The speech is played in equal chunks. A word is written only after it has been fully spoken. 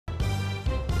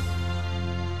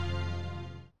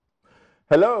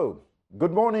Hello,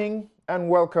 good morning, and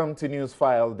welcome to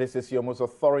Newsfile. This is your most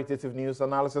authoritative news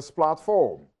analysis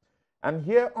platform. And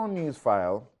here on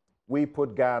Newsfile, we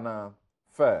put Ghana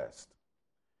first.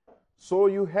 So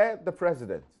you heard the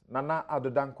president, Nana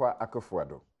Addo Dankwa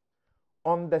Akufo-Addo,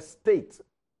 on the state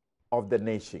of the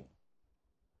nation.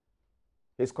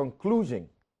 His conclusion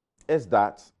is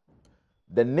that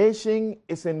the nation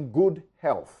is in good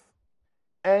health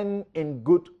and in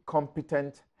good,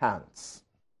 competent hands.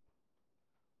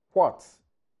 What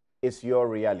is your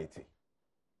reality?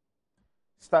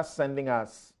 Start sending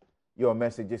us your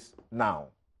messages now.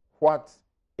 What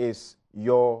is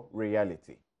your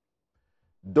reality?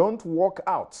 Don't walk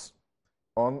out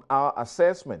on our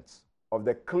assessment of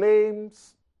the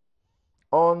claims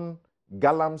on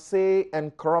galamsey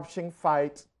and corruption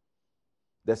fight,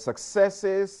 the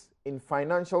successes in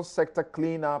financial sector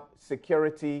cleanup,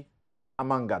 security,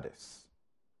 among others.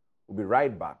 We'll be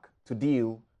right back to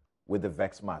deal with the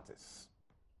vexed matters.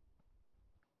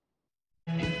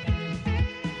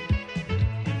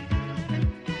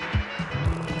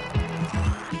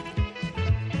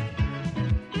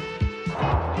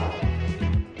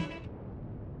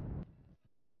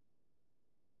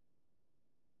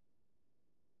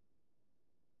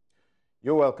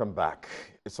 You're welcome back.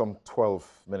 It's some 12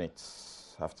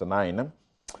 minutes after 9,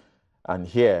 and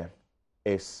here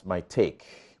is my take.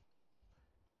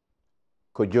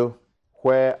 Kojo,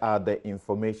 where are the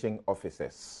information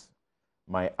officers?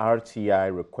 My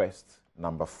RTI request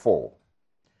number 4.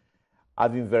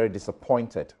 I've been very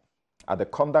disappointed at the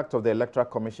conduct of the Electoral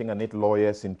Commission and its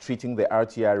lawyers in treating the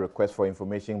RTI request for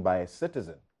information by a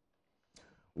citizen,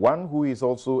 one who is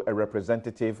also a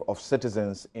representative of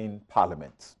citizens in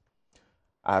Parliament.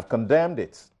 I have condemned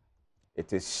it.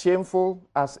 It is shameful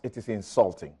as it is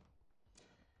insulting.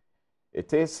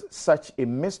 It is such a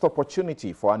missed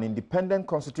opportunity for an independent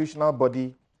constitutional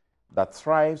body that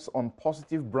thrives on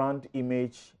positive brand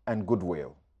image and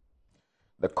goodwill.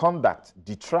 The conduct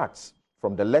detracts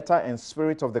from the letter and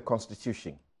spirit of the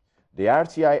Constitution, the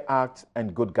RTI Act,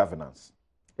 and good governance.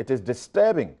 It is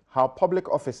disturbing how public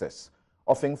officers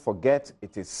often forget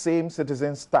it is same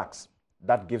citizens' tax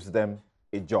that gives them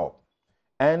a job.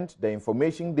 And the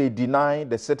information they deny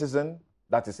the citizen,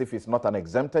 that is if it's not an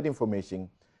exempted information,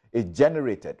 is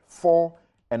generated for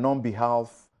and on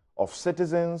behalf of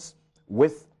citizens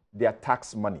with their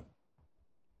tax money.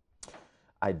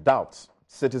 I doubt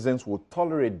citizens will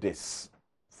tolerate this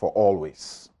for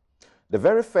always. The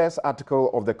very first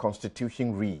article of the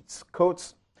Constitution reads,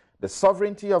 quotes, "The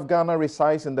sovereignty of Ghana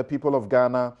resides in the people of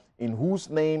Ghana, in whose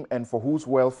name and for whose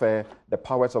welfare the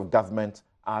powers of government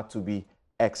are to be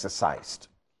exercised."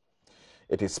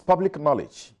 It is public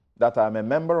knowledge that I am a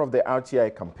member of the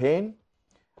RTI campaign.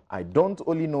 I don't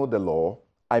only know the law,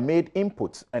 I made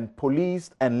inputs and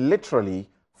policed and literally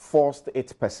forced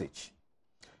its passage.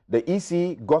 The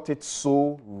EC got it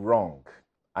so wrong,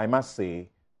 I must say,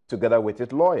 together with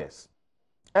its lawyers,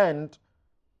 and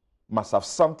must have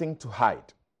something to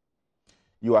hide.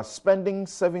 You are spending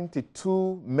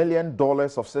 $72 million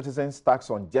of citizens' tax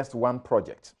on just one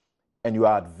project, and you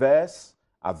are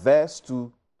averse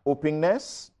to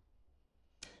openness.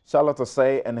 Charlotte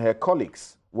Osei and her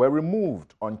colleagues were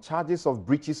removed on charges of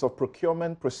breaches of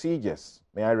procurement procedures,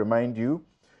 may I remind you,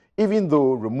 even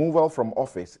though removal from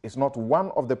office is not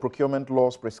one of the procurement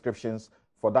law's prescriptions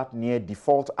for that near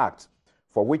default act,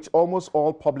 for which almost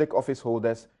all public office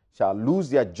holders shall lose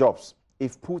their jobs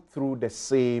if put through the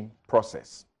same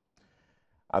process.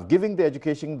 I've given the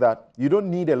education that you don't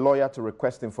need a lawyer to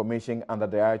request information under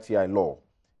the RTI law.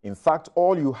 In fact,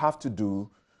 all you have to do,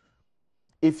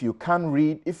 if you can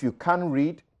read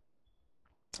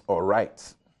or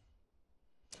write,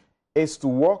 is to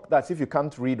walk, that's if you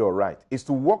can't read or write, is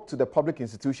to walk to the public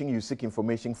institution you seek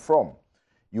information from.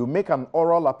 You make an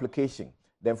oral application.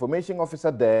 The information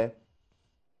officer there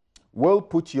will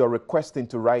put your request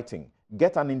into writing,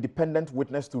 get an independent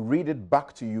witness to read it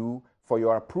back to you for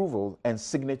your approval and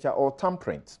signature or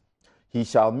thumbprint. He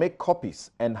shall make copies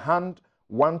and hand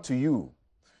one to you.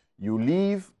 You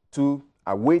leave to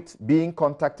await being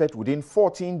contacted within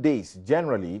 14 days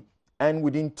generally, and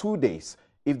within 2 days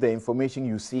if the information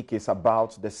you seek is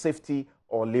about the safety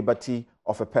or liberty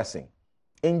of a person.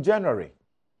 In January,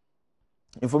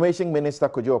 Information Minister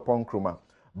Kojo Oppong-Nkrumah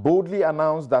boldly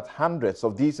announced that hundreds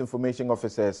of these information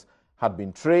officers had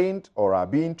been trained or are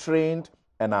being trained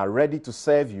and are ready to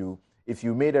serve you if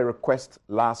you made a request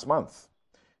last month.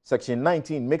 Section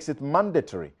 19 makes it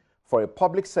mandatory for a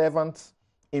public servant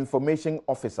information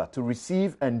officer to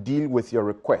receive and deal with your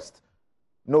request.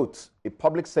 Note, a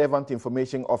public servant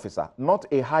information officer, not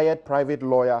a hired private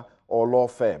lawyer or law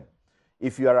firm.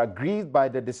 If you are aggrieved by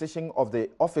the decision of the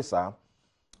officer,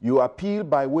 You appeal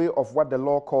by way of what the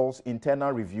law calls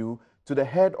internal review to the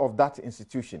head of that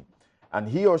institution, and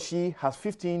he or she has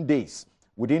 15 days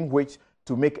within which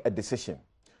to make a decision.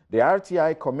 The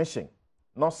RTI Commission,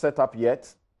 not set up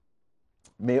yet,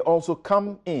 may also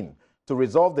come in to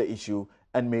resolve the issue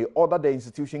and may order the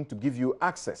institution to give you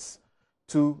access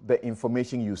to the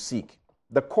information you seek.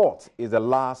 The court is the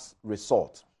last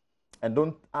resort. And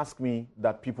don't ask me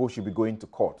that people should be going to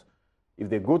court. If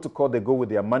they go to court, they go with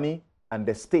their money, and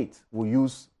the state will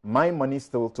use my money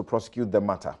still to prosecute the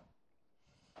matter.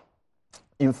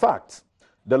 In fact,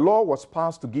 the law was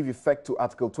passed to give effect to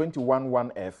Article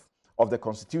 21(1)(f) of the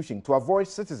Constitution to avoid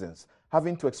citizens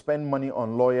having to expend money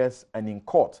on lawyers and in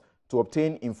court to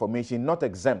obtain information not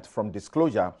exempt from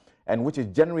disclosure and which is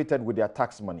generated with their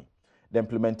tax money. The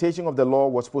implementation of the law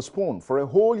was postponed for a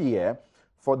whole year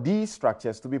for these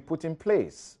structures to be put in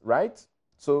place, right?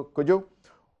 So, Kojo,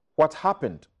 what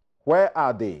happened? Where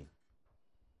are they?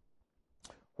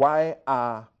 Why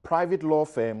are private law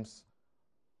firms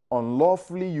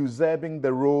unlawfully usurping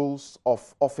the roles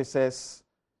of officers,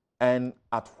 and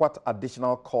at what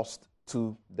additional cost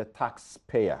to the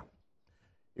taxpayer?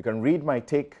 You can read my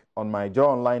take on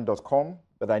myjoyonline.com,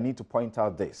 but I need to point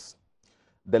out this.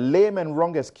 The lame and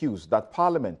wrong excuse that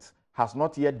Parliament has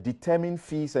not yet determined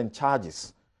fees and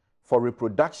charges for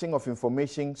reproduction of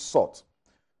information sought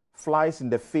flies in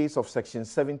the face of Section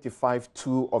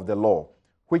 75(2) of the law,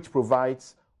 which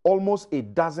provides almost a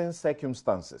dozen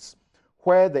circumstances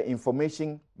where the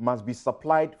information must be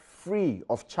supplied free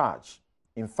of charge.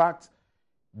 In fact,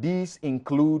 these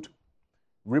include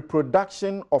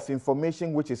reproduction of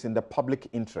information which is in the public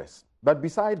interest. But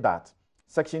beside that,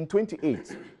 Section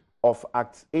 28 of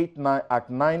Act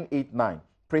 989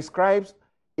 prescribes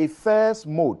a first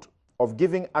mode of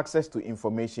giving access to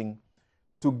information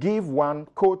to give one,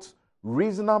 quote,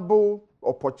 reasonable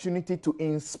opportunity to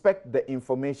inspect the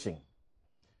information.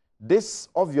 This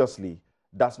obviously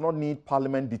does not need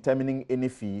Parliament determining any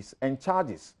fees and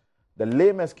charges. The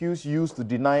lame excuse used to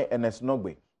deny Ernest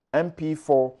Nogbe, MP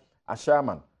for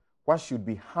Ashaman, what should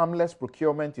be harmless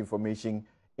procurement information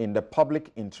in the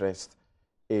public interest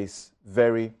is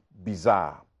very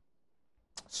bizarre.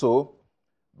 So,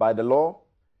 by the law,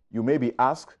 you may be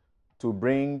asked to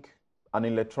bring an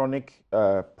electronic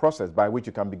process by which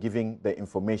you can be giving the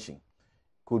information.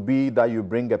 Could be that you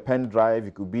bring a pen drive,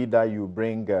 it could be that you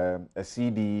bring a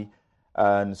CD,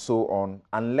 and so on,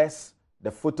 unless the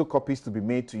photocopies to be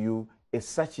made to you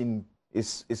is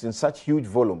in such huge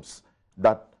volumes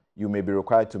that you may be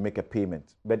required to make a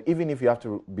payment. But even if you have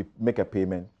to make a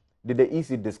payment, did the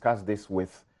EC discuss this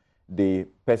with the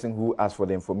person who asked for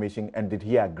the information, and did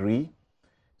he agree?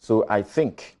 So I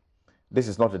think this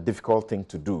is not a difficult thing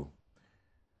to do.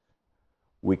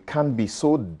 We can't be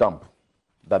so dumb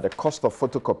that the cost of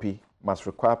photocopy must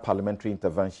require parliamentary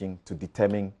intervention to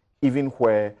determine, even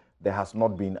where there has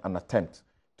not been an attempt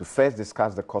to first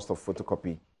discuss the cost of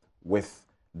photocopy with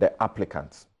the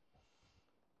applicants.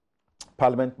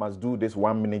 Parliament must do this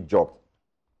 1-minute job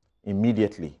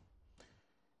immediately.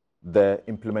 The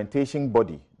implementation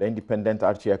body, the Independent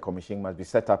RTI Commission, must be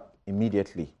set up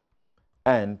immediately.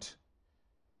 And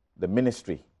the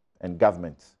ministry and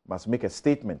government must make a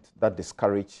statement that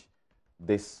discourages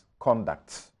this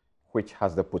conduct, which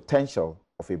has the potential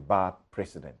of a bad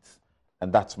precedent.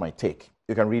 And that's my take.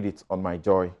 You can read it on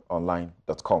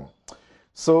myjoyonline.com.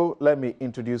 So let me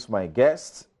introduce my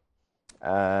guest.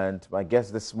 And my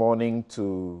guest this morning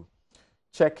to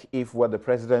check if what the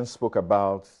president spoke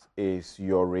about is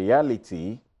your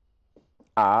reality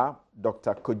are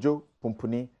Dr. Kojo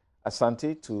Pumpuni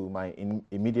Asante to my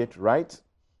immediate right.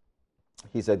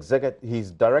 He's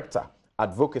Director,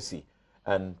 Advocacy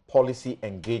and Policy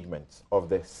Engagement of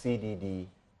the CDD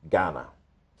Ghana.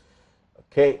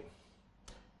 Okay.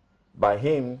 By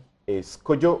him is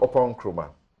Kojo Oppong-Nkrumah,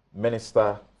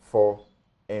 Minister for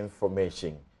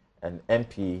Information, and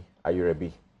MP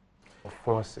Ayirebi.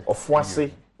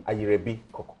 Ofuase Ayirebi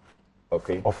Koko.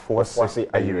 Okay. Ofuase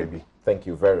Ayirebi. Thank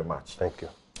you very much. Thank you.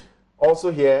 Also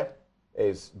here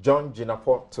is John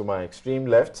Jinapor to my extreme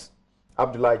left.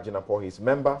 Abdullahi Jinapor, he's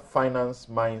member, Finance,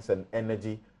 Mines and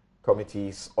Energy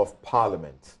Committees of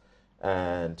Parliament,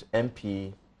 and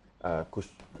MP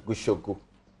Gushogu.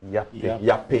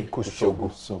 Yape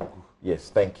Kushogu. Yes,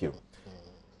 thank you.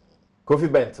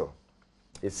 Kofi Bento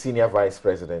is Senior Vice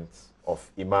President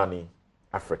of Imani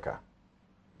Africa,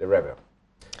 the Rebel.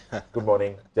 Good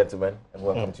morning, gentlemen, and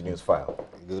welcome to Newsfile.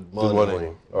 Good morning. Good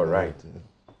morning. All right.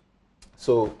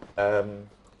 So,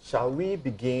 shall we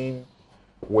begin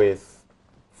with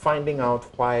finding out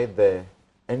why the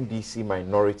NDC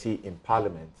minority in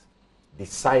Parliament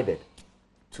decided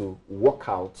to walk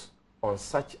out on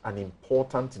such an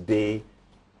important day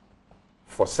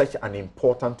for such an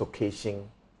important occasion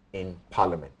in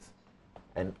Parliament.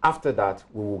 And after that,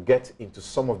 we will get into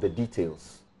some of the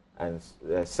details and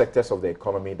sectors of the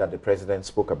economy that the President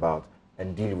spoke about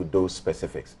and deal with those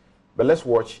specifics. But let's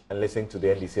watch and listen to the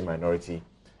NDC minority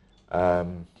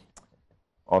on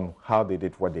how they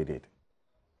did what they did.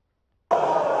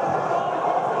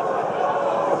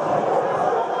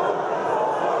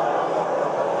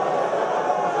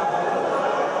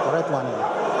 Correct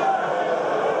one.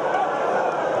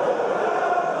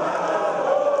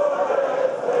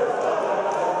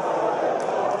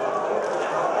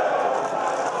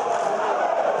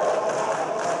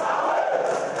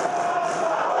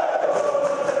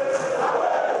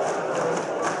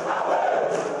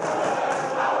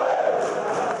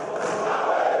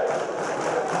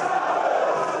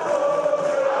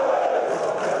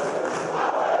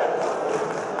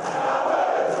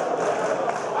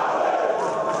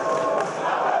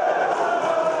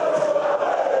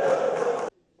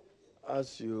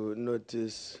 As you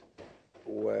notice,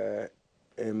 were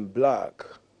in black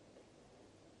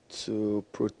to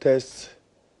protest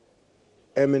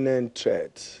imminent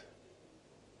threats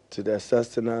to the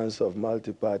sustenance of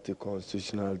multi-party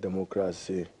constitutional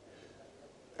democracy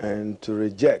and to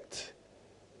reject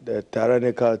the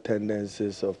tyrannical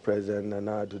tendencies of President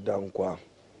Nana Addo Dankwa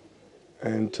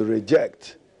and to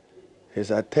reject his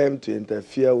attempt to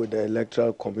interfere with the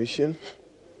Electoral Commission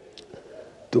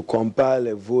to compile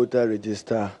a voter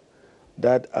register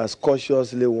that, as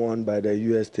cautiously warned by the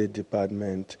U.S. State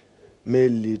Department, may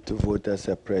lead to voter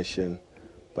suppression,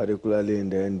 particularly in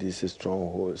the NDC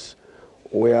strongholds.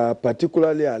 We are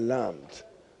particularly alarmed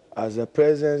as the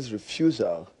President's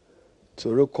refusal to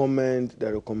recommend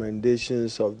the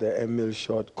recommendations of the Emil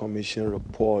Short Commission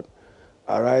report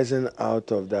arising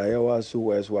out of the Ayawasu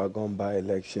West Wagon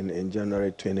by-election in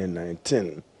January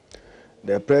 2019.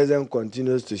 The President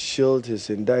continues to shield his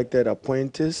indicted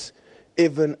appointees,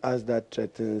 even as that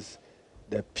threatens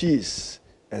the peace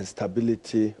and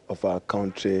stability of our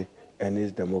country and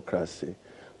its democracy.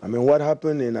 I mean, what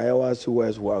happened in Ayawasu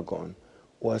West Wagon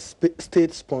was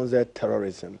state-sponsored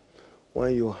terrorism,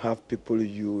 when you have people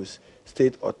use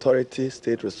state authority,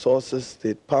 state resources,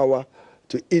 state power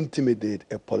to intimidate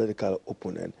a political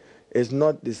opponent. It's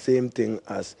not the same thing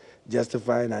as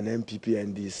justifying an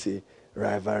MPP-NDC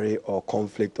rivalry or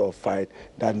conflict or fight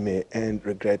that may end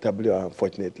regrettably or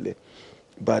unfortunately.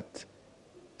 But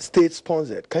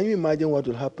state-sponsored, can you imagine what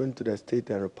will happen to the state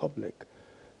and republic?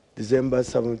 December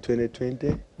 7,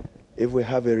 2020, if we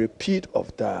have a repeat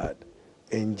of that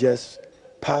in just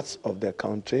parts of the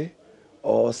country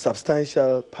or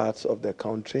substantial parts of the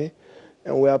country,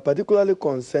 and we are particularly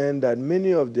concerned that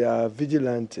many of their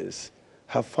vigilantes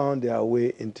have found their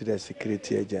way into the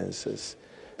security agencies,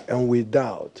 and we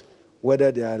doubt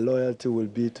whether their loyalty will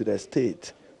be to the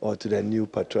state or to the new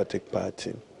patriotic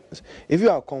party. If you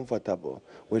are comfortable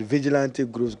with vigilante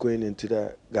groups going into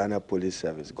the Ghana Police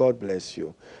Service, God bless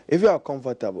you. If you are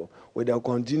comfortable with the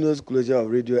continuous closure of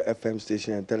radio, FM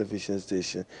station, and television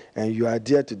station, and you are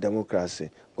dear to democracy,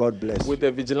 God bless you. With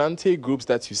the vigilante groups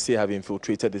that you say have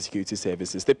infiltrated the security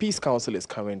services, the Peace Council is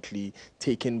currently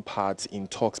taking part in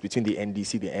talks between the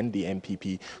NDC and the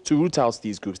MPP to root out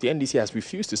these groups. The NDC has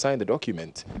refused to sign the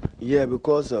document. Yeah,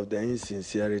 because of the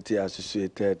insincerity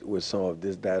associated with some of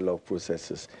these dialogue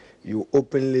processes. You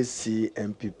openly see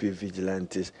MPP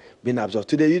vigilantes being absorbed.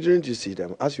 Today, you didn't see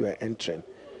them as you were entering.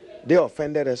 They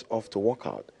offended us off to walk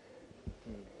out.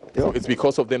 So it's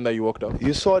because of them that you walked out?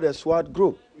 You saw the SWAT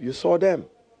group. You saw them.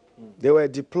 They were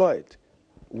deployed.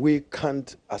 We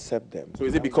can't accept them. So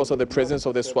is it because of the presence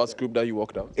of the SWAT group that you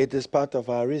walked out? It is part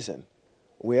of our reason.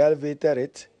 We elevated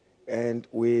it and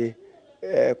we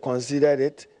considered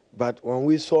it, but when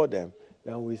we saw them,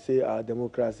 then we say our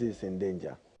democracy is in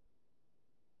danger.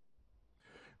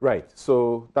 Right,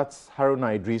 so that's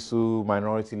Haruna Idrisu,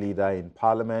 minority leader in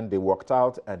Parliament. They walked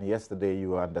out, and yesterday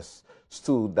you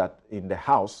understood that in the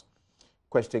House,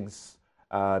 questions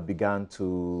began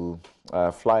to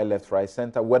fly left, right,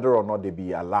 center, whether or not they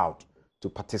be allowed to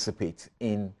participate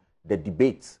in the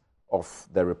debate of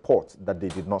the report that they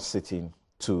did not sit in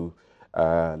to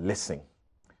listen.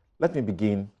 Let me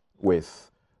begin with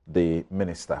the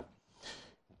minister.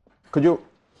 Could you...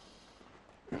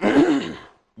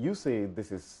 You say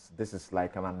this is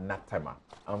like an anathema,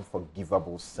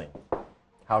 unforgivable sin.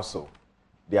 How so?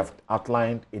 They have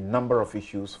outlined a number of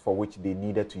issues for which they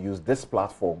needed to use this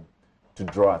platform to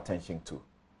draw attention to.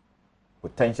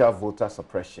 Potential voter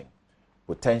suppression,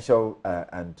 potential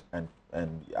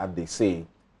and they say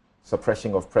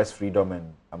suppression of press freedom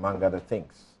and among other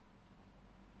things.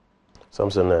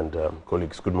 Samson and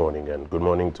colleagues, good morning, and good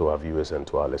morning to our viewers and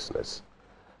to our listeners.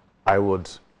 I would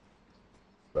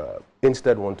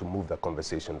instead want to move the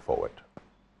conversation forward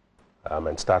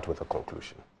and start with a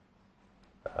conclusion.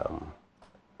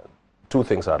 Two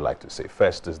things I'd like to say.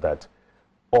 First is that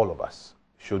all of us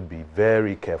should be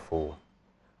very careful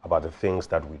about the things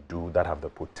that we do that have the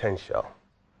potential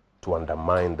to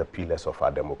undermine the pillars of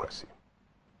our democracy.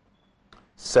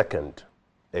 Second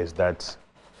is that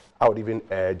I would even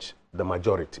urge the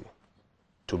majority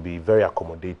to be very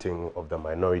accommodating of the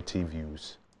minority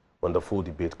views when the full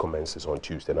debate commences on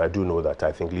Tuesday. And I do know that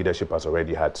I think leadership has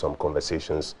already had some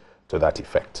conversations to that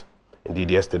effect. Indeed,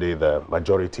 yesterday the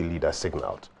majority leader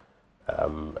signaled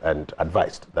and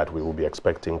advised that we will be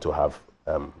expecting to have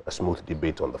a smooth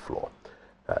debate on the floor.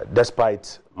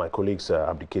 Despite my colleagues'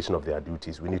 abdication of their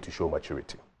duties, we need to show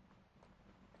maturity.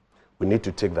 We need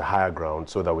to take the higher ground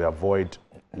so that we avoid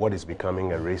what is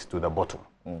becoming a race to the bottom.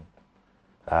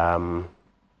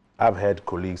 I've heard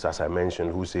colleagues, as I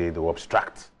mentioned, who say they will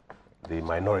obstruct the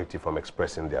minority from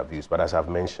expressing their views. But as I've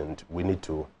mentioned, we need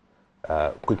to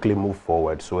quickly move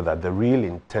forward so that the real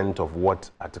intent of what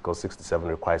Article 67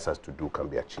 requires us to do can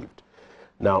be achieved.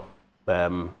 Now,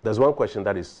 there's one question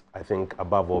that is, I think,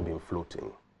 above all been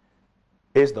floating.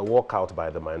 Is the walkout by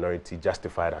the minority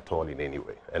justified at all in any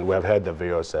way? And we have heard the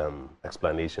various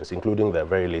explanations, including the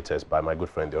very latest by my good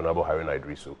friend, the Honorable Haruna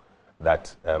Idrisu,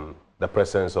 that the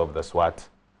presence of the SWAT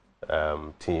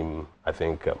team, I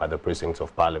think, at the precincts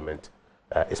of Parliament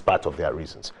is part of their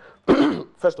reasons.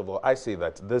 First of all, I say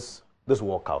that this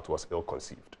walkout was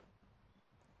ill-conceived.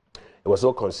 It was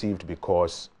ill-conceived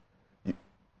because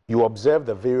you observe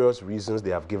the various reasons they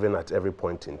have given at every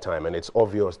point in time, and it's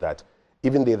obvious that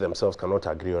even they themselves cannot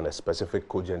agree on a specific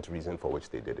cogent reason for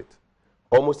which they did it.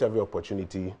 Almost every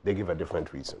opportunity, they give a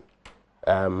different reason.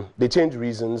 They change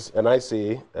reasons, and I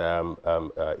say,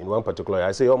 in one particular,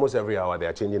 I say almost every hour they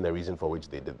are changing the reason for which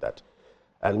they did that.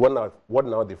 And what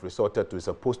now they've resorted to is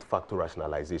a post-facto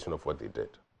rationalization of what they did.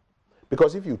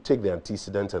 Because if you take the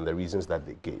antecedents and the reasons that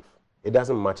they gave, it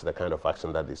doesn't match the kind of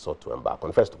action that they sought to embark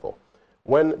on. First of all,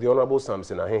 when the Honorable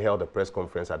Samson Ahin held a press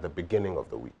conference at the beginning of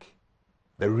the week,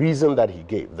 the reason that he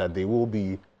gave, that they will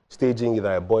be staging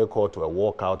either a boycott or a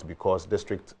walkout because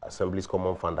District Assembly's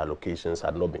Common Fund allocations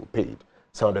had not been paid,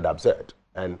 sounded absurd.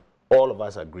 And all of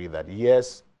us agree that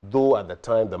yes, though at the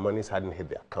time the monies hadn't hit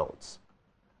their accounts,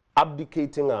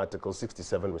 abdicating Article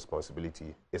 67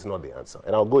 responsibility is not the answer.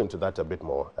 And I'll go into that a bit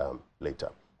more later.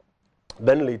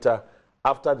 Then later,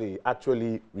 after they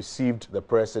actually received the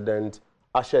president,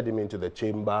 ushered him into the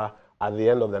chamber, at the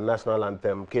end of the national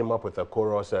anthem, came up with a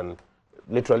chorus and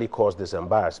literally caused this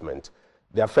embarrassment.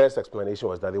 Their first explanation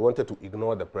was that they wanted to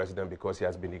ignore the president because he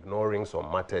has been ignoring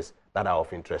some matters that are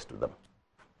of interest to them.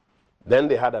 Then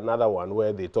they had another one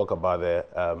where they talk about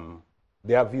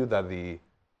their view that the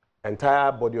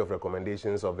entire body of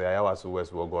recommendations of the Ayawaso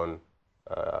West Wogon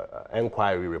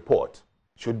inquiry report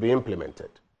should be implemented.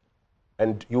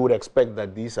 And you would expect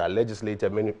that these are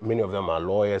legislators, many of them are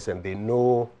lawyers, and they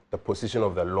know the position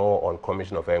of the law on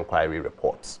Commission of Inquiry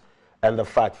reports. And the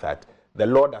fact that the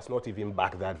law does not even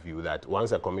back that view, that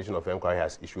once a Commission of Inquiry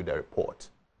has issued a report,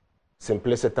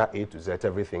 simpliciter A to Z,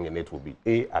 everything in it will be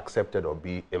A, accepted, or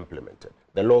B, implemented.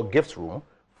 The law gives room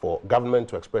for government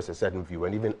to express a certain view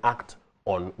and even act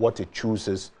on what it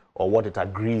chooses or what it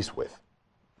agrees with.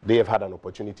 They have had an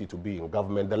opportunity to be in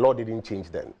government. The law didn't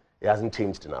change then. It hasn't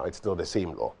changed now. It's still the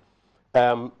same law.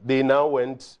 They now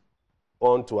went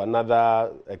on to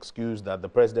another excuse that the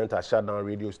president has shut down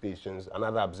radio stations,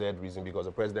 another absurd reason because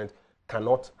the president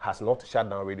has not shut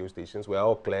down radio stations. We're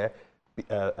all clear.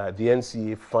 The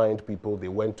NCA fined people. They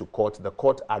went to court. The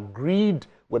court agreed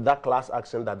with that class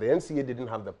action that the NCA didn't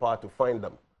have the power to fine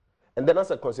them. And then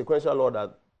as a consequential order,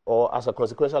 or as a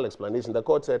consequential explanation, the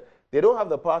court said they don't have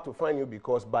the power to fine you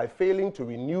because by failing to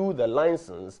renew the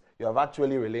license, you have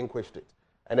actually relinquished it.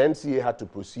 And NCA had to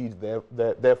proceed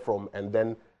therefrom and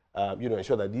then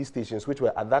ensure that these stations, which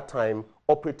were at that time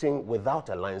operating without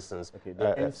a license,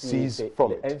 cease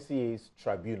from it. The NCA's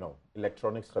tribunal,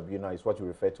 electronics tribunal, is what you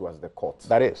refer to as the court.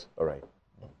 That is. All right.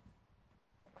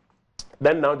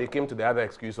 Then now they came to the other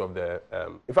excuse of the,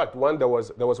 in fact, there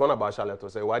was one about Charlotte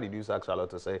Osei. Why did you sack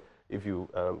Charlotte Osei if you,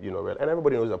 and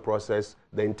everybody knows the process,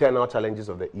 the internal challenges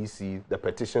of the EC, the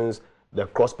petitions, the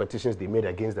cross petitions they made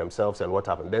against themselves and what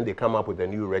happened. Then they come up with a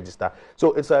new register.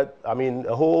 So it's a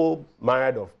whole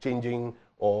myriad of changing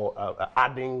or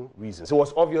adding reasons. It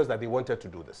was obvious that they wanted to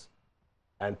do this.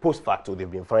 And post facto, they've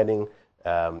been finding,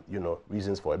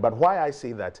 reasons for it. But why I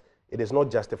say that it is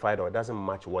not justified or it doesn't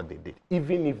match what they did,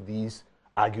 even if these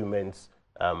arguments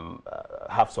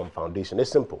have some foundation, it's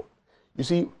simple. You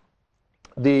see,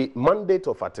 The mandate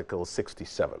of Article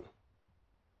 67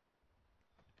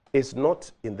 is not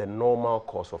in the normal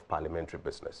course of parliamentary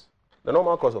business. The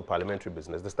normal course of parliamentary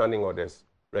business, the standing orders,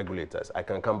 regulators. I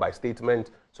can come by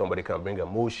statement, somebody can bring a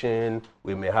motion,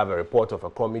 we may have a report of a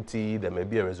committee, there may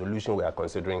be a resolution we are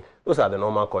considering. Those are the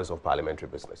normal course of parliamentary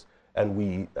business. And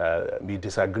we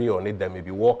disagree on it, there may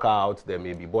be walkouts, there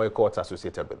may be boycotts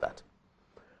associated with that.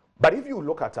 But if you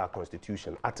look at our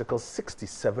constitution, Article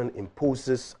 67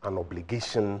 imposes an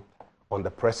obligation on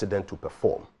the president to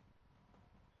perform.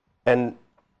 And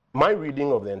my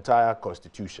reading of the entire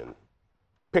constitution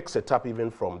picks it up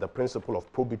even from the principle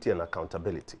of probity and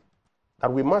accountability,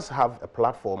 that we must have a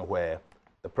platform where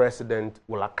the president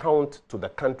will account to the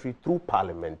country through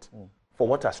parliament for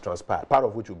what has transpired, part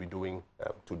of which we'll be doing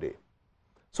today.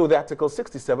 So the Article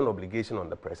 67 obligation on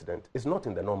the president is not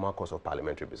in the normal course of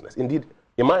parliamentary business. Indeed,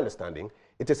 in my understanding,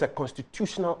 it is a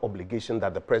constitutional obligation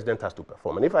that the president has to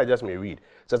perform. And if I just may read,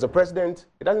 it says the president,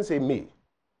 it doesn't say may,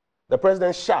 the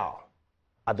president shall,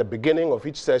 at the beginning of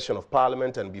each session of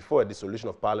parliament and before a dissolution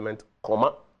of parliament,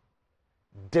 comma,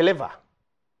 deliver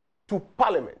to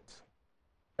parliament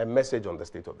a message on the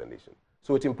state of the nation.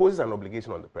 So it imposes an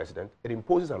obligation on the president, it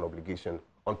imposes an obligation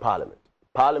on parliament.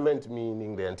 Parliament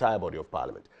meaning the entire body of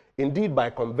parliament. Indeed, by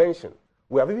convention,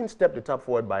 we have even stepped it up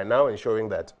forward by now ensuring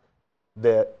that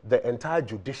the entire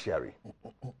judiciary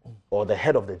or the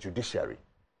head of the judiciary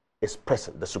is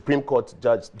present. The Supreme Court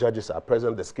judges are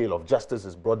present, the scale of justice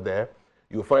is brought there.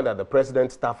 You'll find that the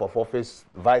president, staff of office,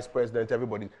 vice president,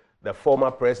 everybody, the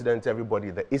former president,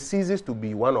 everybody, it ceases to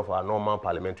be one of our normal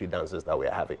parliamentary dances that we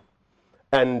are having.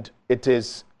 And it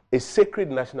is a sacred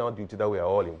national duty that we are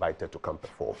all invited to come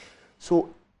perform.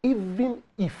 So even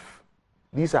if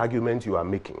these arguments you are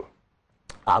making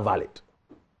are valid,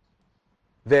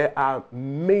 there are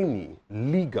many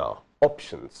legal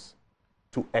options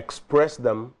to express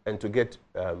them and to get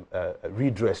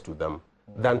redress to them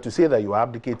than to say that you are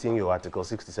abdicating your Article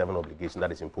 67 obligation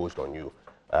that is imposed on you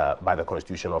by the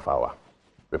Constitution of our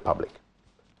Republic.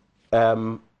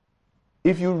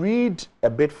 If you read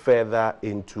a bit further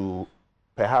into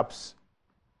perhaps,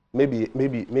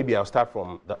 maybe I'll start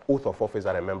from the oath of office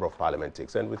that a member of parliament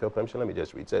takes. And with your permission, let me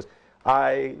just read. It says,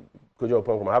 I, Kojo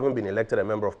Oponkom, having been elected a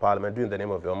member of parliament, do in the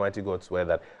name of the Almighty God swear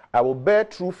that I will bear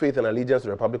true faith and allegiance to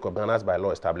the Republic of Ghana as by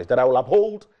law established, that I will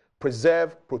uphold,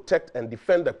 preserve, protect, and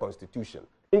defend the Constitution,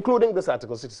 including this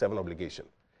Article 67 obligation.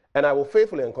 And I will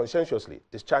faithfully and conscientiously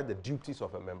discharge the duties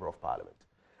of a member of parliament.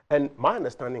 And my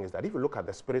understanding is that if you look at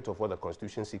the spirit of what the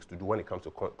Constitution seeks to do when it comes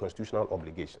to constitutional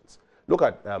obligations, look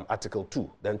at Article 2,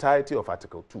 the entirety of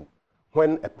Article 2.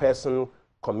 When a person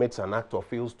commits an act or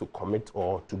fails to commit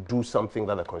or to do something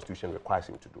that the Constitution requires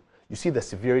him to do, you see the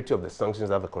severity of the sanctions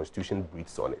that the Constitution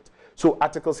breathes on it. So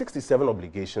Article 67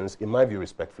 obligations, in my view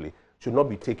respectfully, should not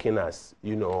be taken as,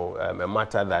 you know, a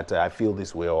matter that I feel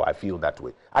this way or I feel that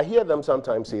way. I hear them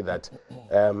sometimes say that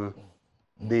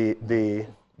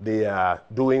they are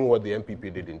doing what the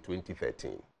MPP did in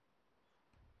 2013.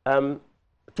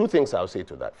 Two things I'll say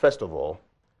to that. First of all,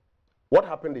 what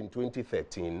happened in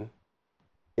 2013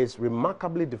 is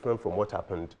remarkably different from what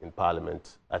happened in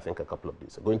Parliament, I think, a couple of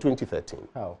days ago, in 2013.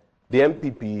 How? The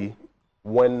MPP,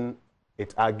 when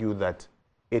it argued that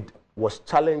it was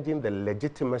challenging the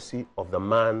legitimacy of the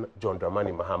man, John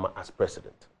Dramani Mahama, as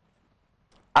president,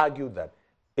 argued that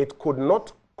it could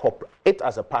not, it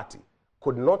as a party,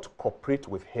 could not cooperate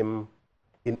with him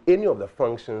in any of the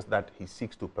functions that he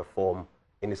seeks to perform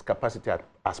in his capacity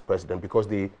as president, because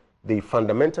they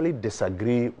fundamentally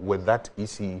disagree with that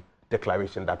EC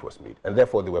declaration that was made. And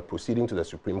therefore, they were proceeding to the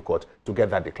Supreme Court to get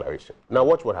that declaration. Now,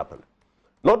 watch what happened.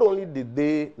 Not only did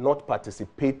they not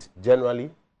participate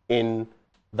generally in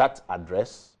that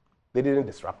address, they didn't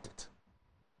disrupt it.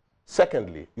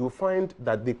 Secondly, you'll find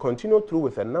that they continued through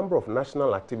with a number of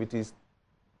national activities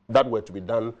that were to be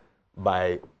done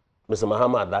by Mr.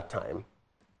 Mahama at that time,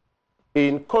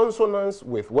 in consonance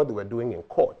with what they were doing in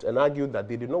court, and argued that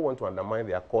they did not want to undermine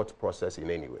their court process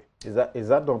in any way. Is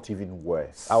that not even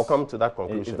worse? I'll come to that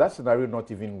conclusion. Is that scenario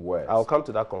not even worse? I'll come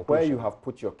to that conclusion. Where you have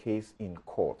put your case in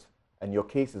court, and your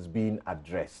case is being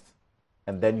addressed,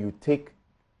 and then you take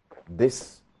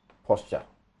this posture.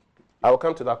 I'll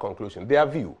come to that conclusion. Their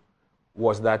view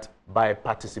was that by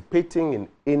participating in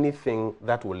anything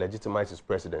that will legitimize his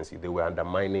presidency, they were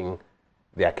undermining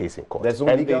their case in court. There's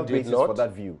no legal basis for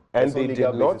that view. And they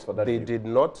did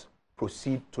not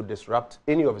proceed to disrupt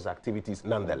any of his activities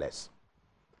nonetheless.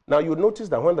 Now, you notice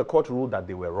that when the court ruled that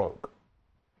they were wrong,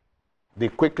 they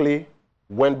quickly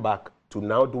went back to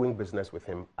now doing business with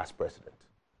him as president.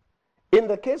 In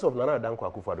the case of Nana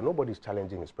Dankwa Akufo-Addo, nobody's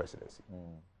challenging his presidency.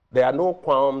 there are no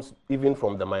qualms even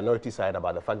from the minority side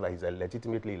about the fact that he's a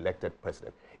legitimately elected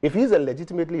president. If he's a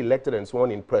legitimately elected and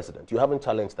sworn in president, you haven't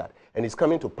challenged that, and he's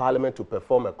coming to parliament to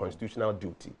perform a constitutional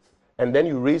duty, and then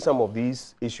you raise some of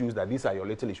these issues that these are your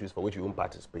little issues for which you won't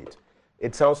participate,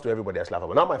 it sounds to everybody as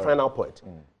laughable. Now my final point.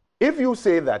 If you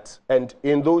say that, and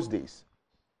in those days,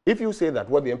 if you say that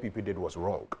what the MPP did was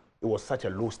wrong, it was such a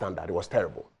low standard, it was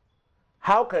terrible,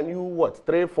 how can you,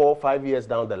 3, 4, 5 years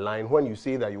down the line, when you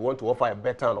say that you want to offer a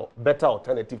better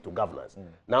alternative to governance,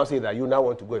 now say that you now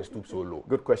want to go and stoop so low?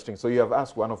 Good question. So you have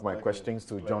asked one of my questions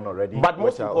to John already. But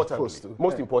most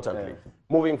importantly,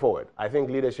 moving forward, I think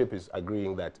leadership is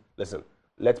agreeing that, listen,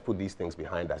 let's put these things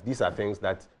behind us. These are things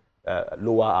that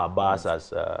lower our bars as,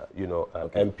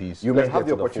 MPs. You may have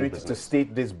the opportunity to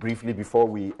state this briefly before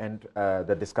we end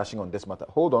the discussion on this matter.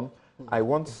 Hold on. I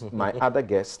want my other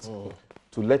guests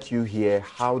to let you hear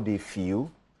how they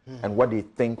feel and what they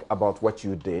think about what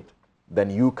you did. Then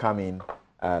you come in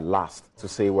last to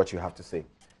say what you have to say.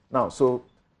 Now, so,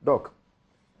 Doc,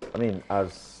 I mean,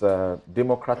 as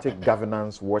democratic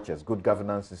governance watchers, good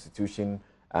governance institution,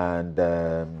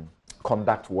 and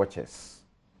conduct watchers,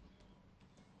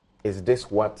 is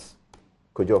this what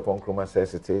Kojo Oponkroma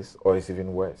says it is, or is it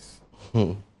even worse?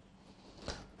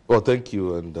 Well, thank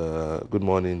you, and good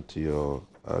morning to your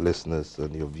listeners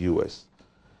and your viewers.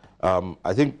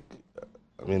 I think,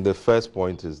 the first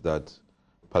point is that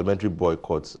parliamentary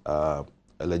boycotts are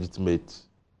a legitimate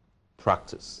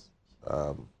practice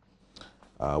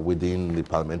within the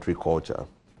parliamentary culture,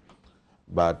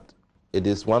 but it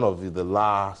is one of the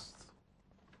last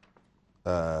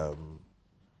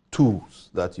tools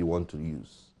that you want to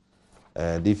use.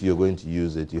 And if you're going to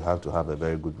use it, you have to have a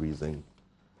very good reason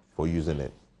for using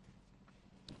it.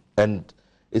 And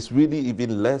it's really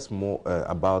even less more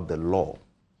about the law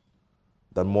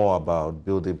than more about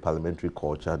building parliamentary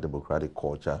culture, democratic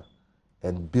culture,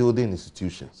 and building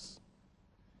institutions.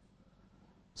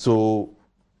 So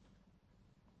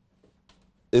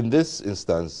in this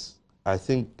instance, I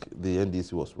think the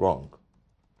NDC was wrong.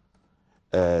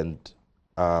 And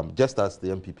just as the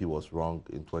MPP was wrong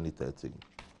in 2013.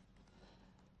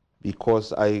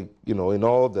 Because in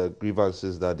all the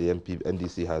grievances that the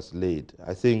NDC has laid,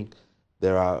 I think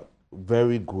there are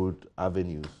very good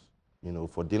avenues,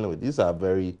 for dealing with. These are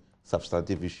very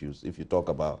substantive issues. If you talk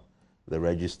about the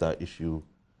register issue,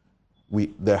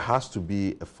 there has to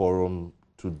be a forum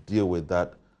to deal with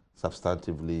that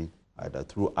substantively, either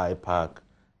through IPAC,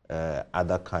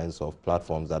 other kinds of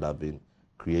platforms that have been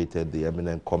created, the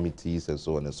eminent committees, and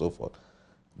so on and so forth.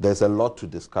 There's a lot to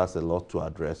discuss, a lot to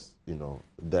address,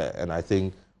 there. And I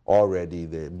think already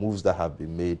the moves that have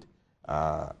been made,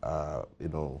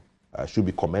 should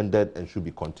be commended and should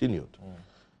be continued.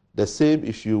 The same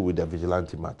issue with the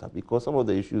vigilante matter, because some of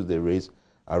the issues they raised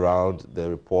around the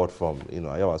report from,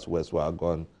 Ayawas West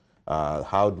Wagon,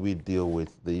 how do we deal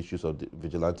with the issues of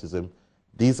vigilantism?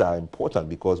 These are important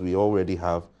because we already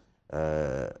have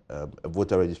a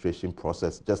voter registration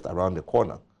process just around the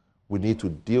corner. We need to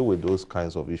deal with those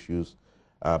kinds of issues,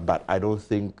 but I don't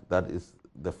think that is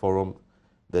the forum.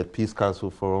 The Peace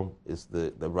Council forum is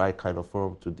the right kind of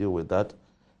forum to deal with that,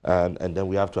 and then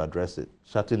we have to address it.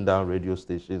 Shutting down radio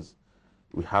stations,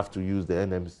 we have to use the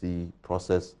NMC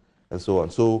process, and so on.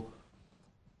 So,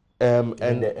 and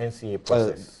the NCA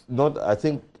process. I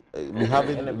think we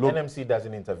haven't. NMC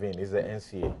doesn't intervene. It's the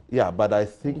NCA. Yeah, but I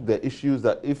think the issues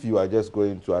that if you are just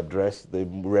going to address the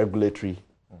regulatory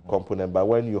component, but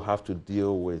when you have to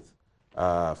deal with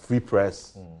free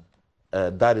press,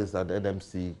 that is an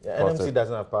NMC process. NMC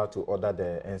doesn't have power to order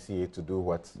the NCA to do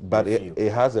what. But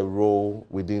it has a role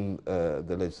within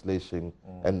the legislation,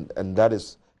 and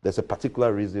there's a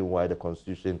particular reason why the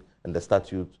Constitution and the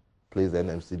statute plays the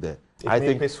NMC there.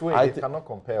 It cannot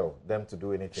compel them to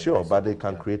do anything. Sure, but they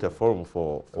can create a forum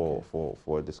for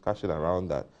a discussion around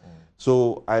that.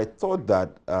 So I thought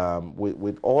that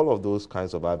with all of those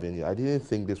kinds of avenues, I didn't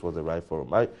think this was the right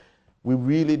forum. We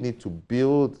really need to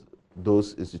build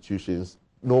those institutions,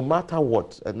 no matter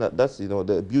what. And that's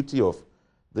the beauty of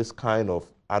this kind of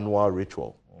annual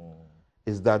ritual,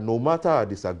 is that no matter our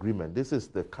disagreement, this is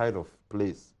the kind of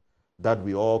place that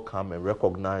we all come and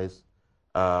recognize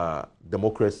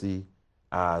democracy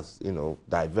as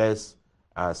diverse,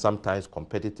 as sometimes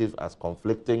competitive, as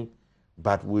conflicting,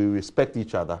 but we respect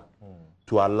each other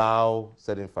to allow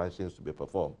certain functions to be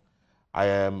performed.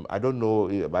 I don't know.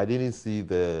 I didn't see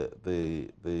the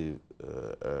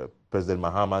President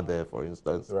Mahama there, for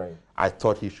instance. Right. I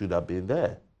thought he should have been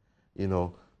there,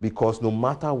 because no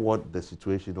matter what the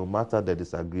situation, no matter the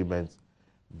disagreements,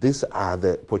 these are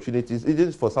the opportunities. It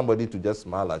is for somebody to just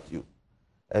smile at you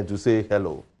and to say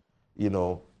hello,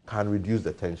 can reduce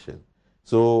the tension.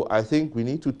 So I think we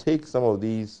need to take some of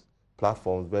these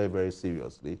platforms very, very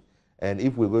seriously. And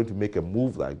if we're going to make a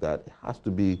move like that, it has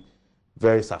to be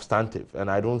very substantive.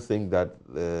 And I don't think that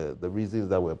the reasons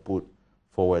that were put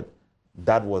forward,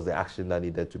 that was the action that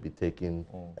needed to be taken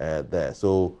there.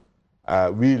 So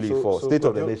really, for State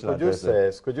of the Nation address,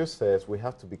 Kojo says we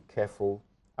have to be careful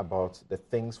about the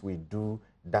things we do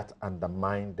that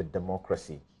undermine the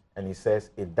democracy. And he says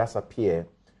it does appear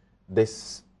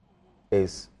this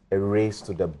is a race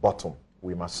to the bottom.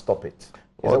 We must stop it.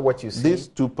 Is that what you see? These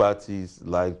two parties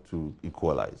like to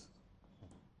equalize.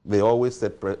 They always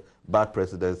set bad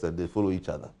precedents and they follow each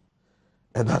other.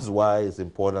 And that's why it's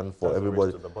important for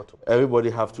everybody. Everybody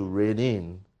have to rein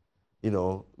in, you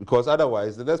know, because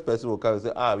otherwise the next person will come and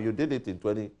say, you did it in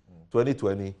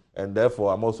 2020, and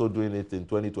therefore I'm also doing it in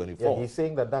 2024. Yeah, he's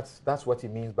saying that that's what he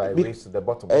means by race to the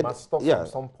bottom. We must stop from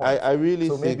some point. I really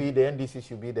so think maybe the NDC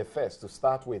should be the first to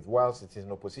start with whilst it is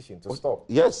in opposition to stop.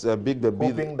 Yes, hoping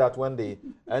that when the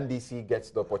NDC gets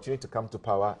the opportunity to come to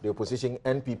power, the opposition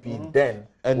NPP then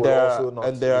will also not.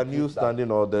 And there are new standing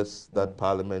orders that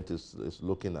Parliament is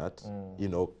looking at. You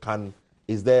know,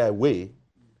 is there a way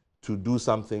to do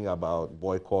something about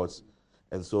boycotts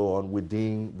and so on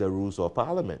within the rules of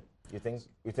Parliament? You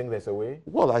think there's a way?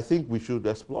 Well, I think we should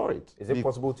explore it. Is it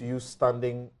possible to use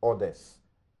standing orders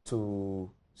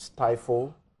to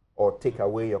stifle or take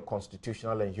away your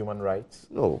constitutional and human rights?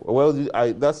 No. Well,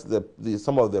 that's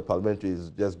some of the parliamentary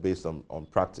is just based on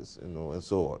practice, you know, and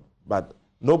so on. But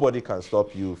nobody can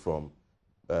stop you from,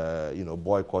 you know,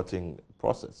 boycotting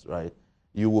process, right?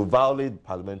 You will violate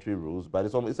parliamentary rules, but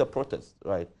it's a protest,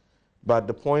 right? But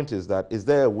the point is that, is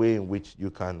there a way in which you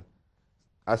can,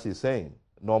 as he's saying,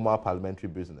 normal parliamentary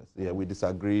business. Yeah, we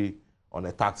disagree on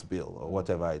a tax bill or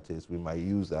whatever it is. We might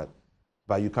use that.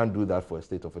 But you can't do that for a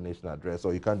State of a Nation address,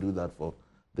 or you can't do that for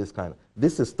this kind of...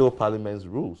 This is still Parliament's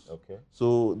rules. Okay.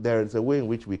 So there is a way in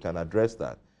which we can address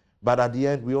that. But at the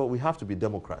end, we have to be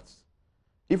Democrats.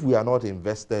 If we are not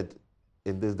invested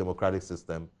in this democratic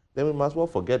system, then we must well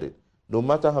forget it. No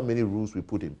matter how many rules we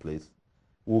put in place,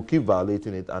 we'll keep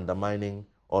violating it, undermining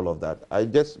all of that.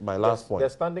 My last point. The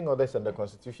standing orders and the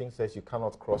Constitution says you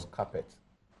cannot cross carpet,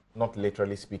 not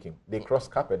literally speaking. They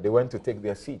crossed carpet. They went to take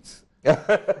their seats. No,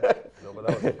 but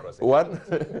that wasn't crossing.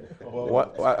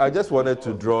 I just wanted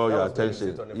to draw your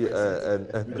attention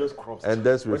and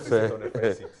just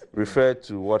refer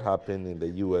to what happened in the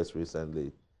U.S.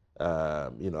 recently,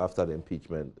 you know, after the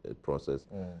impeachment process,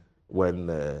 when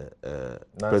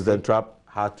President Trump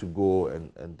had to go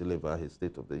and deliver his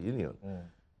State of the Union.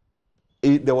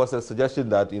 There was a suggestion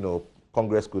that, you know,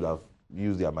 Congress could have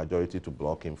used their majority to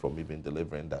block him from even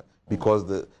delivering that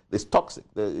because it's toxic.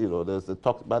 You know, there's the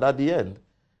toxic. But at the end,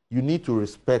 you need to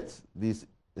respect these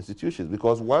institutions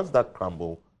because once that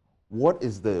crumble, what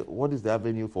is the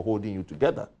avenue for holding you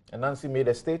together? And Nancy made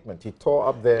a statement. He tore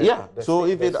up the so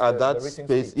if it at that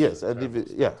space, yes, and if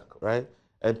it, right,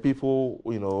 and people,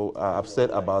 you know, are upset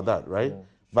about that, right?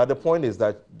 But the point is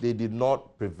that they did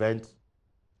not prevent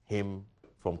him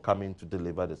from coming to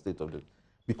deliver the State of the...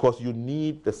 Because you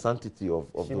need the sanctity of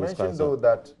those kinds of... She mentioned, though,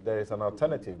 that there is an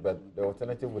alternative, but the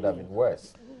alternative would have been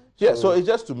worse. Yeah, so it's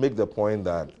just to make the point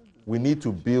that we need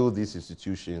to build these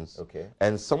institutions,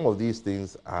 and some of these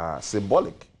things are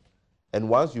symbolic. And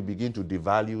once you begin to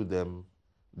devalue them,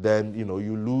 then, you know,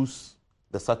 you lose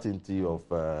the certainty of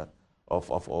the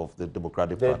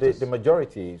democratic practice. The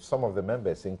majority, some of the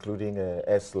members, including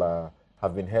ESLA,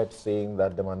 have been heard saying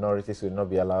that the minorities will not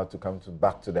be allowed to come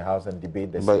back to the House and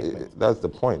debate the statement. That's the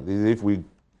point. If we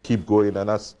keep going, and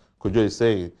as Kojo is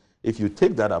saying, if you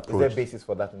take that approach... Is there a basis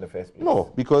for that in the first place?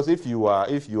 No, because if you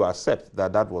accept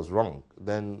that was wrong,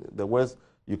 then the worst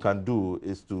you can do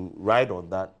is to ride on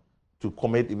that to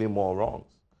commit even more wrongs.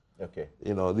 Okay.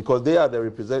 You know, because they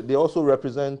also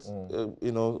represent,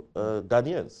 you know,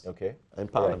 Ghanaians in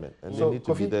Parliament, and they need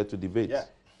to be there to debate. Yeah.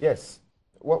 Yes.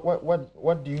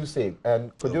 What do you say?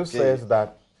 And Kojo says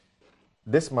that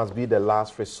this must be the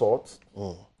last resort,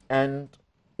 and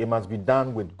it must be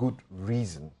done with good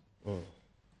reason.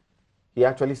 He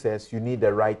actually says you need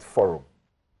the right forum.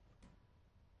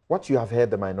 What you have heard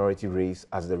the minority raise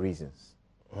as the reasons,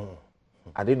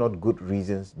 are they not good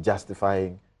reasons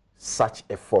justifying such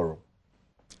a forum?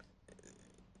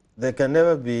 There can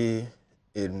never be,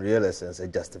 in real essence, a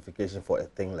justification for a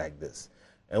thing like this.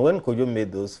 And when Kojo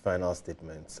made those final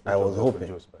statements, I was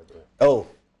hoping... Oh,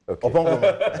 okay.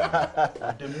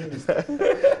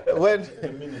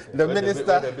 The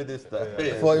minister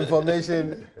for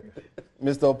information,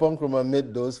 Mr. Oponkroma,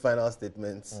 made those final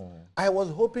statements. I was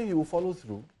hoping he would follow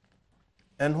through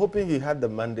and hoping he had the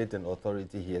mandate and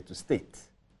authority here to state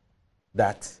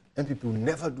that MPP will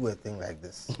never do a thing like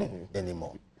this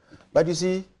anymore. But you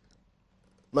see,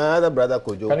 my other brother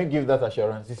Kojo. Can you give that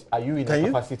assurance? Are you in a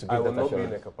capacity to give that assurance? I will not be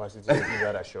in a capacity to give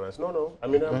that assurance. No. I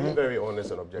mean, I'm being very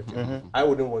honest and objective. I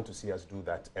wouldn't want to see us do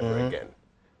that ever again.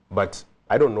 But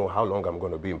I don't know how long I'm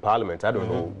going to be in Parliament. I don't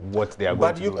know what they are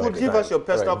going to do. But you could give us your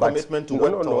personal commitment to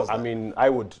work towards that. I mean, I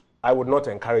would not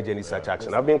encourage any such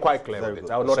action. I've been quite clear with it.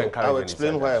 I would not encourage any such action. I'll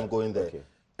explain why I'm going there. Okay.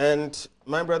 And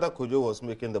my brother Kojo was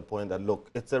making the point that, look,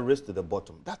 it's a race to the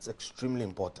bottom. That's extremely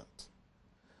important.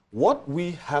 What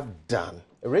we have done...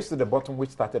 A race to the bottom which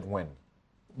started when?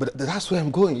 But that's where I'm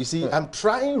going. You see, I'm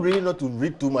trying really not to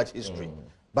read too much history.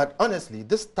 But honestly,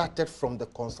 this started from the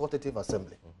Consultative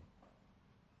Assembly.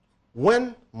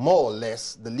 When, more or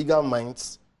less, the legal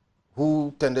minds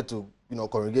who tended to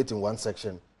congregate in one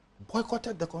section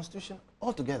boycotted the Constitution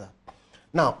altogether.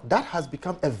 Now, that has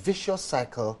become a vicious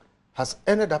cycle, has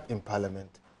ended up in Parliament,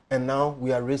 and now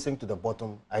we are racing to the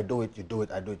bottom. I do it, you do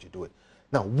it, I do it, you do it.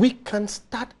 Now, we can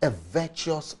start a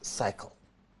virtuous cycle.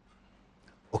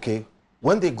 Okay?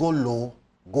 When they go low,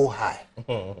 go high.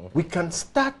 We can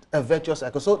start a virtuous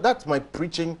cycle. So that's my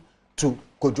preaching to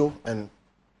Kojo and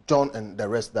John and the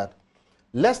rest, that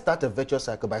let's start a virtuous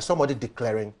cycle by somebody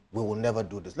declaring we will never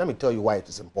do this. Let me tell you why it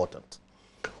is important.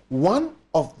 One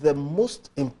of the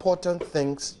most important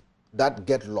things that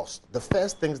get lost, the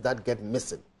first things that get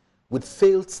missing with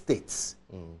failed states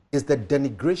is the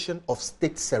denigration of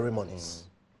state ceremonies.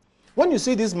 When you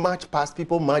see these march past,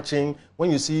 people marching,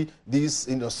 when you see these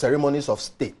ceremonies of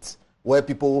state, where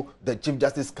people, the Chief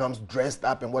Justice comes dressed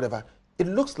up and whatever, it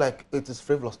looks like it is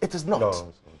frivolous. It is not.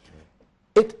 No,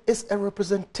 it is a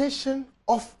representation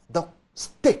of the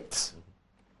state.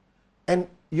 And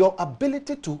your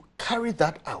ability to carry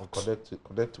that out.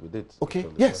 Connect with it. Okay,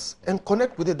 yes, and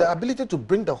connect with it. The ability to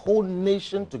bring the whole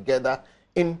nation together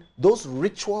in those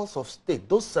rituals of state,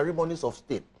 those ceremonies of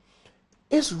state,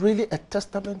 is really a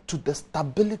testament to the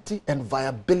stability and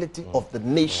viability of the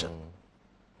nation.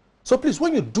 So please,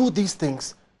 when you do these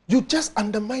things, you just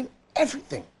undermine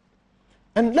everything.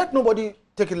 And let nobody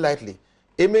take it lightly.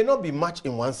 It may not be much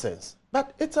in one sense,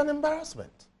 but it's an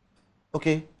embarrassment.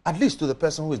 Okay, at least to the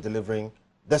person who is delivering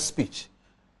the speech.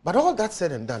 But all that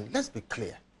said and done, let's be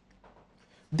clear.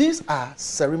 These are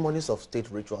ceremonies of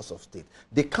state, rituals of state.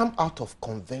 They come out of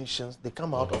conventions. They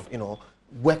come out of,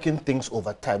 working things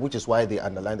over time, which is why they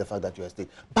underline the fact that you're a state.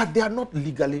 But they are not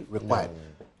legally required.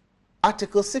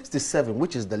 Article 67,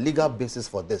 which is the legal basis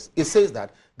for this, it says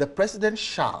that the president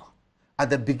shall, at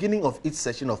the beginning of each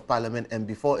session of Parliament and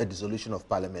before a dissolution of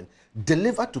Parliament,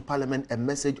 deliver to Parliament a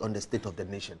message on the state of the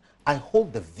nation. I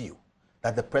hold the view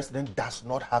that the president does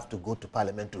not have to go to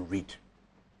Parliament to read.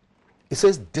 It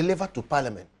says deliver to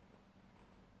Parliament.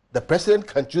 The president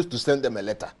can choose to send them a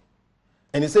letter.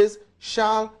 And it says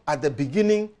shall at the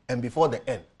beginning and before the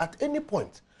end, at any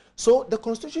point. So the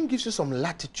Constitution gives you some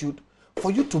latitude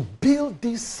for you to build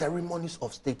these ceremonies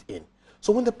of state in.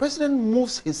 So when the president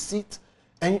moves his seat,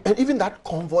 and even that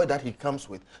convoy that he comes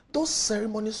with, those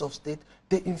ceremonies of state,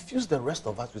 they infuse the rest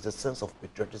of us with a sense of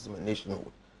patriotism and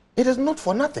nationhood. It is not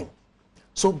for nothing.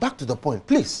 So back to the point,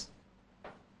 please.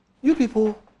 You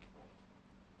people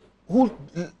who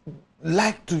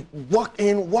like to walk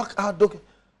in, walk out,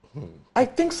 I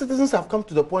think citizens have come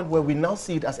to the point where we now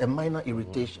see it as a minor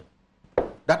irritation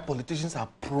that politicians are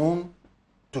prone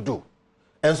to do.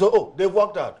 And so, they've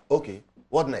walked out. Okay,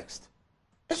 what next?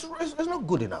 It's not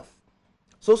good enough.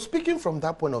 So speaking from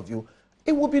that point of view,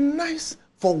 it would be nice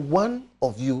for one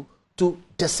of you to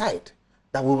decide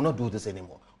that we will not do this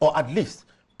anymore. Or at least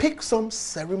pick some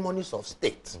ceremonies of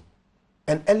state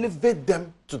and elevate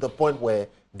them to the point where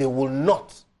they will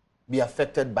not be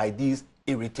affected by these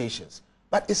irritations.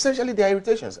 But essentially, they are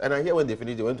irritations. And I hear when they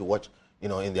finish, they went to watch,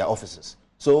 in their offices.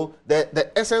 So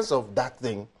the essence of that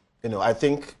thing, I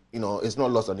think, it's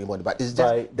not lost on anybody. But it's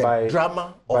just the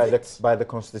drama of it. By the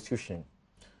Constitution,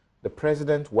 the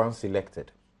president, once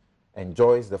elected,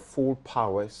 enjoys the full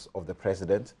powers of the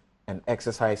president and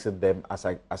exercises them as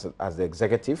the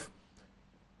executive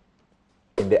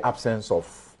in the absence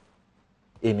of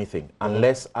anything,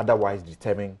 unless otherwise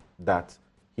determined that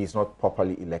he's not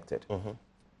properly elected.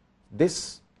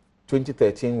 This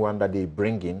 2013 one that they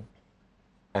bring in,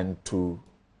 and to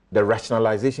the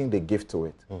rationalization they give to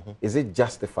it, is it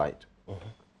justified?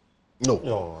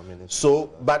 No, I mean,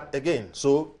 but again,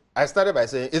 I started by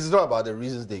saying it's not about the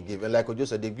reasons they give, and like I just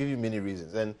said, they give you many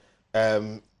reasons.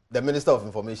 And the Minister of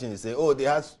Information is saying, oh, they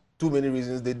have too many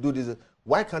reasons, they do this.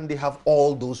 Why can't they have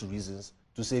all those reasons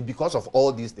to say, because of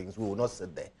all these things, we will not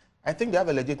sit there? I think they have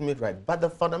a legitimate right. But the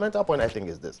fundamental point, I think,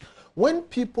 is this. When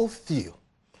people feel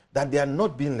that they are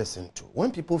not being listened to,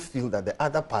 when people feel that the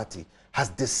other party has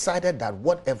decided that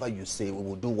whatever you say, we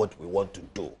will do what we want to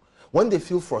do, when they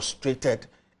feel frustrated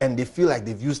and they feel like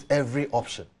they've used every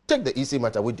option, take the EC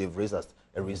matter which they've raised as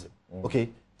a reason, okay?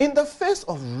 In the face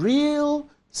of real,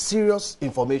 serious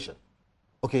information,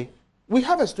 okay, we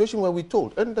have a situation where we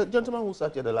told, and the gentleman who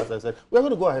sat here the last time said, we're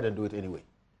going to go ahead and do it anyway,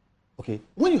 okay?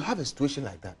 When you have a situation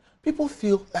like that, people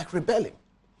feel like rebelling.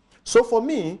 So for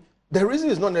me, the reason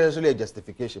is not necessarily a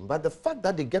justification, but the fact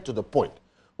that they get to the point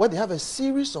where they have a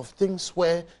series of things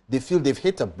where they feel they've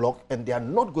hit a block and they are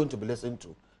not going to be listened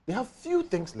to, they have few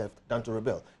things left than to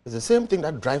rebel. It's the same thing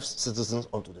that drives citizens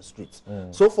onto the streets.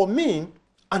 So for me,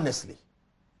 honestly,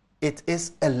 it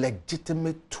is a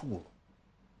legitimate tool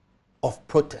of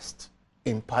protest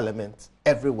in parliament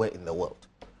everywhere in the world.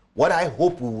 What I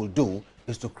hope we will do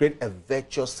is to create a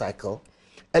virtuous cycle,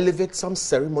 elevate some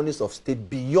ceremonies of state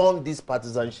beyond these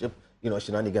partisanship,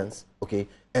 shenanigans, okay,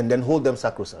 and then hold them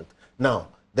sacrosanct. Now,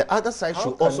 the other side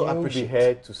should also appreciate. How can you be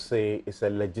here to say it's a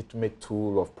legitimate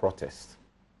tool of protest,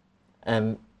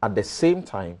 and at the same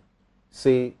time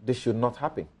say this should not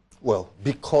happen? Well,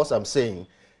 because I'm saying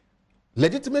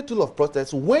legitimate tool of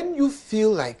protest, when you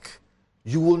feel like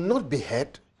you will not be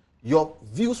heard, your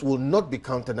views will not be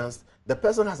countenanced, the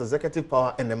person has executive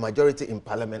power and a majority in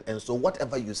parliament, and so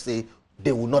whatever you say,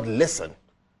 they will not listen,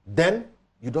 then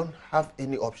you don't have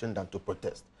any option than to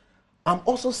protest. I'm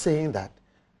also saying that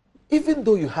even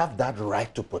though you have that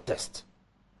right to protest,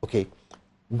 okay,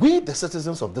 we, the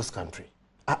citizens of this country,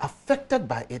 are affected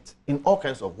by it in all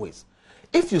kinds of ways.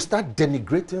 If you start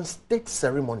denigrating state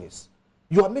ceremonies,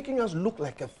 you are making us look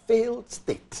like a failed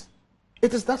state.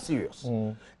 It is that serious.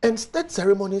 And state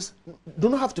ceremonies do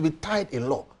not have to be tied in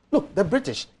law. Look, the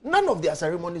British, none of their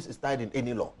ceremonies is tied in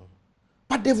any law.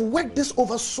 But they've worked this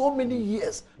over so many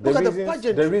years. Look at the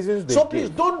pageantry. The reasons they so please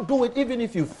don't do it even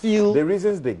if you feel... The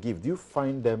reasons they give, do you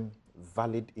find them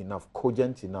valid enough,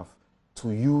 cogent enough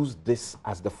to use this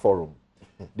as the forum?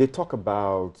 They talk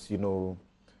about,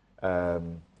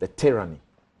 the tyranny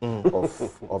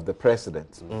of the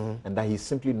president, and that he's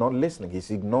simply not listening,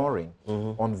 he's ignoring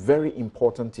on very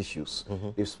important issues.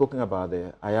 They've spoken about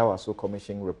the Ayawaso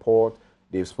Commission report.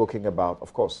 They've spoken about,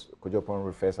 of course, Kojopon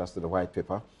refers us to the white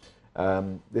paper.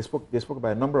 They spoke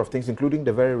about a number of things, including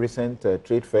the very recent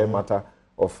trade fair matter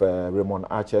of Raymond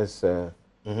Archer's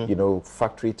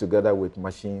factory together with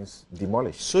machines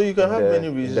demolished. So you can have many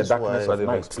reasons why. But they've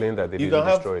explained that they didn't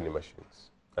destroy any machines.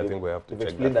 I think we have to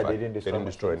check that. They didn't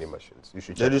destroy any machines. You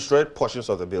should they destroyed portions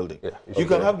of the building. Yeah, you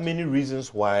can have many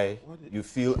reasons why you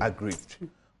feel aggrieved.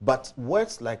 But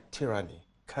words like tyranny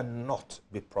cannot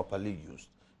be properly used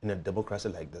in a democracy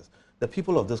like this. The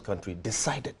people of this country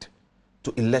decided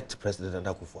to elect President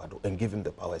Akufo-Addo and give him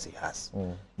the powers he has.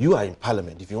 You are in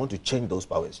parliament. If you want to change those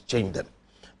powers, change them.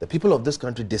 The people of this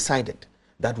country decided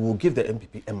that we'll give the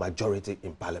MPP a majority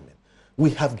in parliament.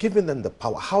 We have given them the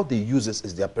power. How they use this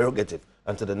is their prerogative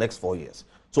until the next 4 years.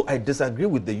 So I disagree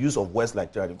with the use of words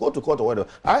like tyranny. Go to court or whatever.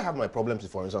 I have my problems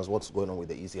with, for instance, what's going on with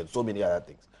the EC and so many other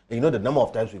things. And the number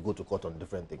of times we go to court on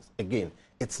different things. Again,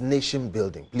 it's nation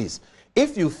building. Please,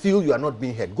 if you feel you are not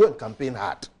being heard, go and campaign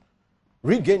hard.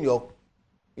 Regain your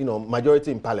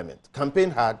majority in parliament. Campaign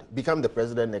hard, become the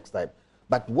president next time.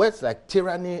 But words like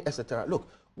tyranny, etc. Look,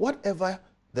 whatever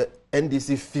the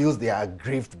NDC feels they are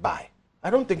aggrieved by, I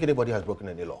don't think anybody has broken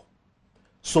any law.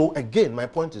 So again, my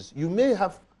point is, you may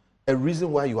have a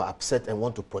reason why you are upset and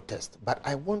want to protest, but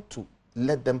I want to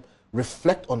let them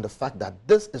reflect on the fact that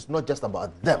this is not just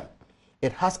about them.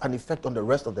 It has an effect on the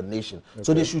rest of the nation. Okay.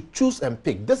 So they should choose and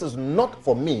pick. This is not,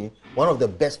 for me, one of the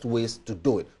best ways to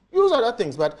do it. Use other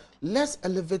things, but let's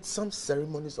elevate some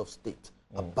ceremonies of state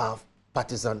above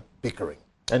partisan bickering.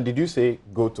 And did you say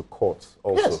go to court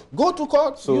also? Yes, go to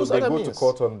court. So use they other go means. to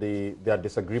court on their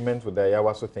disagreement with the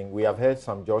Ayawaso thing. We have heard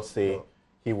some judge say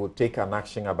he would take an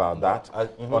action about that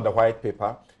on the white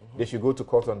paper. They should go to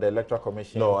court on the Electoral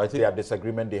Commission. No, I think their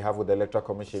disagreement they have with the Electoral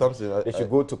Commission. They should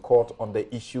go to court on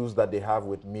the issues that they have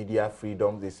with media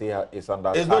freedom. They say it's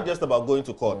under attack. It's not just about going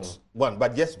to court,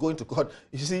 but just going to court.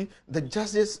 You see, the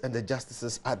judges and the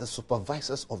justices are the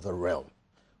supervisors of the realm.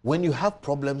 When you have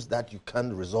problems that you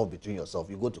can't resolve between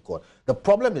yourself, you go to court. The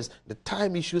problem is the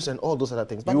time issues and all those other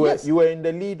things. But you were in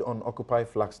the lead on Occupy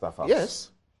Flagstaff House.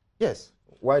 Yes, yes.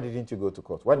 Why didn't you go to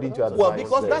court? Why didn't you advise? Well,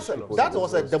 because that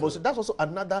was a demonstration. That's also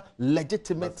another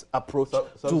legitimate approach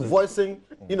to voicing,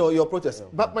 your protest.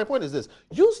 But my point is this: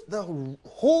 use the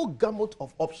whole gamut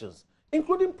of options,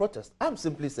 including protest. I'm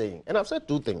simply saying, and I've said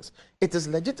two things: it is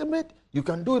legitimate. You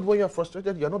can do it when you're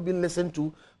frustrated, you're not being listened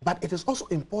to, but it is also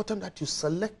important that you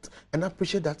select and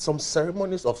appreciate that some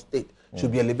ceremonies of state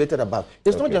should be elevated above.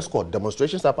 It's not just called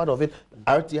demonstrations are part of it,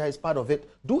 RTI is part of it.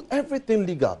 Do everything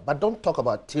legal, but don't talk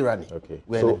about tyranny. Okay.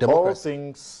 We're So in a democracy. all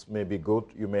things may be good,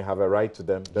 you may have a right to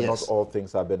them, but not all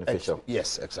things are beneficial.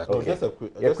 Yes, exactly. Oh, just a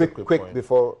quick, Yeah, just a quick quick point.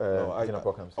 before No, Gina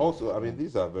Paul comes in. also, I mean,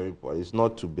 these are very important. It's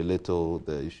not to belittle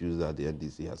the issues that the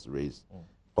NDC has raised,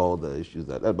 all the issues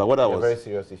that. But what I They're was very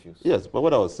serious issues. Yes, but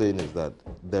what I was saying is that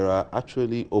there are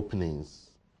actually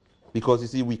openings, because you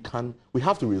see, we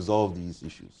have to resolve these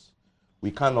issues. We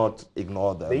cannot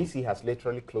ignore them. The EC has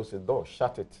literally closed the door,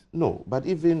 shut it. No, but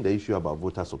even the issue about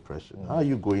voter suppression, how are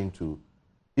you going to,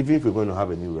 even if we're going to have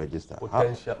a new register,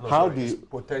 how do you,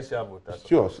 potential voters?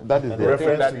 sure, that is the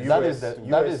Reference to that US, is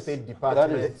the US State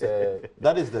Department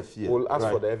that is the fear. will ask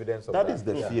right? for the evidence of That is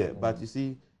the fear. But you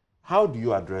see, how do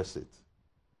you address it?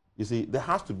 You see, there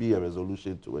has to be a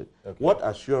resolution to it. What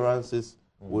assurances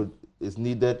is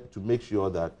needed to make sure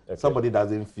that somebody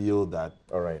doesn't feel that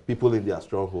people in their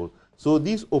stronghold. So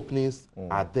these openings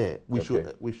are there. We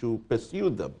should pursue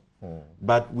them,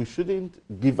 but we shouldn't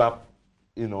give up,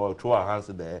 or throw our hands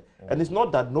in the air. And it's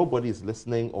not that nobody is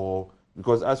listening, or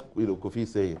because as Kofi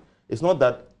is saying, it's not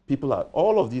that people are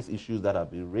all of these issues that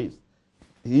have been raised.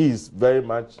 He is very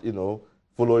much,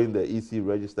 following the EC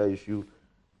register issue.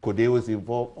 Kodeo is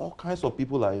involved. All kinds of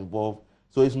people are involved.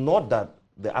 So it's not that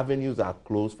the avenues are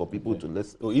closed for people to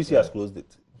listen. So EC has closed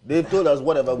it. They've told us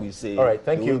whatever we say. All right,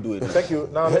 thank you. Do it. Thank you.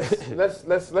 Now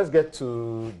let's get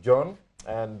to John,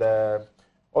 and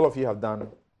all of you have done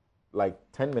like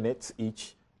 10 minutes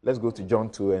each. Let's go to John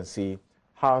too and see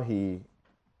how he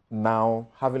now,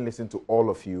 having listened to all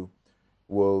of you,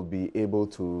 will be able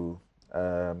to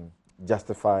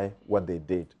justify what they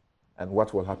did and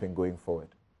what will happen going forward.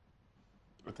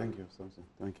 Thank you, Samson.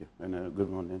 Thank you, and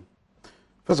good morning.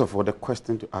 First of all, the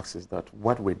question to ask is that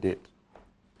what we did,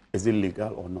 is it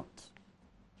legal or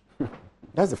not?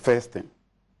 That's the first thing,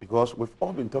 because we've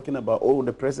all been talking about,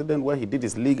 the president, what he did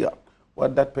is legal,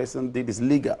 what that person did is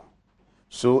legal.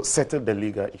 So settle the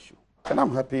legal issue. And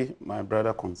I'm happy my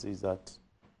brother concedes that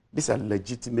these are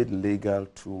legitimate legal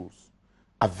tools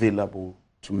available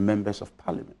to members of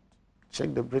parliament.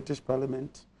 Check the British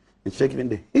Parliament and check even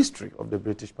the history of the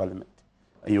British Parliament,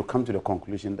 and you come to the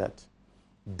conclusion that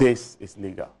this is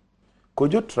legal.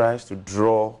 Kojo tries to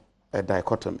draw a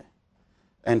dichotomy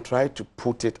and try to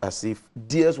put it as if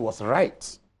theirs was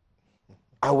right,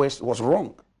 ours was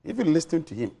wrong. If you listen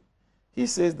to him, he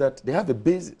says that they have a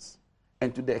basis,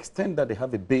 and to the extent that they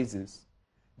have a basis,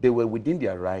 they were within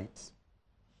their rights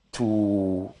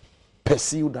to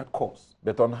pursue that cause.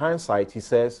 But on hindsight, he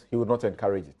says he would not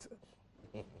encourage it.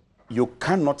 You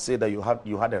cannot say that you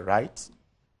had a right,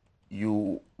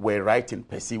 you were right in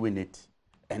pursuing it,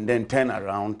 and then turn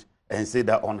around and say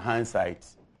that on hindsight,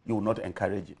 you will not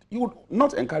encourage it. You would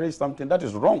not encourage something that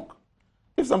is wrong.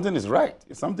 If something is right,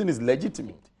 if something is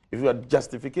legitimate, if you have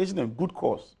justification and good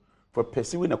cause for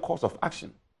pursuing a course of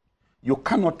action, you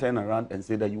cannot turn around and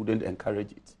say that you wouldn't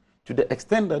encourage it. To the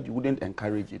extent that you wouldn't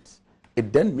encourage it,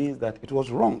 it then means that it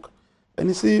was wrong. And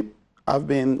you see, I've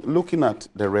been looking at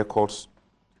the records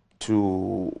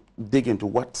to dig into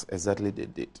what exactly they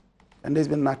did. And there's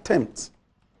been an attempt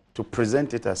to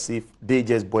present it as if they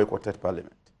just boycotted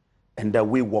Parliament and that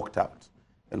we walked out.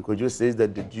 And Kojo says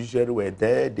that the judiciary were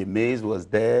there, the maize was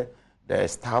there, the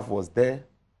staff was there.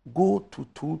 Go to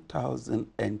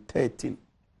 2013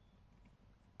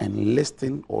 and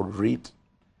listen or read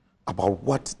about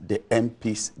what the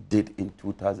MPs did in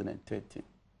 2013.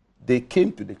 They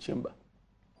came to the chamber,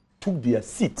 took their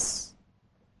seats.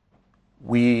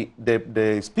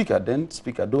 The speaker, then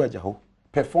Speaker Doajaho,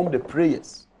 performed the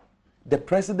prayers. The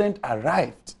president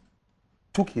arrived,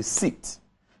 took his seat.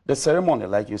 The ceremony,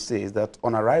 like you say, is that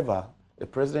on arrival, the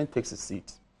president takes a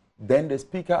seat. Then the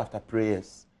speaker, after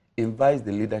prayers, invites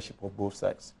the leadership of both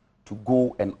sides to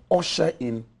go and usher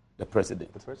in the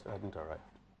president. The president hadn't arrived.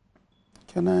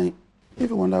 Can I, if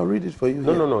you want, I'll read it for you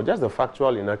No, here. no. Just the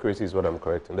factual inaccuracy is what I'm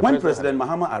correcting. When President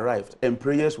Mahama arrived and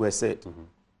prayers were said,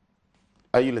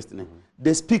 are you listening?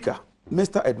 The speaker,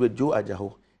 Mr. Edward Joe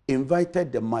Ajaho,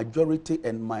 invited the majority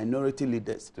and minority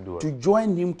leaders to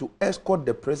join him to escort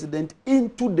the president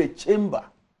into the chamber.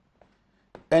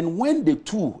 And when the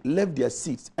two left their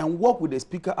seats and walked with the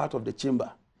speaker out of the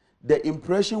chamber, the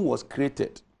impression was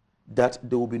created that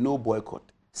there will be no boycott.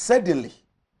 Suddenly,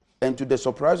 and to the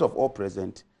surprise of all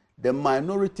present, the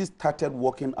minority started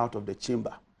walking out of the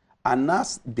chamber. And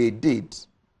as they did,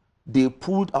 they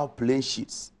pulled out plain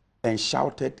sheets and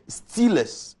shouted,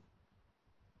 "Stealers!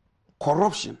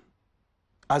 Corruption!"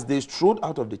 As they strode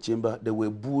out of the chamber, they were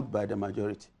booed by the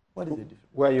majority. What is the difference?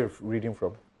 Where are you reading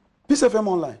from? Peace FM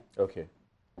Online. Okay.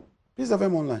 Peace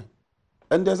FM Online.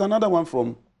 And there's another one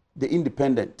from The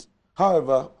Independent.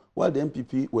 However, while the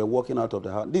MPP were walking out of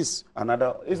the house, this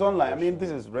another is online. I mean,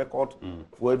 this is record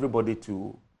for everybody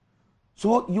to.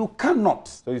 So you cannot.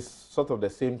 So it's sort of the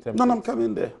same template. No, I'm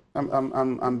coming there.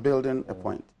 I'm building a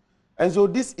point. And so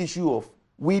this issue of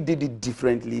we did it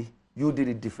differently, you did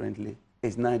it differently,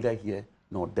 is neither here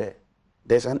nor there.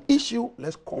 There's an issue,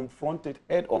 let's confront it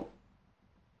head on.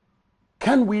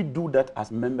 Can we do that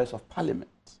as members of parliament?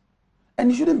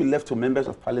 And it shouldn't be left to members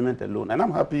of parliament alone. And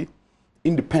I'm happy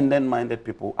independent-minded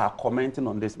people are commenting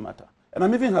on this matter. And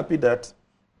I'm even happy that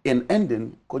in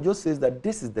ending, Kojo says that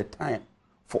this is the time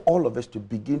for all of us to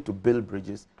begin to build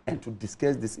bridges and to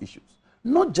discuss these issues.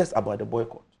 Not just about the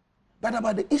boycott, but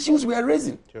about the issues we are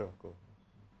raising. Sure, cool.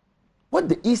 What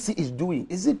the EC is doing,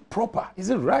 is it proper? Is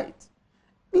it right?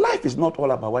 Life is not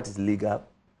all about what is legal.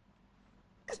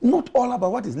 It's not all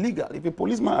about what is legal. If a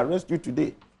policeman arrests you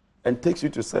today and takes you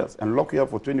to cells and locks you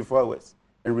up for 24 hours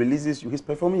and releases you, he's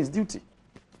performing his duty.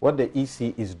 What the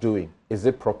EC is doing, is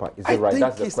it proper? Is it right?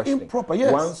 That's the question. It's improper,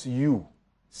 yes. Once you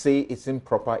say it's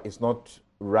improper, it's not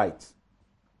right,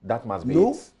 that must be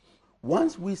No. it.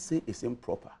 Once we say it's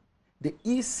improper, the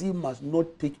EC must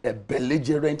not take a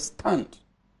belligerent stand.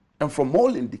 And from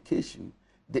all indication,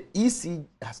 the EC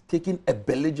has taken a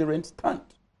belligerent stand.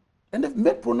 And they've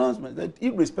made pronouncements that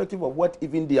irrespective of what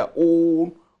even their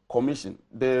own commission,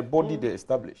 the body they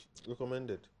established.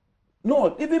 Recommended.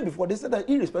 No, even before, they said that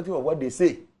irrespective of what they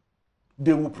say,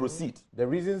 they will proceed. The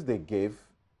reasons they gave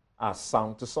are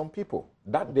sound to some people.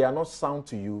 That they are not sound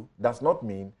to you does not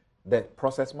mean the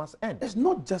process must end. It's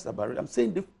not just about it. I'm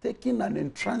saying they've taken an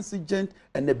intransigent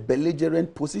and a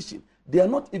belligerent position. They are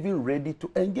not even ready to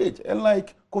engage. And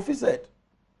like Kofi said,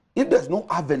 if there's no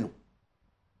avenue,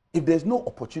 if there's no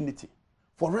opportunity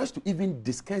for us to even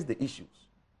discuss the issues,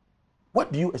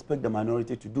 what do you expect the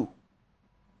minority to do?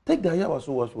 Take the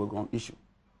Ayawaso issue.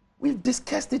 We've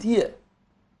discussed it here.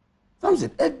 Some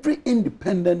said every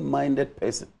independent-minded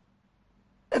person,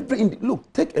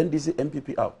 look, take NDC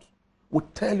MPP out, will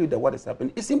tell you that what is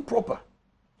happening is improper.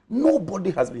 Nobody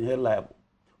has been held liable.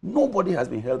 Nobody has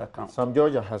been held accountable. Sam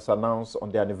Georgia has announced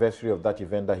on the anniversary of that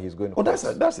event that he's going to. Oh,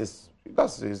 that's his.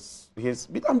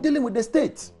 I'm dealing with the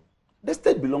state. The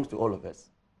state belongs to all of us.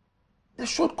 The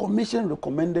Short Commission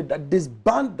recommended that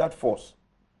disband that force.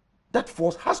 That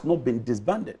force has not been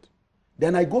disbanded.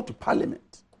 Then I go to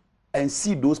Parliament and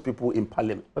see those people in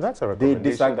Parliament. But that's a They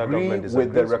recommendation disagree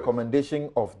with the recommendation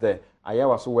of the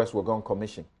Ayawaso West Wagon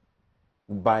Commission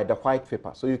by the white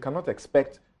paper. So you cannot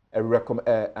expect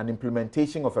an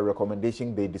implementation of a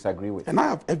recommendation they disagree with. And I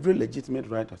have every legitimate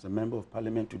right as a member of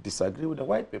Parliament to disagree with the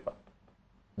white paper.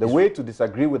 The way to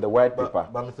disagree with the white paper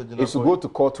is to go to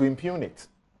court to impugn it.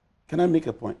 Can I make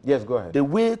a point? Yes, go ahead. The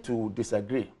way to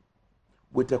disagree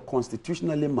with a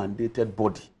constitutionally mandated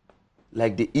body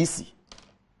like the EC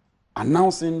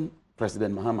announcing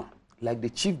President Mahama, like the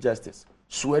Chief Justice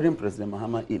swearing President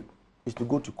Mahama in, is to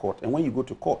go to court. And when you go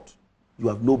to court, you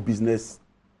have no business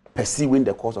pursuing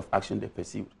the course of action they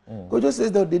pursued. Kojo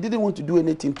says that they didn't want to do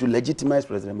anything to legitimize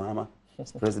President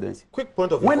Mahama's presidency. Quick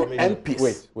point of When information.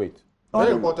 MPs... Wait.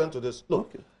 Very important to this. Look,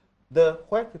 Okay. the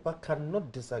white paper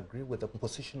cannot disagree with the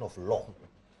position of law.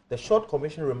 The Short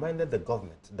Commission reminded the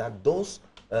government that those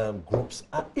groups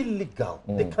are illegal.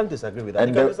 They can't disagree with that.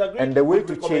 And they can disagree and the way with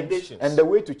to change recommendations. and the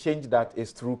way to change that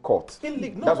is through court.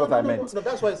 No, That's what I meant. No,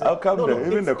 that's why I said I'll come there.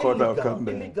 Even it's the court, I'll illegal. come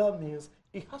there. Illegal means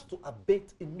it has to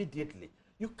abate immediately.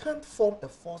 You can't form a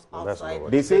force that's outside. not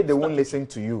what They say they won't listen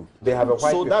to you. They have a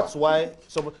white So paper. that's why.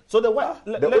 So the white.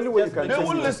 The only way you can They change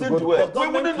won't it is to listen go to court. it. The We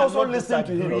wouldn't government also cannot listen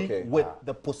to him. disagree Okay. with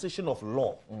the position of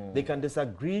law. They can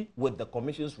disagree with the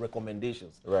commission's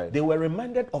recommendations. Right. They were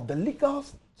reminded of the legal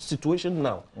situation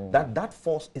now that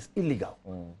force is illegal.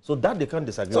 So that they can't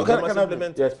disagree. So with. They can must I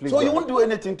implement Yes, please. So go you ahead. won't do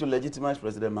anything to legitimize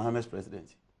President Mahama's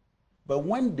presidency. But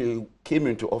when they came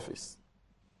into office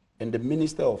and the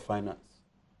Minister of Finance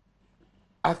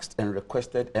asked and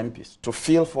requested MPs to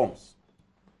fill forms,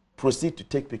 proceed to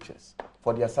take pictures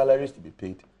for their salaries to be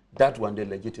paid, that one they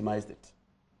legitimized it.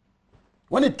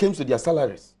 When it came to their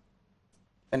salaries,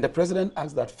 and the president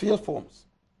asked that fill forms,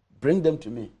 bring them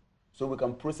to me so we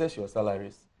can process your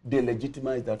salaries, they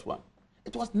legitimized that one.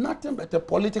 It was nothing but a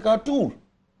political tool.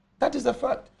 That is a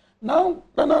fact. Now,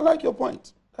 then I like your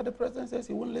point that the president says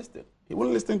he won't listen. He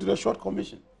won't listen to the Short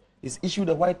Commission. He's issued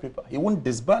a white paper. He won't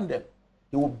disband them.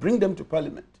 He will bring them to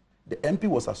Parliament. The MP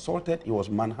was assaulted. He was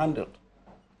manhandled.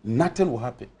 Nothing will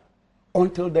happen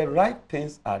until the right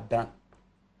things are done.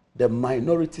 The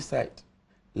minority side,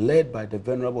 led by the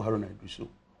Venerable Haruna Iddrisu,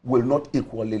 will not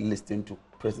equally listen to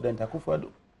President Akufo-Addo.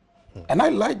 And I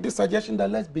like the suggestion that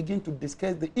let's begin to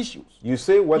discuss the issues. You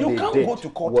say what You they can't did go to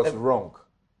court was wrong,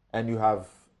 and you have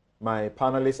my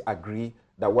panelists agree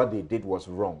that what they did was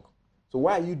wrong. So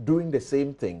why are you doing the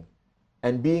same thing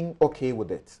and being okay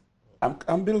with it?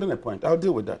 I'm building a point. I'll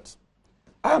deal with that.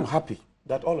 I am happy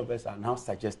that all of us are now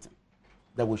suggesting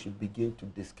that we should begin to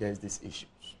discuss these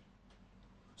issues,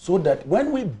 so that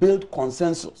when we build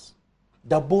consensus,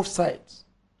 that both sides,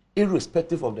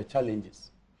 irrespective of the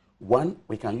challenges, one,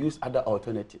 we can use other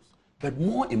alternatives, but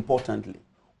more importantly,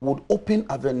 would open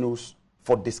avenues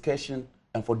for discussion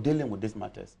and for dealing with these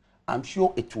matters. I'm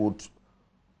sure it would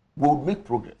make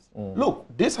progress. Look,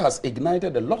 this has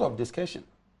ignited a lot of discussion.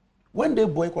 When they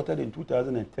boycotted in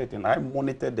 2013, I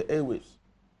monitored the airwaves.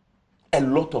 A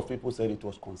lot of people said it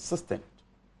was consistent.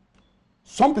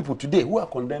 Some people today who are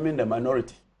condemning the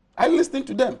minority, I listened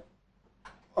to them.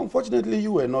 Unfortunately,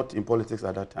 you were not in politics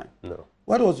at that time. No.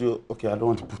 What was your... Okay, I don't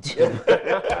want to put you...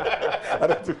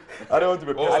 I don't want to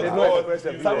be personal. I did not express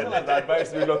a view on Someone has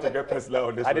advised me not to get personal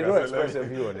on this. I did not express a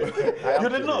view on it. You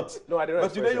did not? No, I did not.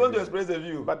 But today you want to express a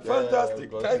view. But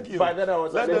fantastic. Thank you. But then I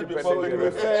was Let that be public. you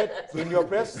referred in your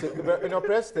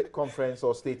press conference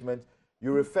or statement,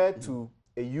 you referred to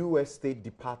a U.S. State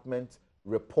Department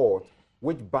report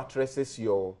which buttresses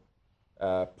your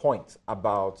point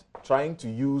about trying to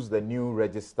use the new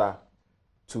register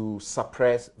to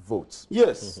suppress votes.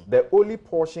 Yes. The only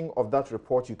portion of that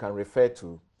report you can refer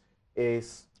to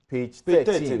is page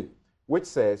 13, which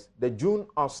says the June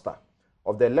ouster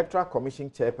of the Electoral Commission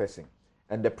chairperson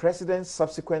and the president's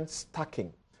subsequent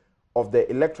stacking of the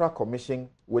Electoral Commission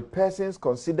with persons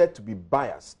considered to be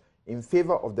biased in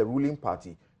favor of the ruling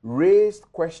party raised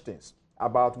questions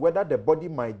about whether the body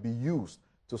might be used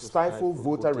to stifle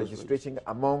voter registration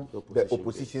among the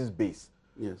opposition's base.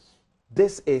 Yes.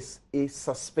 This is a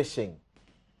suspicion,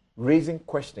 raising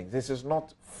questions. This is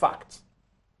not fact.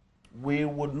 We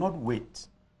would not wait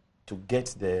to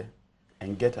get there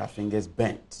and get our fingers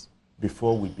bent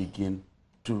before we begin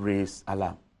to raise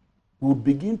alarm. We would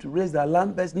begin to raise the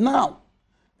alarm bells now.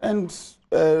 And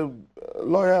a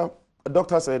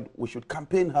doctor said we should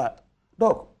campaign hard.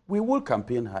 Doc, we will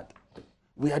campaign hard.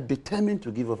 We are determined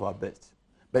to give of our best.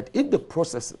 But if the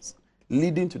processes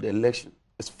leading to the election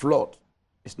is flawed,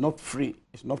 it's not free,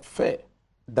 it's not fair,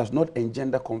 it does not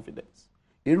engender confidence,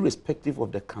 irrespective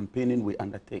of the campaigning we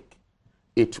undertake,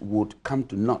 it would come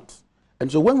to naught.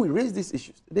 And so when we raise these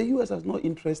issues, the U.S. has no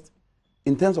interest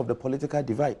in terms of the political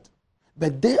divide.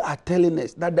 But they are telling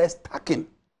us that they're stacking.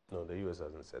 No, the U.S.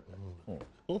 hasn't said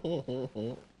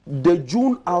that. The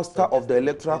June ouster of the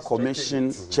Electoral Commission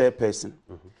chairperson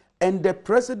and the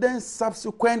president's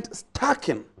subsequent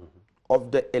stacking of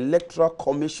the Electoral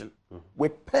Commission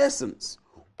with persons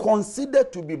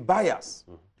considered to be biased.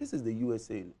 This is the U.S.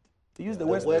 saying it. They use the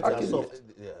word stacking.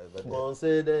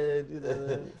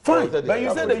 Fine, but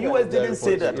you said the U.S. didn't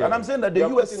say that. And I'm saying that the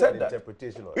U.S. said that.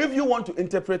 If you want to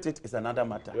interpret it, it's another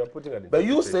matter. But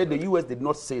you said the U.S. did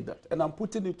not say that. And I'm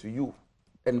putting it to you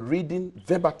and reading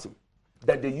verbatim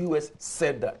that the U.S.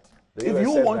 said that. If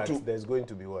you want to... There's going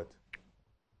to be what?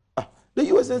 The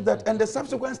U.S. says that, and the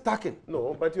subsequent stacking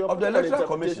but you of the Electoral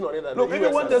Commission. Look, if you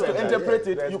want us to interpret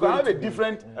it, you can have a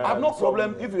different... I have no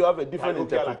problem if you have a different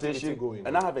interpretation,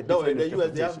 and I have a different interpretation. The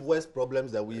U.S., they have worse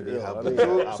problems than we even have.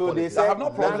 So they say I have no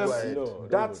problems.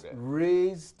 That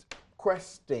raised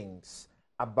questions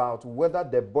about whether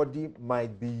the body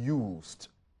might be used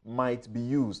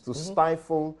to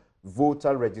stifle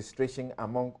voter registration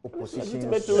among opposition.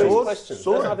 So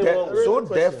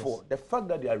therefore, the fact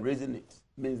that they are raising it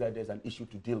means that there's an issue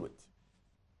to deal with.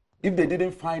 If they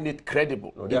didn't find it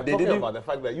credible, they are talking about the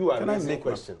fact that you are raising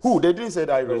questions. Who? They didn't say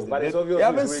that I raised it. They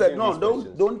haven't said, no,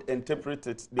 don't interpret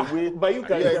it the way... But you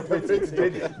can interpret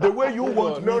it the way you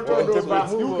want me to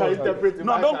interpret it. You can interpret it.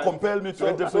 No, don't compel me to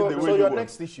interpret the way you want. So your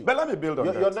next issue. But let me build on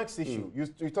that. Your next issue,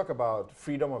 you talk about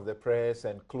freedom of the press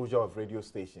and closure of radio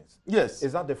stations. Yes.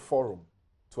 Is that the forum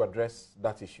to address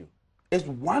that issue? It's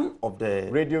one of the...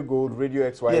 Radio Gold, Radio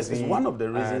XYZ. Yes, it's one of the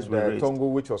reasons we raised. Tongo,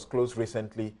 which was closed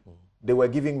recently, they were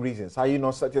giving reasons. Are you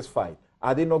not satisfied?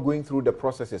 Are they not going through the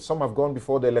processes? Some have gone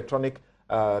before the electronic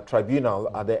tribunal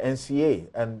at the NCA,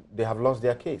 and they have lost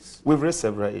their case. We've raised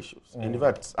several issues. And in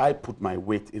fact, I put my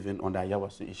weight even on the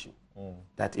Ayawaso issue.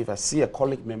 That if I see a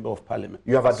colleague member of parliament...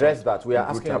 You have addressed that. We are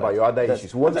asking about your other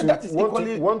issues.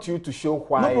 Want you to show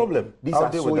why these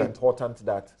are so important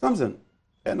that... Samson,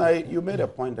 and you made a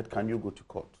point that can you go to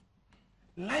court?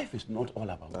 Life is not all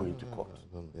about going to court.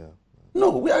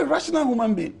 No, we are rational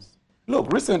human beings.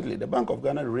 Look, recently, the Bank of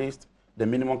Ghana raised the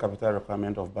minimum capital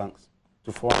requirement of banks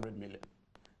to 400 million.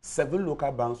 7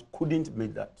 local banks couldn't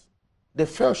meet that. They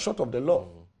fell short of the law.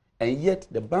 And yet,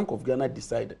 the Bank of Ghana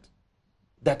decided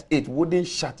that it wouldn't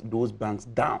shut those banks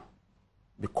down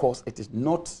because it is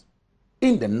not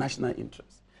in the national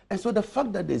interest. And so the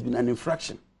fact that there's been an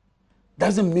infraction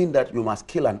doesn't mean that you must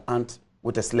kill an ant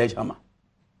with a sledgehammer.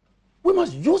 We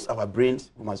must use our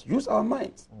brains, we must use our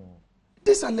minds.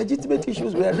 These are legitimate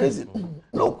issues we are raising.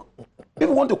 Look, if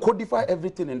we want to codify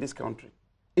everything in this country,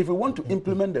 if we want to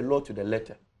implement the law to the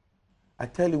letter, I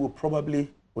tell you, we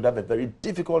probably would have a very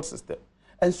difficult system.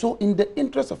 And so in the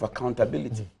interest of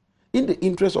accountability, in the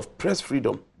interest of press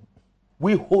freedom,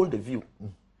 we hold the view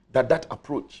that that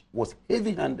approach was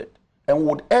heavy-handed and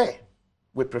would err.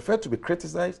 We prefer to be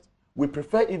criticized. We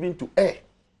prefer even to err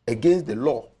against the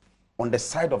law on the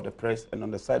side of the press and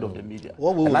on the side of the media.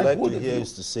 What we would like to hear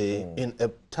is to say, in a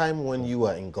time when you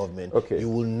are in government, you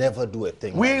will never do a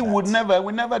thing we like would that. never,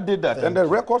 we never did that. And the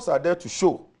records are there to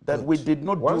show that we did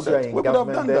not Once do you are that. in We would have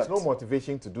government, done there's that. no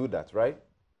motivation to do that, right?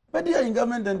 But they are in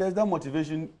government, and there's that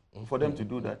motivation for them to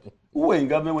do that. Who were in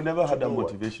government, we never had that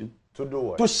motivation. To do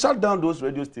what? To shut down those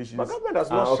radio stations. But government has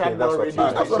not okay, shut that's down what radio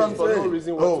you- that's what I'm stations for no saying.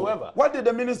 reason whatsoever. What did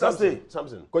the minister say?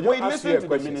 Something. Could you We ask listened you a to the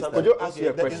question? minister. Could you ask you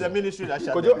a There is a question? ministry that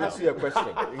shut Could them you down. ask you a question?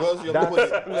 Because you're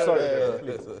That's,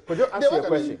 sorry, could you ask you a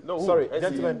question? No, Sorry, who?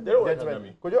 gentlemen, They don't want to hear me.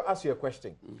 gentlemen, could you ask you a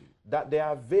question? That there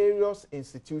are various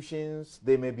institutions,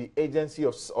 they may be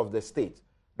agencies of the state,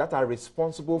 that are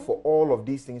responsible for all of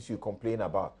these things you complain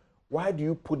about. Why do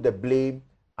you put the blame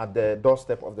at the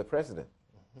doorstep of the president?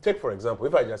 Take, for example,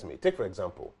 if I just may, take, for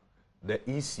example, the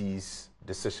EC's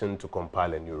decision to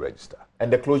compile a new register.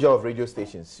 And the closure of radio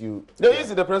stations.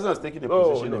 The president has taken a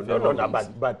position.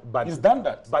 But He's done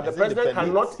that. But the president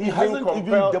cannot He hasn't even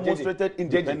compel demonstrated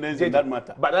independence in that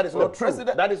matter. But that is not true.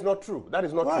 president- That is not true. That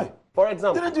is not Why? true. For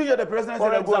example, Didn't you hear the president say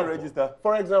that go and register?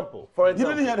 For example, You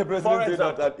didn't hear the president say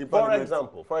that in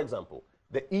Parliament? for example,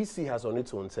 the EC has on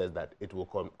its own said that it will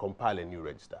compile a new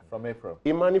register. From April.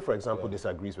 Imani, for example,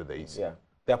 disagrees with the EC. Yeah.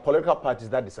 There are political parties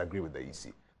that disagree with the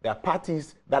EC. There are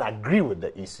parties that agree with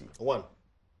the EC. One.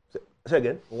 Say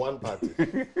again? One party.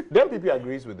 The MPP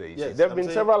agrees with the EC. Yes, there have I'm been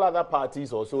saying several other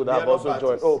parties also that They have are also not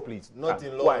joined. parties. Oh, please. Not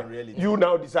in law Why? and reality. You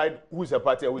now decide who's a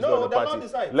party and who's No, not a they're not party.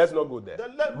 decide. Let's not go there.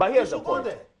 But here's the should go point.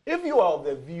 there. If you are of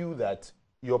the view that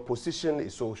your position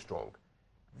is so strong,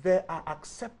 there are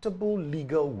acceptable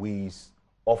legal ways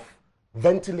of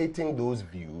ventilating those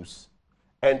views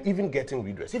and even getting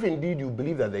redress. If indeed you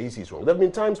believe that the EC is wrong. There have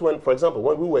been times when, for example,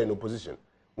 when we were in opposition,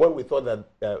 when we thought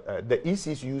that the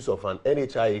EC's use of an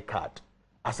NHIA card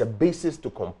as a basis to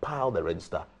compile the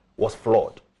register was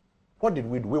flawed. What did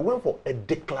we do? We went for a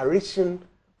declaration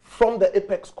from the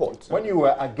apex court. When you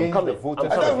were against the voters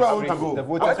That's where I want to registration, go. the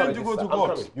voters Why didn't you go to register,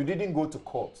 court? You didn't go to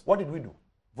court. What did we do?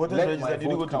 Voters Let register, my did you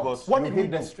go vote to count. court? What You did we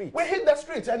hit the do? streets. We hit the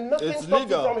streets, and nothing It's stops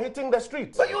legal. you from hitting the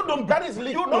streets. But you don't. That is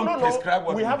legal. You don't prescribe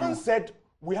what we we haven't do. said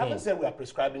we are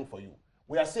prescribing for you.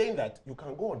 We are saying that you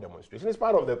can go on demonstration. It's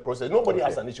part of the process. Nobody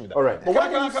has an issue with that. All right. But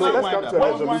when you So say let's that, come to a when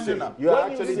you resolution. say- You are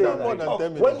when actually say done that-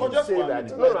 that. when you say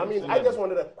that, no, I mean, I just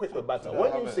wanted a quick rebuttal.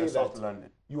 When you say soft that landing.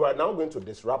 you are now going to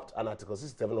disrupt an Article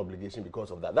 67 obligation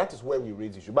because of that, that is where we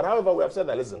raise issue. But however, we have said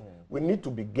that, listen, we need to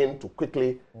begin to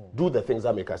quickly do the things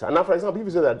that make us. And now, for example, if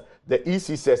you say that the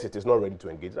EC says it is not ready to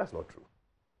engage, that's not true.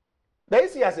 The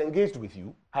EC has engaged with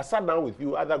you, has sat down with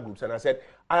you, other groups, and has said,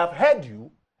 I have heard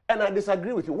you, and I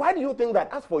disagree with you. Why do you think that,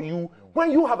 as for you, when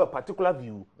you have a particular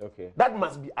view, that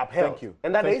must be upheld? Thank you.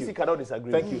 And that Thank the EC you. cannot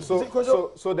disagree Thank with you.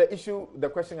 you. So the issue, the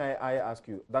question I ask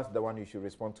you, that's the one you should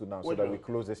respond to now so that we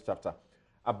close this chapter,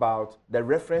 about the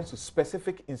reference to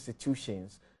specific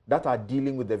institutions that are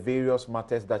dealing with the various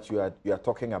matters that you are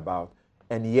talking about,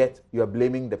 and yet you are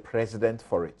blaming the president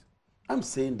for it. I'm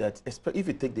saying that if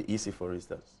you take the EC, for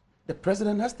instance, the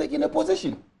president has taken a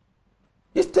position.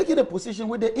 He's taken a position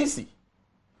with the EC.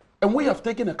 And we have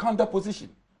taken a counter position.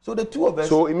 So the two of us...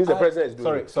 So it means the president is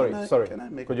doing Sorry. Can I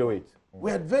make Could you wait?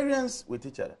 We had variance with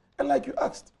each other. And like you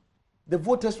asked, the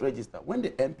voters register, when the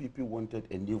MPP wanted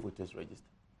a new voters register,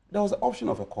 there was an option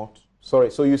of a court.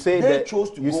 Sorry, so you say They that chose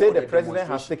to you go say on the a president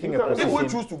has demonstration. taken a If we position.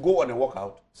 choose to go on a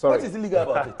walkout, Sorry. what is illegal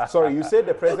about it? Sorry, you say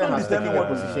the president Don't has be taken telling a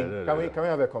me. position. Can we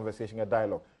have a conversation, a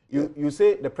dialogue? You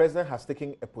say the president has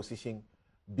taken a position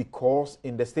because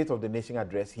in the State of the Nation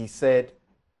address, he said,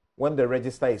 when the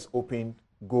register is open,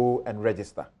 go and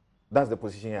register. That's the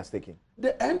position he has taken.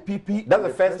 The MPP... That's the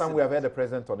first time we have heard the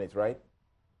president on it, right?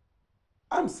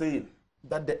 I'm saying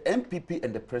that the MPP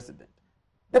and the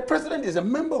president is a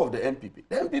member of the MPP.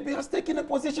 The MPP has taken a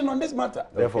position on this matter.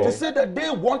 Therefore- to say that they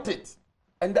want it.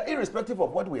 And that irrespective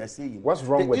of what we are saying, What's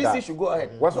wrong with the that? EC should go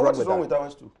ahead. What's So wrong what is with wrong that? with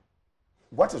ours too?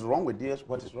 What is wrong with theirs?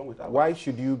 What is wrong with ours? Why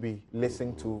should you be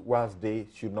listening to whilst they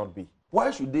should not be? Why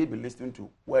should they be listened to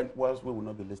whilst we will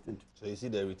not be listened to? So you see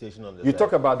the irritation on the You side.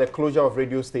 talk about the closure of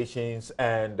radio stations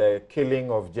and the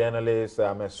killing of journalists,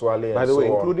 Meswale, By and the way,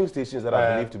 so on. including stations that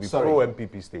are believed to be sorry.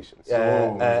 pro-MPP stations.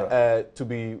 To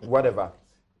be whatever.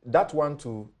 That one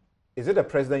too, is it the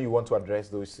president you want to address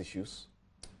those issues?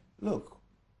 Look,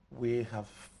 we have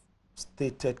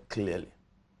stated clearly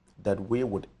that we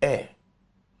would err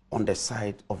on the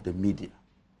side of the media.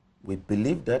 We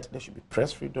believe that there should be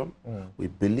press freedom. We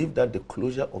believe that the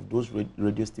closure of those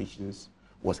radio stations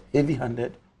was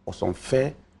heavy-handed, was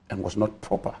unfair, and was not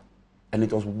proper. And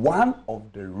it was one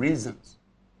of the reasons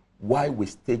why we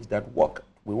staged that work.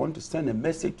 We want to send a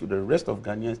message to the rest of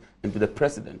Ghanaians and to the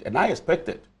president. And I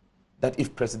expected that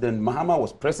if President Mahama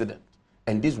was president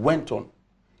and this went on,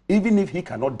 even if he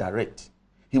cannot direct,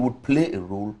 he would play a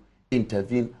role,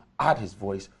 intervene, add his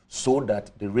voice, so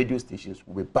that the radio stations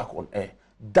will be back on air.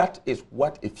 That is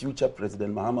what a future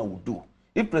President Mahama would do.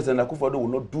 If President Akufo-Addo will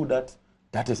not do that,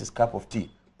 that is his cup of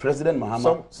tea. President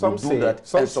Mahama will do that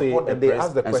and support the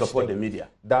press and support the media.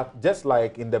 That just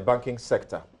like in the banking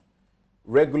sector,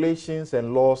 regulations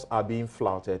and laws are being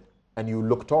flouted and you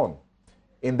looked on.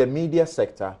 In the media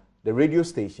sector, the radio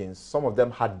stations, some of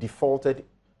them had defaulted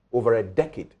over a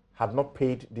decade, had not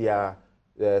paid their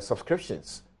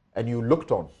subscriptions, and you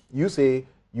looked on. You say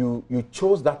you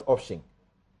chose that option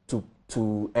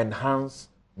to enhance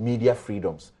media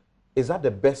freedoms. Is that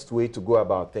the best way to go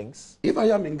about things? If I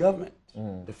am in government,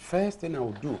 the first thing I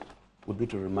would do would be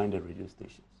to remind the radio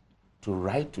stations, to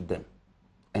write to them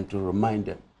and to remind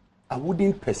them. I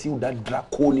wouldn't pursue that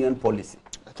draconian policy.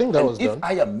 I think that was done. If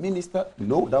I am minister,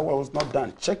 no, that one was not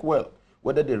done. Check well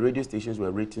whether the radio stations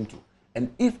were written to. And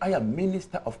if I am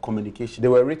Minister of Communication, they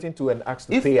were written to and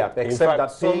asked to pay up, except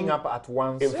that paying up at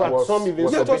once. In fact, some even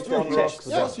submitted checks.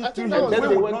 Yes, I think we that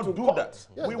would was not do that.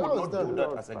 Yes, We that would was not do done.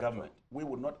 that as a government. We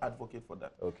would not advocate for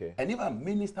that. Okay. And if I'm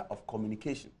Minister of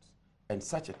Communications and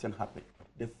such a thing happened,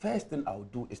 the first thing I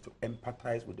would do is to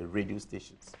empathize with the radio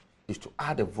stations, is to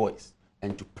add a voice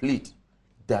and to plead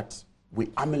that we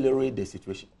ameliorate the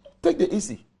situation. Take the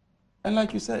EC. And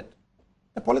like you said,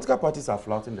 the political parties are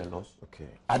flouting the laws. Okay.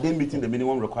 Are they meeting the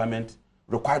minimum requirement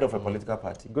required of a political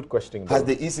party? Good question. Has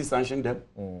the EC sanctioned them?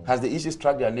 Has the EC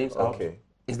struck their names out? Okay.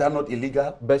 Is that not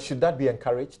illegal? But should that be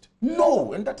encouraged?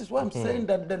 No, and that is why I'm saying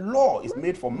that the law is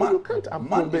made for man.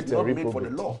 Man is not made for the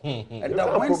law. And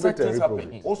that when such things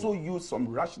happen, also use some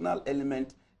rational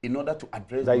element in order to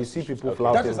address that you those see issues. people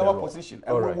flouting That is the our law. position,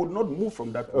 and we would not move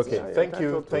from that position.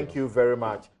 Okay, thank you very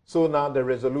much. So now the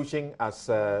resolution, as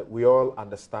we all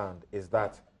understand, is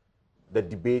that the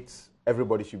debates,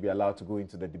 everybody should be allowed to go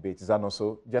into the debate. Is that not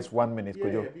so? Just 1 minute,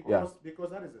 could you? Because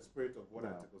that is the spirit of what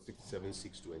Article 67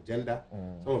 seeks to engender.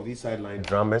 Some of these sideline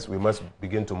dramas, we must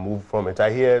begin to move from it.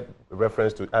 I hear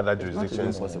reference to other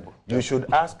jurisdictions. You should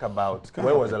ask about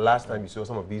when was the last time you saw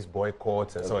some of these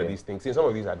boycotts and some of these things in some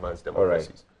of these advanced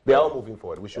democracies. They are all moving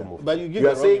forward. We should move. But You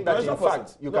are saying that in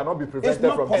fact you cannot be prevented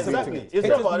from possible. visiting. It's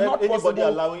not about anybody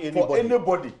allowing for anybody.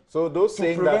 anybody. So those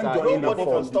saying that are in the Nobody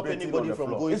form, can stop debating anybody on the from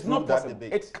floor. going It's through not that possible.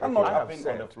 debate. It cannot I happen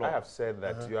on the floor. have said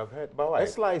that you have heard. But why?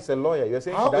 Esla is a lawyer. You're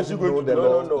saying How she is she doesn't going know to the No,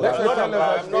 law. no, no. Let's It's not tell us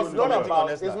how about. Esla is going to It's not do it.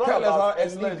 about Tell us how Esla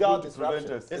is illegal going to disruption.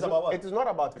 prevent us. It's about what? It is not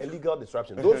about illegal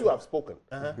disruption. Those who have spoken,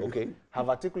 okay, have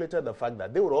articulated the fact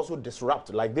that they would also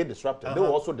disrupt, like they disrupted. They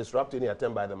will also disrupt any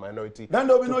attempt by the minority. Then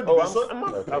there will be no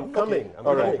debate. I'm coming. I'm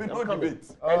There will coming. be no debate.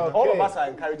 And all of us are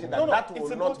encouraging that that it's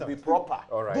will important. not be proper.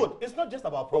 All right. Good. It's not just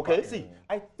about proper. Okay. See,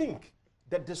 I think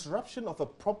the disruption of a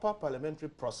proper parliamentary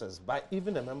process by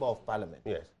even a member of parliament,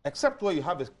 Yes. except where you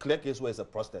have a clear case where it's a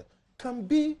protest, can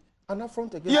be an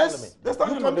affront against Yes, parliament. the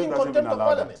standing You can be in orders doesn't contempt of even allow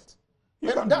that. parliament. You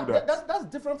And can't do that. That's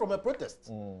different from a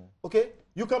protest. Okay?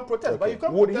 You can protest, but you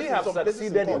can't Would protest he in have some places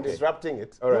succeeded in court. disrupting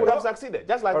it? All right. He would have succeeded,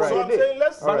 just like All what right. he So I'm did. saying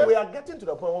let's- But let's- we are getting to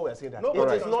the point where we are saying that Nobody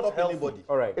it is can not stop healthy. anybody.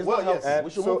 All right. It's Well, not yes. healthy. We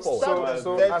should So, move forward. so, That's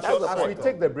so very as, short as we point.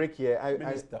 take the break here,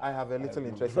 Minister. I have a little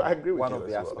interest I agree in with one you of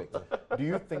the as well. aspects. Do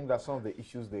you think that some of the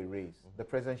issues they raise, the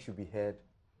president should be heard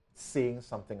saying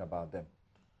something about them?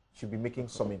 Should be making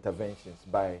some interventions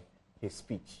by his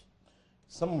speech?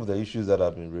 Some of the issues that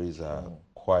have been raised are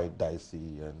quite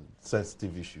dicey and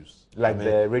sensitive issues. Like I mean,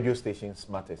 the radio stations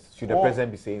matters. Should the Oh,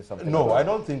 president be saying something? No, about I it?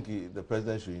 don't think the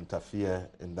president should interfere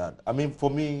in that. I mean, for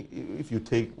me, if you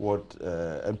take what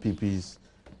MPP's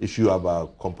issue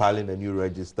about compiling a new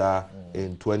register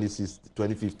in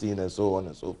 2015 and so on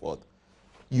and so forth,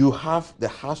 there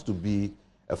has to be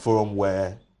a forum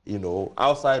where,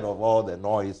 outside of all the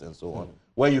noise and so on,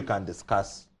 where you can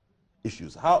discuss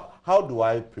issues. How do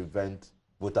I prevent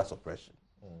voter suppression?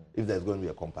 if there's going to be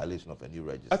a compilation of a new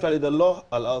register. Actually, the law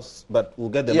allows, but we'll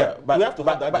get there. Yeah, but we have to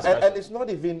have that discussion. And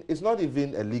it's not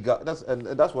even a legal.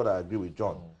 That's what I agree with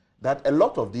John. That a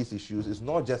lot of these issues is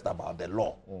not just about the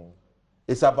law.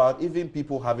 It's about even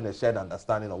people having a shared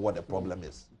understanding of what the problem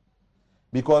is.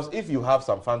 Because if you have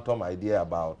some phantom idea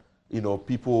about,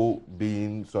 people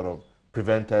being sort of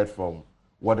prevented from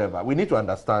whatever, we need to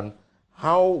understand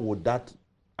how would that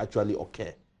actually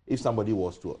occur if somebody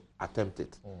was to attempt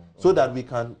it, so that we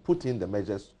can put in the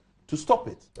measures to stop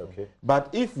it. Okay. But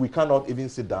if we cannot even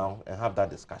sit down and have that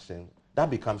discussion, that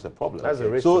becomes a problem. That's a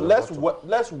race so to the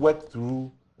let's work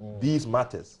through these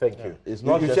matters. Thank you. It's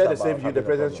not you just share the about same view. having The a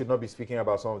president problem. should not be speaking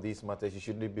about some of these matters. He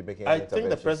shouldn't be making I any think the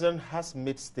interventions. president has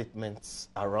made statements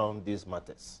around these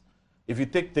matters. If you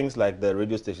take things like the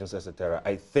radio stations, etc.,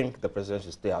 I think the president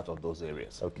should stay out of those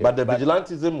areas. Okay. But the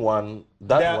vigilantism one,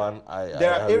 There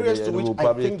are areas to which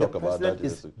I think the president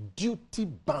is duty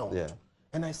bound. Yeah.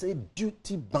 And I say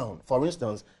duty bound. For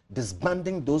instance,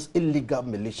 disbanding those illegal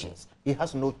militias. He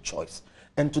has no choice.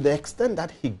 And to the extent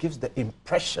that he gives the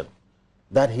impression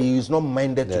that he is not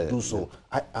minded to do so,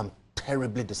 I am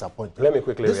terribly disappointed. Let me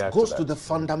quickly this react goes to to that. the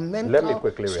fundamental Let me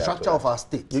quickly react to structure that. of our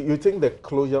state. You think the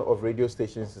closure of radio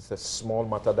stations is a small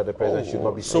matter that the president should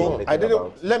not be saying So anything I didn't.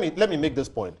 about? Let me make this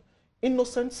point.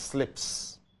 Innocent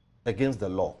slips against the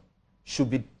law should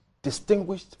be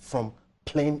distinguished from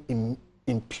plain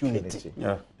impunity.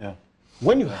 Yeah.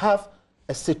 When you have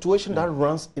a situation that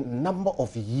runs in a number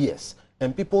of years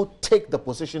and people take the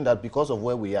position that because of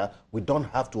where we are, we don't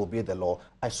have to obey the law,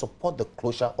 I support the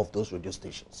closure of those radio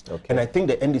stations. Okay. And I think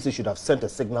the NDC should have sent a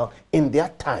signal in their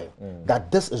time that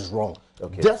this is wrong.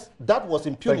 Okay. That was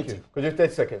impunity. Thank you. Could you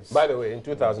take seconds? By the way, in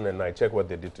 2009, check what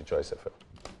they did to Choice FM.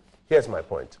 Here's my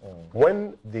point.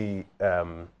 When the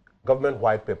government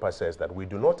white paper says that we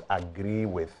do not agree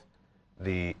with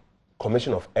the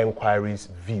Commission of Inquiry's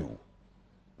view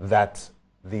that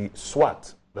the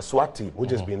SWAT team,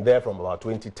 which has been there from about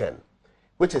 2010,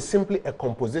 which is simply a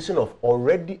composition of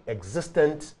already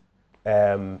existent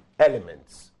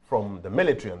elements from the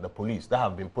military and the police that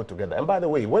have been put together. And by the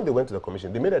way, when they went to the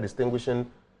commission, they made a distinguishing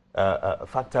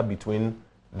factor between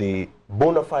the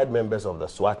bona fide members of the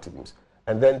SWAT teams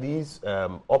and then these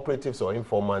operatives or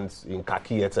informants in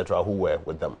khaki, etc., who were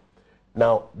with them.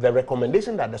 Now, the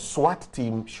recommendation that the SWAT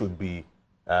team should be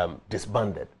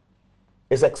disbanded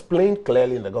is explained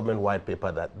clearly in the government white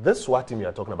paper that this SWAT team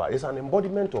you're talking about is an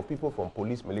embodiment of people from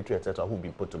police, military, etc., who've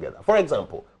been put together. For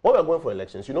example, when we're going for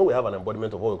elections, we have an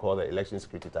embodiment of what we call the Election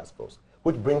Security Task Force,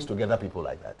 which brings together people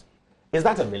like that. Is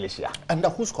that a militia? Under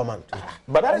whose command?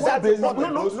 But that is What basis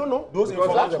no. Those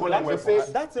informants holding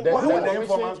weapons. That's The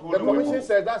important. commission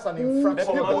says that's an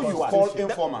infraction. The people you What? call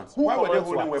informants. Why were they commands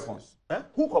holding what? weapons?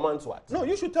 Who commands what? No,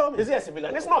 you should tell me. Is he a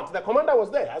civilian? It's not. The commander was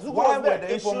there. Azuku Why was there. were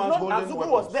the informants holding Azuku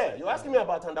weapons? was there. You're asking me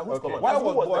about under whose command? Why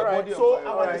Azuku was there. body So of-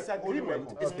 our holding disagreement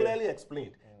weapons? is clearly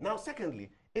explained. Now, secondly,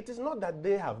 it is not that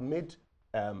they have made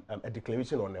a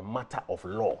declaration on a matter of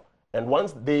law. And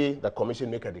once the commission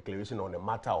make a declaration on a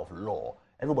matter of law,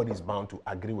 everybody is bound to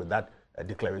agree with that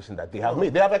declaration that they have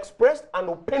made. They have expressed an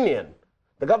opinion.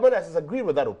 The government has agreed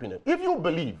with that opinion. If you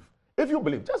believe,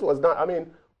 just was done. I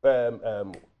mean,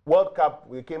 World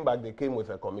Cup, they came with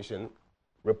a commission,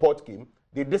 report came.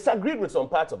 They disagreed with some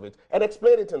parts of it and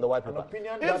explained it in the white paper. An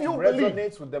opinion if that you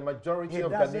resonates with the majority it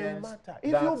of doesn't Ghanaians. matter.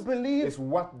 If that you believe is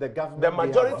what the government. the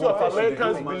majority they have of voted.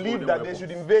 Americans They believe should that do they weapons.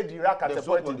 should invade Iraq at a That's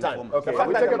point what in the time. informants- The Okay, fact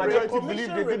we that take the a break. majority believe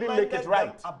they didn't make it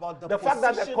right. About The fact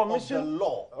that the commission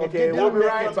law. Okay, we'll be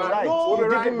right back. We'll be It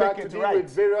right didn't back make to it deal right. with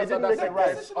various It didn't other make it right.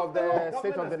 sectors of the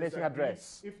State of the Nation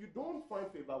address. If you don't find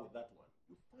favor with that one,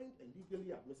 you find a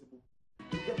legally admissible.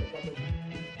 You get the government.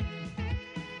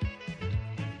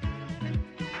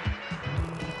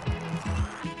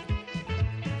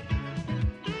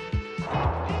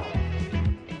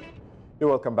 You're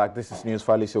welcome back. This is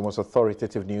Newsfile, it's your most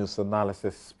authoritative news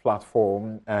analysis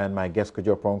platform, and my guests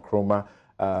Kojo Nkrumah,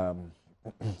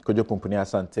 Kojo Pumpuni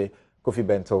Asante, Kofi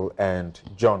Bentel, and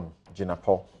John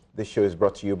Jinapo. This show is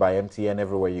brought to you by MTN.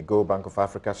 Everywhere you go, Bank of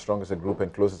Africa, strong as a group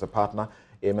and close as a partner.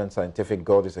 Amen Scientific,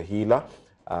 God is a healer.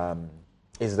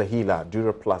 Is the healer.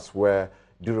 Duraplus, where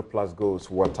Duraplus goes,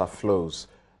 water flows.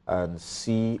 And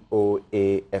COAFS,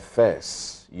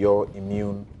 your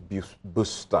immune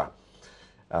booster.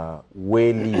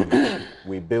 We live,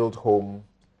 we build home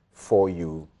for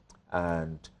you,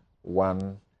 and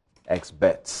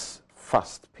 1xBets,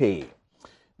 fast pay.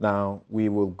 Now we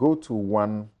will go to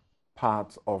one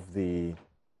part of the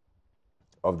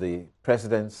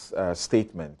president's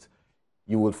statement.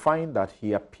 You will find that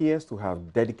he appears to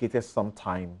have dedicated some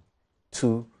time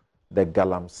to the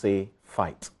Galamsey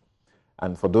fight.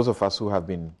 And for those of us who have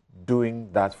been doing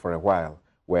that for a while.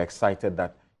 We're excited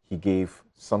that he gave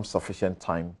some sufficient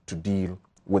time to deal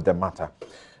with the matter.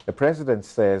 The president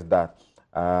says that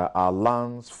our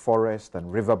lands, forests,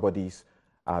 and river bodies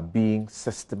are being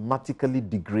systematically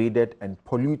degraded and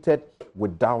polluted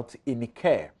without any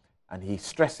care. And he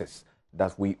stresses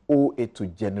that we owe it to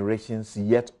generations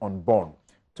yet unborn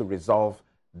to resolve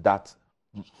that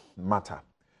matter.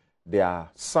 There are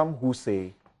some who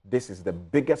say this is the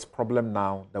biggest problem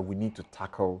now that we need to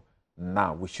tackle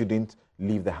now. We shouldn't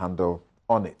leave the handle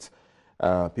on it.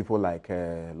 People like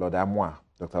Lord Amwa,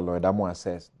 Dr. Lloyd Amwa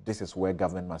says this is where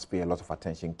government must pay a lot of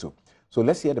attention to. So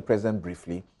let's hear the president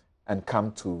briefly and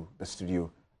come to the studio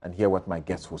and hear what my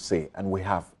guests will say. And we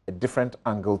have a different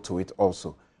angle to it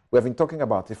also. We have been talking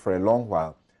about it for a long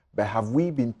while, but have we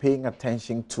been paying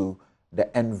attention to the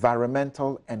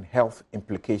environmental and health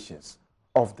implications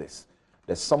of this?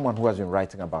 There's someone who has been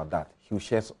writing about that. He will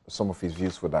share some of his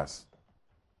views with us.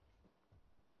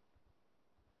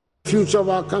 The future of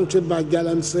our country by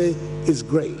Galamsey is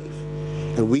grave,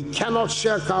 and we cannot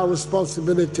shirk our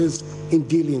responsibilities in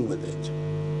dealing with it.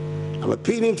 I'm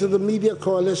appealing to the media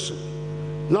coalition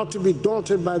not to be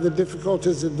daunted by the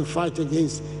difficulties in the fight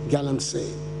against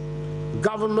Galamsey.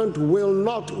 Government will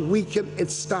not weaken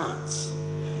its stance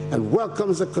and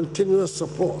welcomes the continuous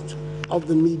support of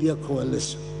the media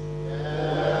coalition.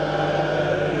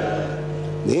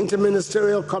 The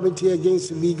Interministerial Committee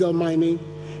Against Illegal Mining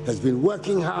has been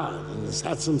working hard and has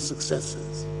had some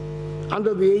successes.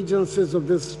 Under the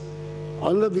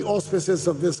auspices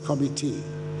of this committee,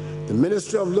 the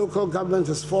Ministry of Local Government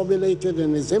has formulated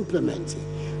and is implementing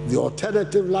the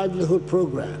Alternative Livelihood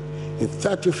Program in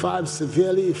 35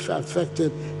 severely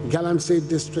affected Galamsey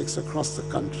districts across the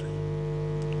country.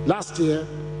 Last year,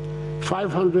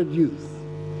 500 youth,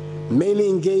 mainly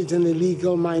engaged in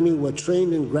illegal mining, were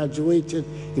trained and graduated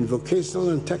in vocational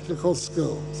and technical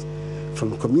skills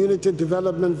from community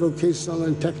development, vocational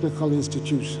and technical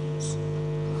institutions.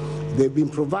 They've been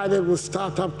provided with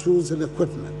startup tools and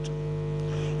equipment.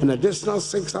 An additional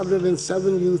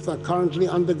 607 youth are currently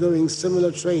undergoing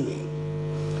similar training,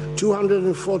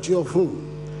 240 of whom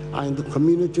are in the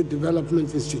community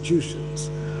development institutions,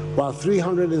 while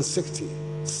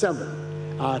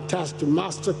 367 are attached to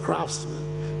master craftsmen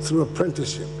through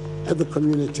apprenticeship at the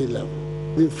community level.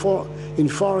 In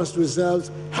forest reserves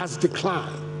has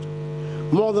declined.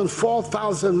 More than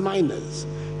 4,000 miners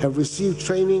have received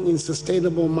training in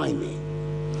sustainable mining.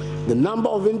 The number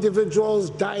of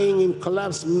individuals dying in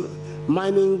collapsed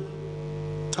mining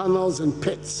tunnels and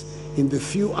pits in the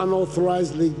few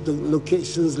unauthorized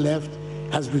locations left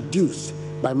has reduced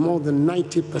by more than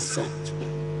 90%.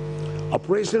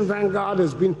 Operation Vanguard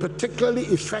has been particularly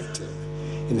effective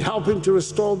in helping to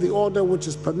restore the order which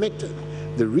has permitted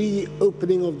the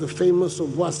reopening of the famous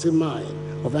Obuasi mine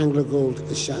of AngloGold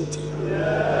Ashanti.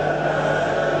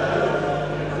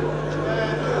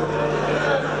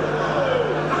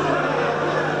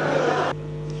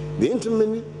 The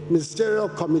Interministerial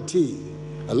Committee,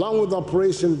 along with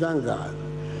Operation Vanguard,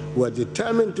 were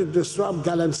determined to disrupt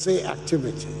Galamsey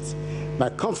activities by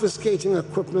confiscating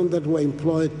equipment that were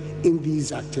employed in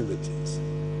these activities.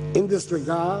 In this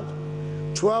regard,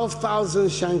 12,000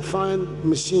 Shangfan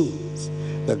machines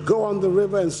that go on the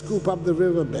river and scoop up the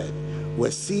riverbed were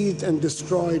seized and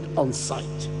destroyed on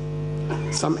site.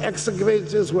 Some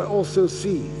excavators were also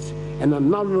seized, and a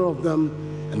number of them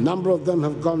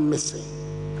have gone missing.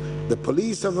 The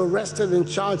police have arrested and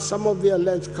charged some of the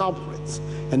alleged culprits,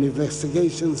 and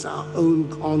investigations are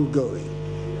ongoing.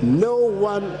 No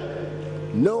one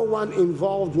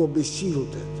involved will be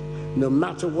shielded, no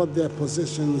matter what their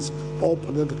positions or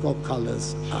political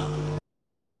colors are.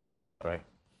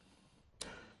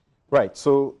 Right,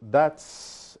 so that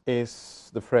is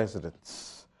the president.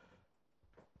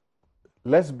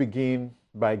 Let's begin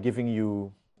by giving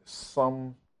you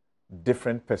some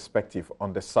different perspective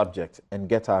on the subject and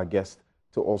get our guest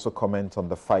to also comment on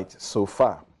the fight so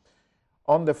far.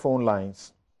 On the phone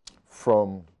lines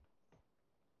from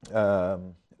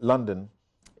London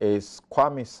is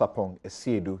Kwame Sapong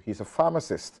Esiedu. He's a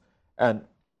pharmacist and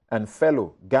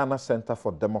fellow Ghana Center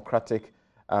for Democratic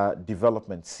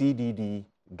Development, CDD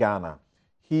Ghana.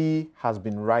 He has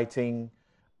been writing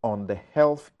on the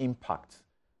health impact,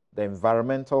 the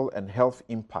environmental and health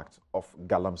impact of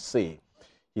Galamsey.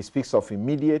 He speaks of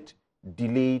immediate,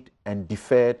 delayed, and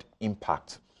deferred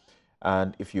impact.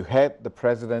 And if you heard the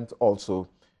president also,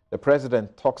 the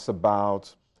president talks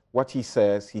about what he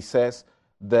says. He says,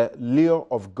 the lure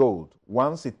of gold,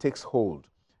 once it takes hold,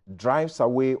 drives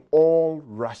away all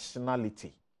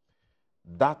rationality.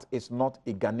 That is not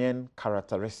a Ghanaian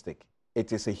characteristic.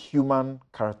 It is a human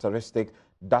characteristic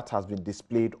that has been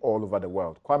displayed all over the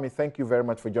world. Kwame, thank you very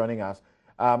much for joining us.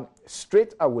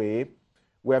 Straight away,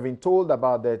 we have been told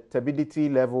about the turbidity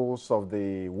levels of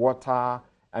the water,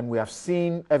 and we have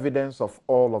seen evidence of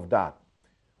all of that.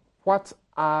 What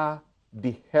are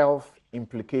the health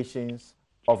implications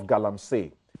of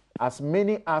galamsey? As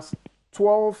many as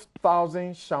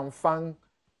 12,000 Shamfang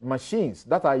machines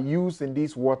that are used in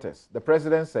these waters, the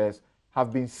president says,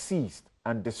 have been seized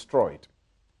and destroyed.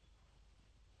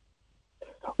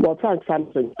 Well, thanks,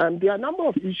 Samson. There are a number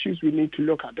of issues we need to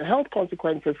look at. The health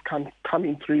consequences can come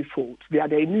in threefold. There are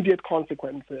the immediate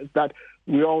consequences that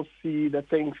we all see, the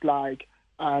things like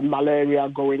malaria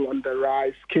going on the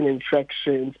rise, skin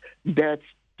infections, deaths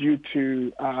due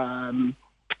to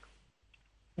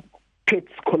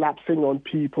pits collapsing on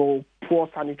people, poor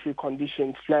sanitary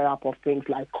conditions, flare-up of things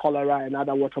like cholera and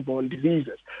other waterborne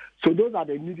diseases. So those are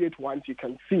the immediate ones you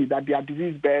can see, that their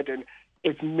disease burden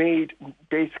is made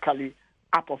basically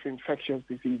up of infectious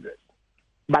diseases.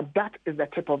 But that is the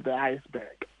tip of the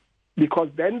iceberg, because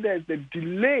then there's the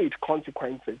delayed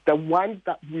consequences, the ones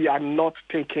that we are not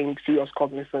taking serious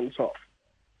cognizance of.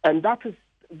 And that is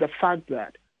the fact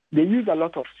that they use a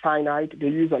lot of cyanide, they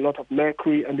use a lot of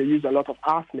mercury, and they use a lot of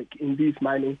arsenic in these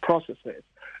mining processes.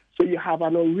 So you have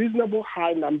an unreasonable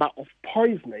high number of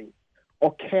poisoning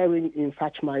occurring in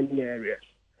such mining areas.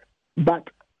 But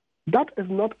that is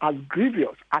not as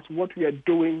grievous as what we are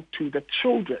doing to the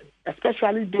children,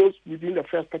 especially those within the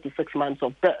first 36 months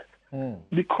of birth,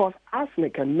 because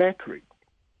arsenic and mercury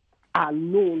are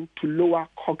known to lower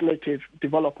cognitive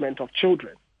development of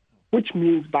children, which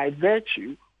means by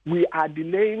virtue, we are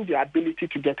delaying their ability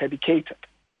to get educated,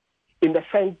 in the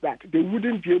sense that they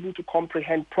wouldn't be able to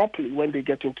comprehend properly when they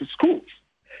get into schools.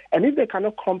 And if they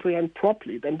cannot comprehend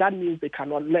properly, then that means they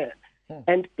cannot learn.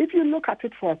 And if you look at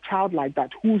it for a child like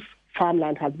that, whose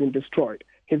farmland has been destroyed,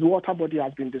 his water body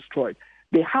has been destroyed,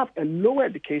 they have a lower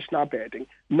educational burden.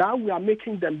 Now we are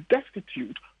making them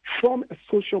destitute from a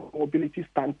social mobility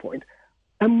standpoint.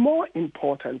 And more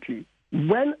importantly,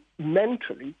 when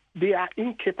mentally they are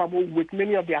incapable with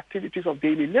many of the activities of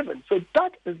daily living. So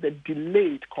that is the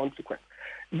delayed consequence.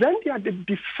 Then there are the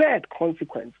deferred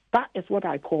consequence. That is what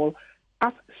I call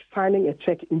us signing a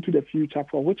check into the future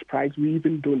for which price we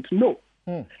even don't know.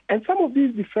 And some of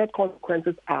these deferred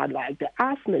consequences are like the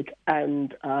arsenic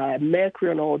and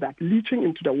mercury and all that leaching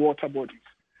into the water bodies.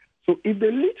 So if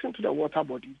they leach into the water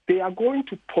bodies, they are going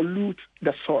to pollute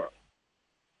the soil.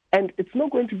 And it's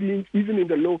not going to be even in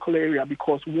the local area,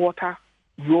 because water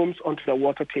roams onto the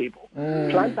water table.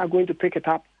 Plants are going to pick it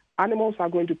up. Animals are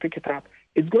going to pick it up.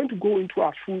 It's going to go into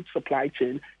our food supply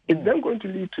chain. It's then going to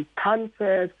lead to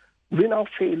cancers, renal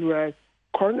failures,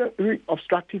 coronary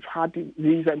obstructive heart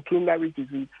disease, and pulmonary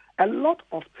disease, a lot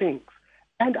of things.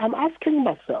 And I'm asking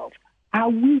myself, are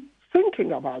we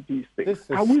thinking about these things?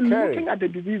 Are we looking at the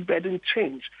disease burden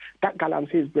change that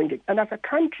galamsey is bringing? And as a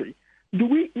country, do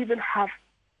we even have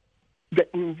the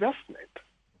investment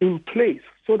in place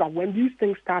so that when these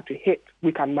things start to hit,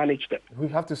 we can manage them? We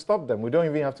have to stop them. We don't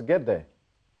even have to get there.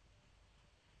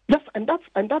 Yes, and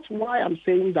that's why I'm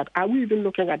saying that, are we even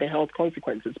looking at the health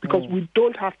consequences? Because we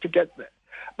don't have to get there.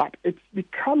 But it's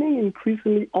becoming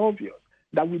increasingly obvious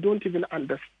that we don't even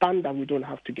understand that we don't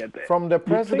have to get there. From the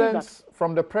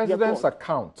president's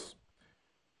account,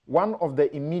 one of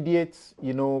the immediate,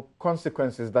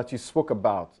 consequences that you spoke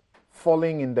about,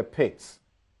 falling in the pits,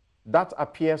 that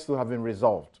appears to have been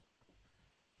resolved.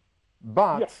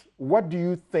 But what do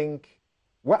you think?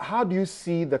 How do you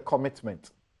see the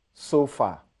commitment so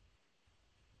far?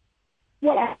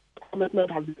 Well, our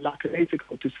commitment has been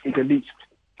lackadaisical, to say the least.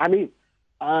 I mean,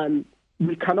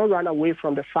 we cannot run away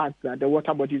from the fact that the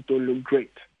water bodies don't look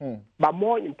great. But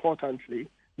more importantly,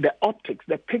 the optics,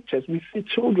 the pictures, we see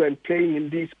children playing in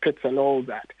these pits and all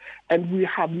that. And we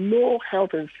have no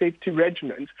health and safety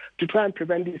regimens to try and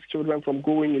prevent these children from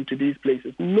going into these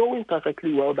places, knowing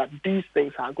perfectly well that these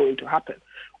things are going to happen.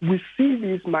 We see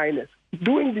these miners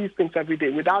doing these things every day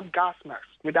without gas masks,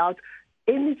 without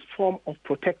any form of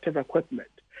protective equipment.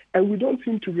 And we don't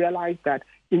seem to realize that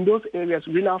in those areas,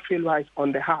 renal failure is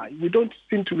on the high. We don't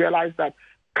seem to realize that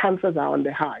cancers are on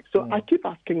the high. So I keep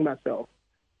asking myself,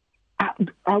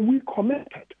 are we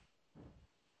committed?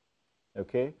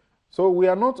 Okay. So we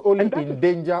are not only in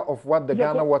danger of what the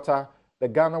Ghana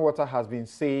Water has been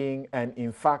saying, and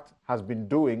in fact has been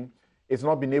doing. It's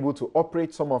not been able to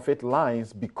operate some of its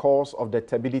lines because of the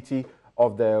turbidity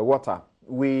of the water.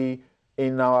 We,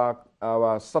 in our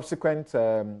subsequent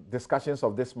discussions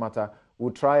of this matter,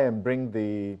 will try and bring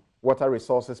the water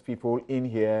resources people in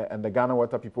here and the Ghana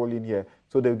Water people in here,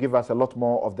 so they'll give us a lot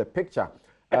more of the picture.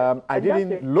 I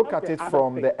didn't look at it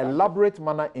from the elaborate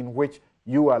manner in which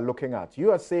you are looking at.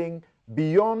 You are saying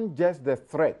beyond just the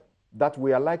threat that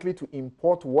we are likely to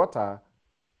import water,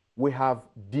 we have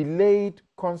delayed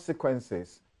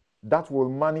consequences that will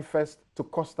manifest to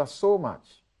cost us so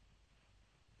much.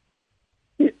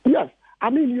 Yes. I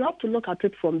mean, you have to look at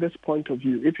it from this point of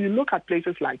view. If you look at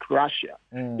places like Russia,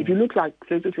 if you look at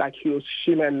places like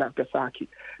Hiroshima and Nagasaki,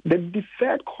 the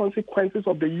deferred consequences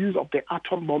of the use of the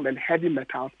atom bomb and heavy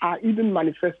metals are even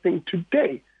manifesting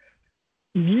today,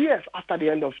 years after the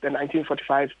end of the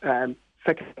 1945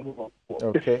 Second World War.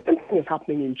 Okay. The same thing is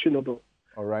happening in Chernobyl.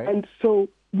 All right. And so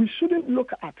we shouldn't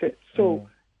look at it. So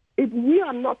if we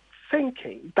are not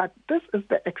thinking that this is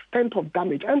the extent of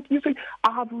damage, and you see,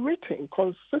 I have written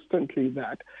consistently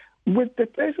that with the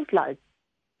places like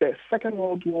the Second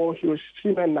World War,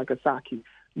 Hiroshima and Nagasaki,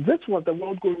 this was the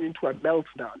world going into a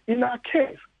meltdown. In our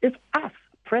case, it's us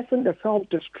pressing the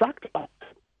self-destruct button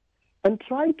and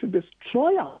trying to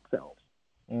destroy ourselves.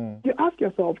 You ask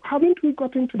yourself, haven't we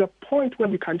gotten to the point where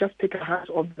we can just take our hands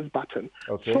off this button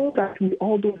so that we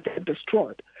all don't get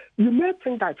destroyed? You may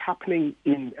think that's happening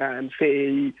in,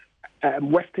 say,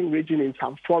 Western region in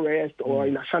some forest or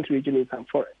in Ashanti region in some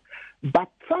forest. But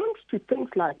thanks to things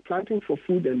like planting for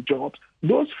food and jobs,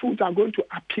 those foods are going to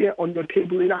appear on your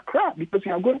table in Accra because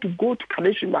you are going to go to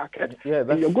Kaneshi Market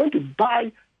and you're going to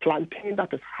buy plantain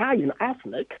that is high in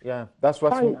arsenic. Yeah, that's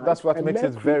what makes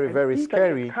it very, very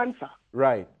scary. Cancer.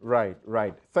 Right.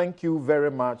 Thank you very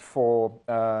much for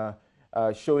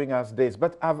showing us this.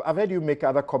 But I've heard you make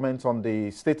other comments on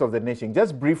the state of the nation.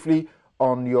 Just briefly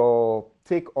on your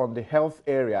take on the health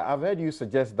area, I've heard you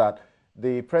suggest that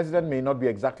the president may not be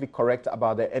exactly correct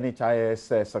about the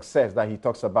NHIS success that he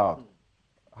talks about.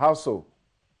 How so?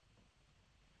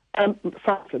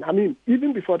 Samson, I mean,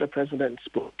 even before the president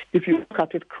spoke, if you look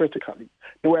at it critically,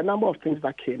 there were a number of things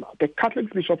that came out. The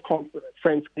Catholic Bishop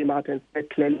Conference came out and said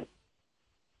clearly.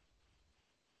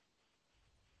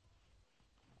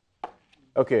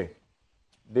 Okay.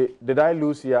 Did I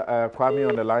lose Kwame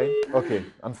on the line? Okay,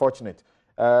 unfortunate.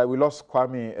 We lost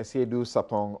Kwame Esiedu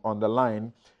Sapong on the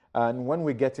line. And when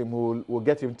we get him, we'll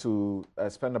get him to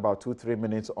spend about 2-3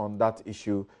 minutes on that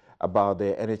issue about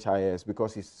the NHIS,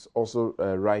 because he's also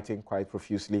writing quite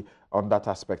profusely on that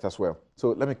aspect as well.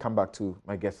 So let me come back to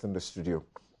my guests in the studio.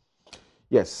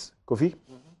 Yes, Kofi?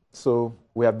 So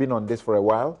we have been on this for a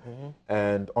while,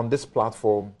 and on this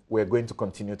platform, we're going to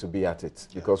continue to be at it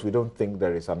because we don't think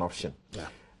there is an option.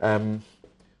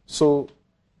 So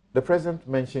the president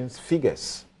mentions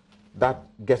figures. That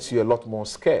gets you a lot more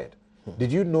scared.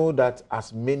 Did you know that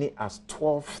as many as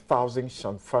 12,000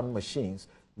 Shanfran machines,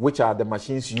 which are the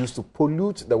machines used to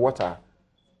pollute the water,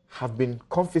 have been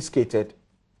confiscated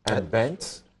and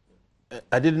burnt?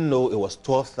 I didn't know it was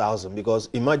 12,000, because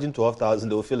imagine 12,000,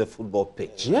 they will fill a football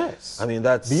pitch. Yes. I mean,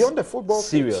 that's beyond the football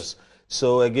serious. pitch.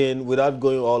 So again, without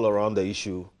going all around the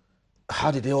issue,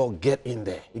 how did they all get in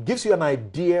there? It gives you an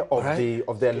idea of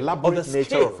the elaborate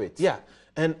nature of it. Yeah.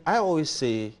 And I always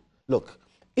say, look,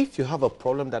 if you have a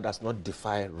problem that does not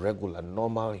defy regular,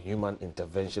 normal human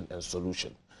intervention and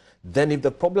solution, then if the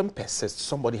problem persists,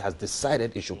 somebody has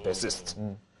decided it should persist.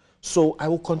 So I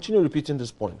will continue repeating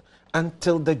this point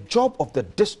until the job of the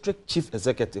district chief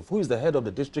executive, who is the head of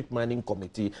the district mining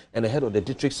committee and the head of the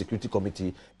district security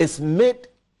committee, is made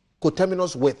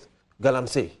coterminous with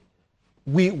Galamsey.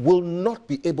 We will not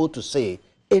be able to say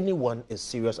anyone is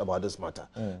serious about this matter.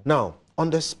 Now, on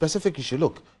the specific issue,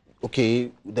 look,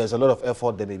 okay, there's a lot of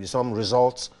effort, there may be some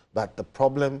results, but the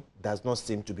problem does not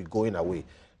seem to be going away.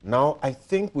 Now, I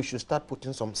think we should start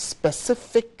putting some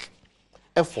specific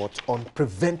effort on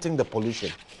preventing the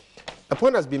pollution. A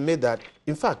point has been made that,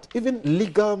 in fact, even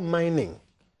legal mining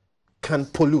can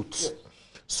pollute.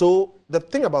 So the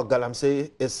thing about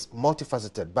Galamsey is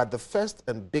multifaceted, but the first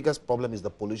and biggest problem is the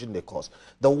pollution they cause.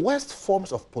 The worst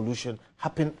forms of pollution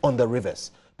happen on the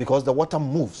rivers because the water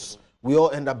moves. We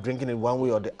all end up drinking it one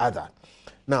way or the other.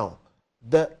 Now,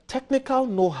 the technical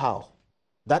know-how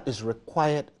that is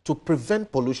required to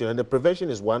prevent pollution, and the prevention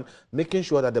is one, making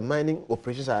sure that the mining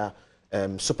operations are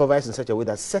supervised in such a way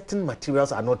that certain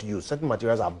materials are not used. Certain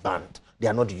materials are banned. They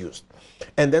are not used.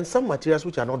 And then some materials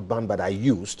which are not banned but are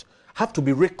used have to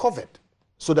be recovered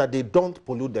so that they don't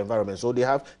pollute the environment. So they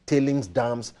have tailings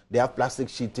dams, they have plastic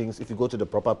sheetings, if you go to the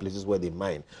proper places where they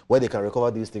mine, where they can recover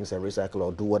these things and recycle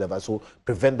or do whatever, so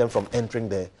prevent them from entering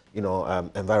the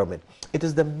environment. It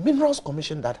is the Minerals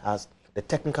Commission that has the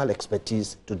technical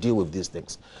expertise to deal with these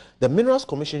things. The Minerals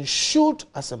Commission should,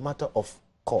 as a matter of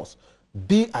course,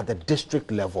 be at the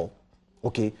district level,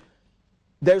 okay?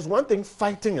 There's one thing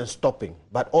fighting and stopping,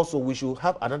 but also we should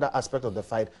have another aspect of the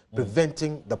fight,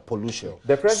 preventing the pollution.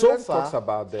 The president talks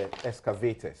about the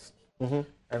excavators.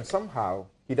 and somehow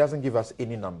he doesn't give us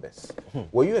any numbers.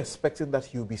 Were you expecting that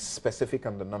he would be specific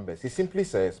on the numbers? He simply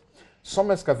says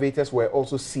some excavators were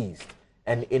also seized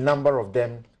and a number of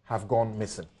them have gone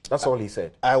missing. That's all he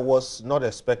said. I was not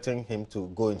expecting him to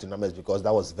go into numbers because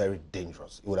that was very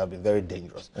dangerous. It would have been very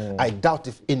dangerous. I doubt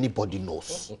if anybody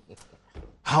knows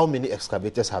how many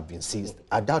excavators have been seized.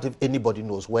 I doubt if anybody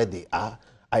knows where they are.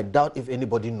 I doubt if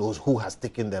anybody knows who has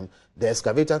taken them. The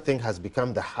excavator thing has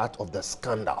become the heart of the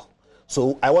scandal.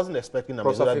 So I wasn't expecting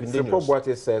numbers. Professor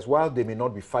Boate says, while they may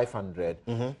not be 500,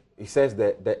 he says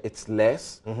that it's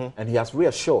less, and he has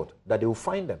reassured that they will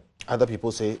find them. Other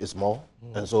people say it's more,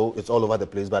 and so it's all over the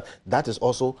place. But that is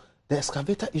also, the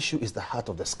excavator issue is the heart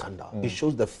of the scandal. It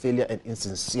shows the failure and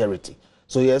insincerity.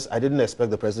 So yes, I didn't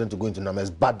expect the president to go into numbers,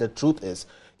 but the truth is,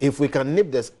 if we can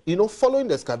nip this, following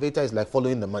the excavator is like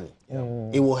following the money.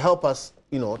 It will help us,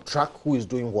 track who is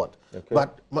doing what. Okay.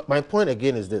 But my point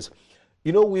again is this.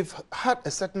 We've had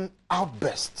a certain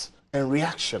outburst and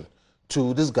reaction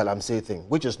to this Galamsey thing,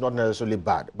 which is not necessarily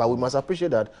bad. But we must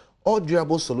appreciate that all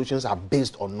durable solutions are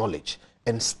based on knowledge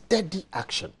and steady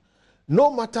action. No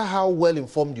matter how well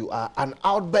informed you are, an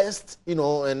outburst,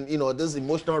 this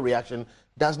emotional reaction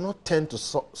does not tend to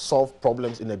solve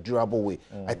problems in a durable way.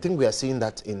 I think we are seeing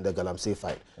that in the Galamsey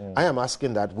fight. I am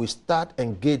asking that we start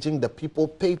engaging the people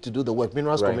paid to do the work,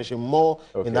 Minerals Commission, more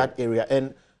in that area.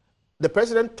 And the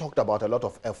president talked about a lot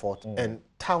of effort and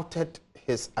touted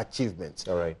his achievements.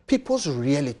 People's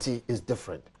reality is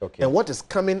different. And what is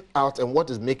coming out and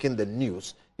what is making the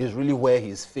news is really where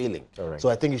he's failing. So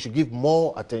I think you should give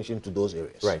more attention to those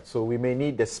areas. Right. So we may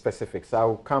need the specifics.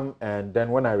 I'll come, and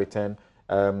then when I return,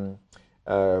 Kojo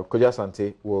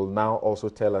Asante will now also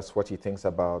tell us what he thinks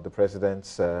about the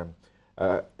president's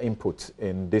input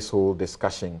in this whole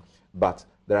discussion. But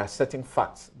there are certain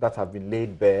facts that have been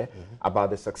laid bare about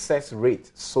the success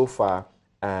rate so far,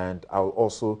 and I'll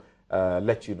also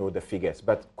let you know the figures.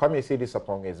 But Kwame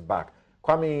Sedi-Sapong is back.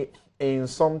 Kwame, in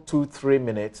some 2-3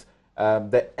 minutes,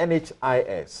 the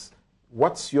NHIS,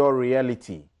 what's your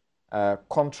reality,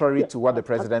 contrary to what the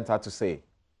president had to say?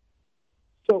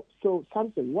 So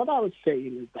Samson, what I was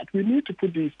saying is that we need to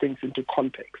put these things into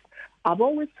context. I've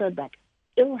always said that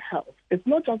ill health is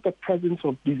not just the presence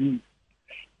of disease.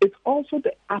 It's also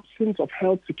the absence of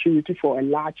health security for a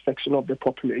large section of the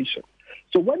population.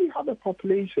 So when you have a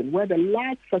population where the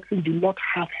large section do not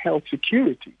have health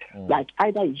security, like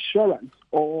either insurance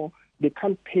or they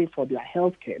can't pay for their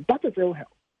health care, that is ill health.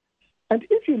 And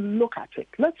if you look at it,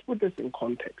 let's put this in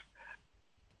context.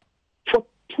 For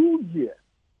 2 years,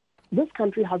 this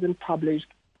country hasn't published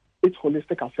its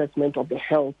holistic assessment of the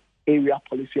health area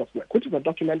policy of work, which is a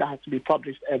document that has to be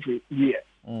published every year.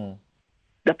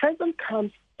 The president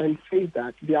comes and says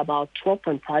that there are about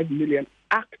 12.5 million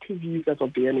active users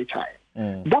of the NHI.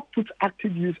 That puts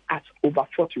active use at over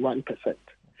 41%.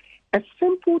 A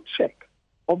simple check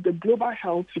of the Global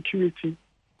Health Security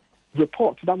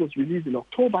report that was released in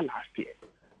October last year,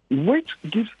 which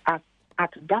gives us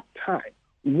at that time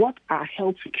what our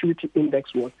health security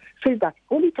index was, says that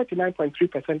only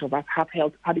 39.3% of us have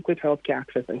adequate health care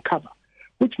access and cover,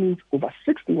 which means over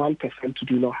 61%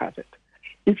 do not have it.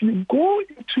 If you go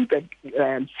into the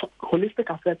holistic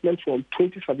assessment from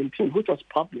 2017, which was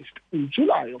published in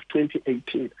July of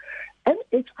 2018,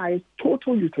 NHI's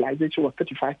total utilization was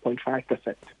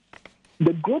 35.5%.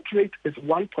 The growth rate is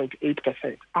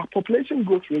 1.8%. Our population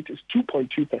growth rate is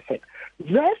 2.2%.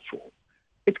 Therefore,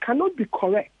 it cannot be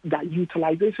correct that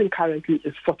utilization currently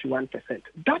is 41%.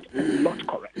 That is not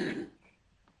correct.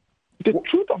 The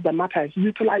truth of the matter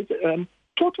is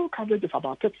total coverage is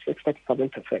about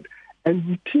 36-37%, and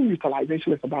routine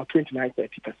utilization is about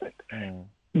 29-30%.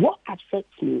 What upsets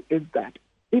me is that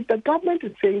if the government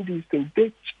is saying these things,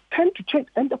 they tend to change,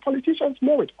 and the politicians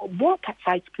know it. Both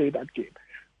sides play that game.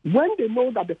 When they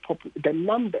know that the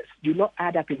numbers do not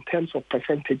add up in terms of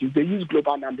percentages, they use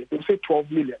global numbers. They say 12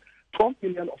 million. 12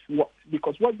 million of what?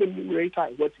 Because what's the numerator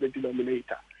and what's the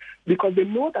denominator? Because they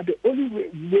know that the only way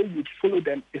you'd follow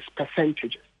them is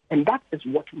percentages. And that is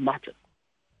what matters.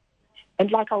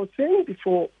 And like I was saying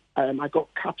before I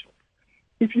got cut off,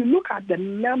 if you look at the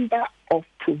number of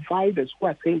providers who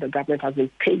are saying the government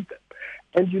hasn't paid them,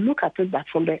 and you look at it that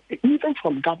even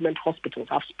from government hospitals,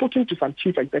 I've spoken to some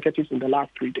chief executives in the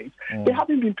last 3 days, they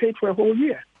haven't been paid for a whole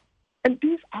year. And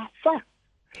these are facts.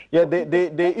 Yeah,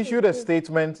 they issued a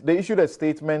statement. They issued a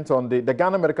statement on the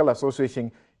Ghana Medical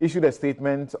Association issued a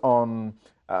statement on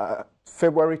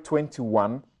February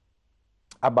 21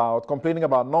 about complaining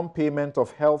about non-payment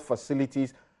of health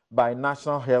facilities by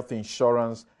National Health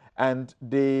Insurance, and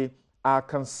they are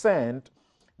concerned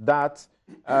that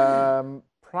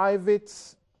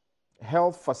private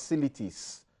health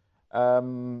facilities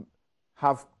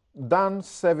have done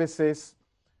services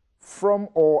from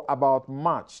or about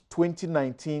March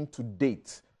 2019 to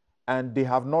date, and they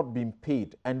have not been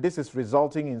paid. And this is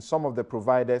resulting in some of the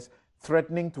providers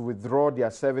threatening to withdraw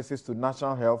their services to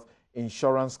National Health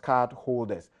Insurance card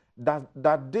holders.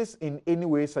 That this in any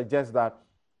way suggests that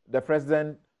the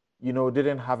president,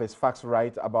 didn't have his facts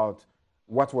right about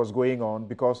what was going on,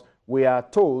 because we are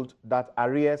told that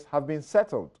arrears have been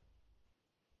settled.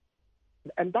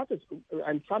 And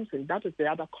something, that is the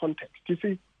other context. You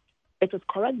see, it is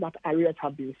correct that arrears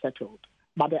have been settled,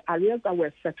 but the arrears that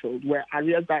were settled were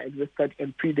arrears that existed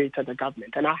and predated the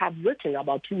government. And I have written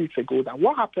about 2 weeks ago that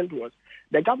what happened was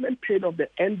the government paid off the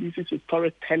NDC's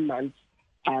historic 10 months,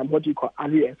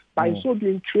 arrears, by so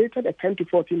doing created a 10 to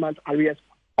 14 months arrears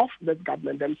of this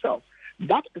government themselves.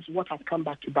 That is what has come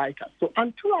back to bite us. So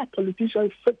until our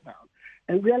politicians sit down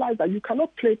and realize that you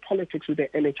cannot play politics with the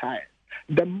NHIS,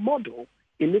 the model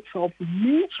in itself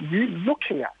needs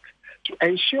re-looking at to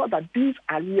ensure that these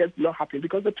arrears do not happen.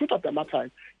 Because the truth of the matter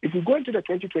is, if we go into the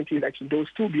 2020 election, there will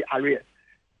still be arrears.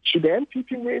 Should the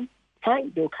NPP win,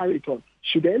 fine, they'll carry it on.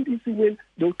 Should the NDC win,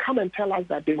 they'll come and tell us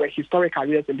that they were historic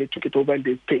arrears and they took it over and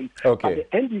they paid. Okay. But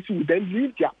the NDC will then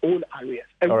leave their own arrears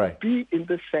and will be in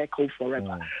this circle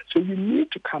forever. So you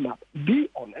need to come up,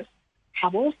 be honest,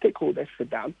 have all stakeholders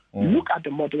sit down, look at the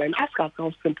model and ask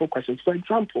ourselves simple questions. For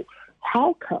example,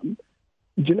 how come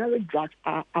generic drugs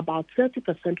are about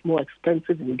 30% more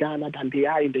expensive in Ghana than they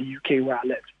are in the UK where I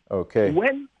live? Okay.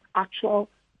 When actual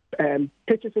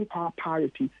purchasing power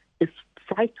parity is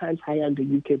 5 times higher in the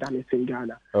UK than it's in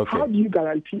Ghana. Okay. How do you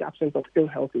guarantee absence of ill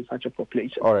health in such a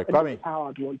population? All right, and Kwame. that's how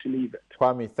I'd want to leave it.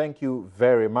 Kwame, thank you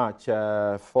very much.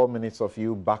 4 minutes of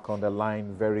you back on the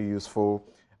line, very useful.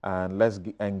 And let's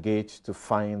engage to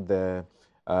find the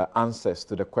answers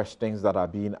to the questions that are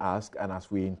being asked. And as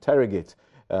we interrogate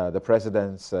the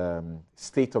president's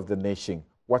state of the nation,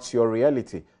 what's your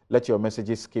reality? Let your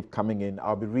messages keep coming in.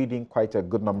 I'll be reading quite a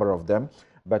good number of them.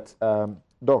 But,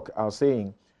 Doc, I was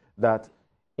saying that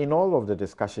in all of the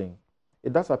discussion,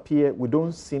 it does appear we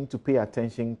don't seem to pay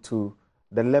attention to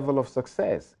the level of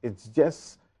success. It's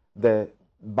just the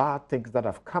bad things that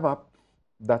have come up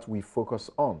that we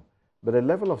focus on. But the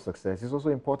level of success is also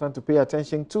important to pay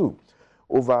attention to.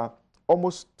 Over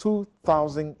almost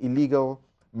 2,000 illegal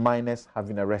miners have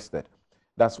been arrested.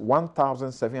 That's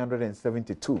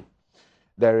 1,772.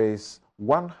 There is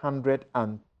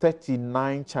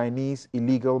 139 Chinese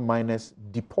illegal miners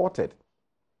deported.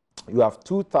 You have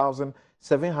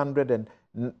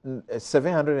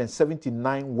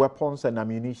 2,779 weapons and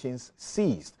ammunition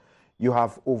seized. You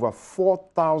have over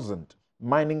 4,000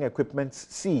 mining equipment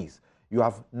seized. You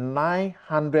have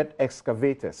 900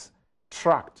 excavators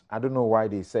tracked. I don't know why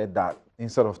they said that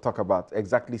instead of talk about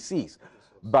exactly seized.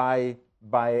 By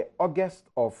August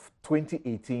of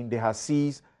 2018, they have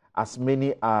seized as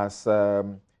many as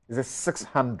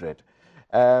 600.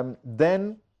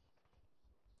 Then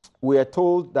we are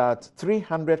told that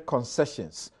 300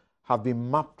 concessions have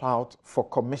been mapped out for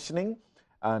commissioning,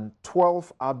 and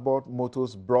 12 outboard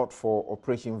motors bought for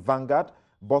Operation Vanguard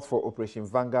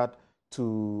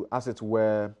to, as it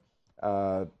were,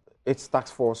 its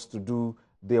task force to do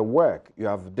their work. You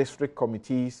have district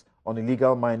committees on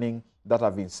illegal mining that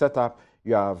have been set up.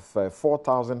 You have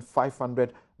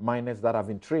 4,500 miners that have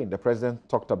been trained. The president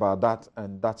talked about that,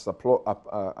 and that's to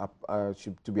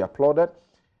be applauded.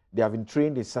 They have been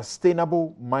trained in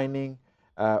sustainable mining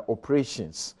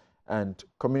operations and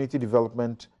community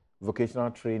development, vocational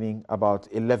training, about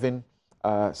 11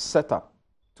 set up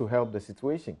to help the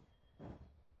situation.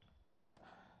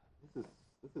 This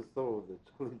is some of the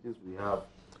challenges we have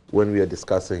when we are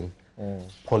discussing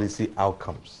policy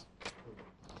outcomes.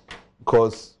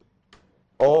 Because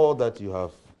all that you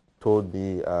have told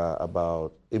me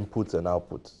about inputs and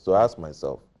outputs. So I ask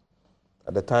myself,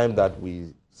 at the time that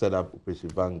we set up Operation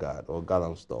Vanguard or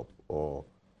Gallant Stop or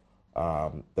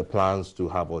the plans to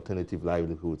have alternative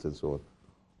livelihoods and so on,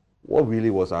 what really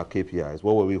was our KPIs?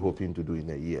 What were we hoping to do in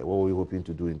a year? What were we hoping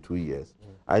to do in 2 years?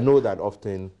 I know that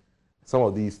often some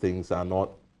of these things are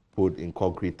not put in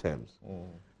concrete terms.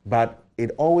 But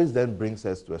it always then brings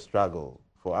us to a struggle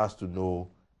for us to know,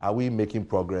 are we making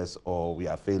progress or we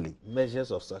are failing?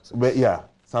 Measures of success. But yeah,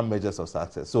 some measures of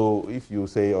success. So if you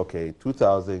say, okay,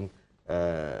 2,000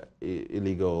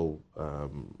 illegal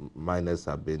miners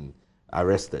have been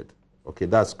arrested, okay,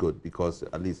 that's good because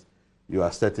at least you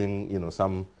are setting,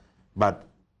 some, but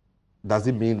does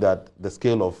it mean that the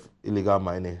scale of illegal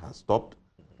mining has stopped?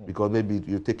 Because maybe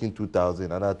you're taking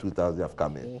 2,000, another 2,000 have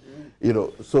come in.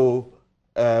 So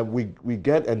we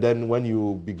get, and then when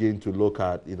you begin to look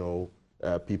at,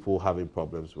 people having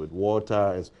problems with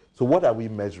water. So what are we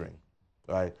measuring?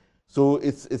 right? So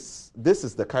this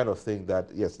is the kind of thing that,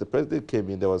 yes, the president came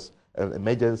in, there was an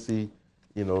emergency,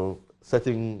 you know,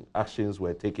 certain actions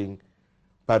were taken,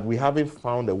 but we haven't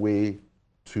found a way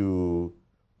to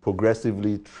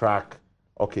progressively track,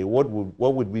 okay, what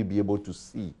would we be able to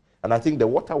see? And I think the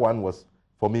water one was,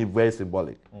 for me, very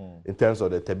symbolic in terms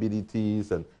of the turbidity,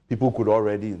 and people could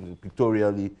already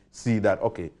pictorially see that,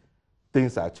 okay,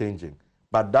 things are changing.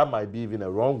 But that might be even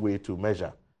a wrong way to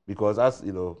measure, because as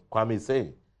you know, Kwame is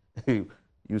saying,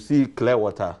 you see clear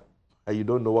water and you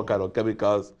don't know what kind of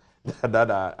chemicals that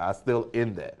are still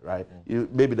in there, right?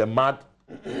 Maybe the mud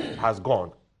has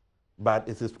gone, but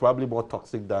it is probably more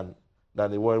toxic than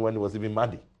it was when it was even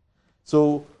muddy.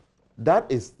 So that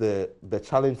is the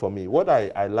challenge for me. What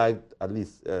I liked, at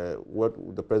least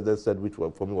what the president said, which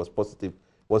for me was positive,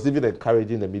 was even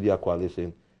encouraging the media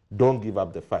coalition, don't give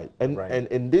up the fight. And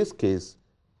in this case,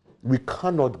 we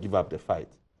cannot give up the fight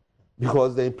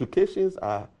because the implications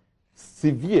are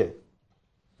severe.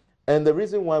 And the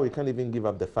reason why we can't even give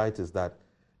up the fight is that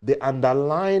the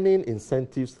underlying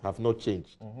incentives have not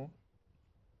changed.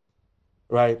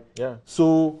 Right? Yeah.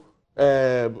 So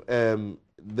the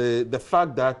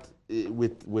fact that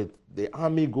with the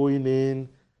army going in,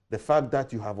 the fact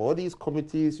that you have all these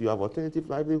committees, you have alternative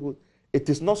livelihood, it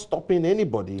is not stopping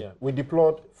anybody. Yeah. We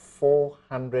deployed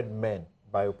 400 men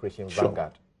by Operation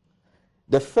Vanguard.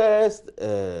 The first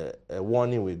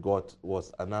warning we got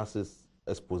was Anas's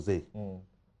expose,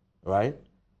 right,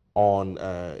 on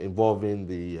involving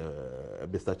the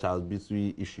Mr. Charles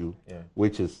Bisui issue,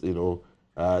 which is, you know,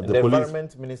 the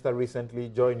environment minister recently,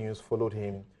 Joynews, followed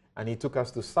him, and he took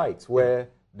us to sites where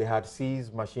they had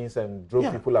seized machines and drove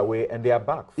people away, and they are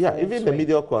back. Yeah, even the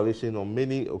media coalition on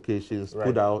many occasions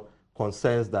put out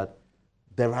concerns that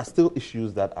there are still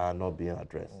issues that are not being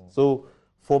addressed. So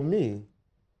for me,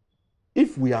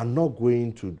 if we are not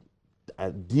going to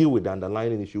deal with the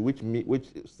underlying issue, which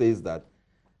says that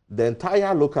the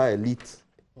entire local elite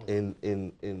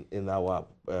in our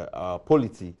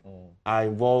polity are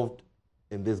involved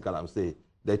in this galamsey,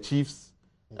 the chiefs,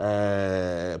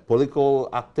 political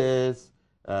actors,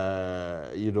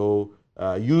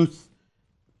 youth.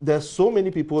 There's so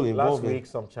many people involved. Last week,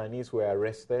 some Chinese were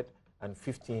arrested and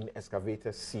 15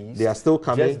 excavators seized. They are still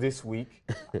coming. Just this week,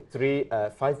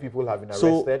 5 people have been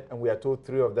arrested, and we are told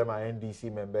 3 of them are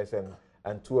NDC members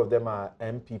and 2 of them are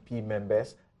MPP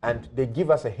members. And they give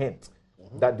us a hint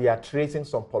that they are tracing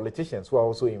some politicians who are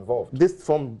also involved. This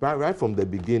right from the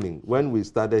beginning, when we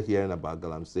started hearing about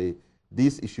galamsey,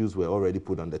 these issues were already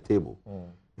put on the table.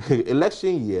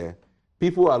 Election year,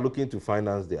 people are looking to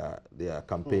finance their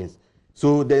campaigns.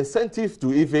 So the incentive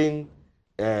to even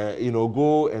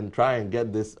go and try and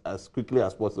get this as quickly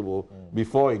as possible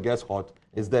before it gets hot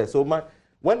is there. So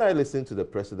when I listened to the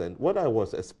president, what I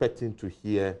was expecting to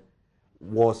hear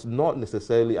was not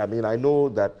necessarily, I mean, I know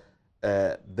that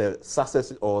the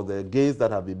success or the gains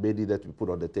that have been made needed to be put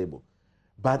on the table.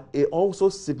 But it also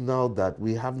signaled that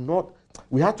we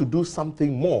had to do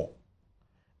something more.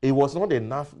 It was not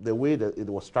enough the way that it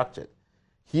was structured.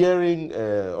 Hearing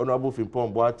Honorable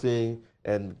Frimpong Boateng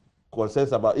and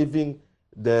concerns about even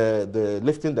the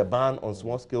lifting the ban on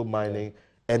small-scale mining,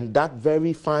 and that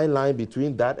very fine line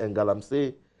between that and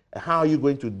galamsey, how are you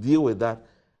going to deal with that?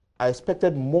 I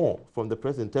expected more from the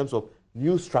president in terms of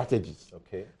new strategies.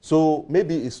 Okay. So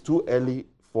maybe it's too early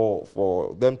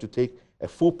for them to take a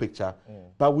full picture,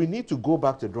 but we need to go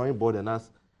back to the drawing board and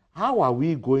ask, how are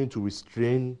we going to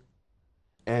restrain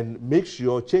and make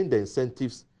sure, change the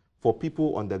incentives for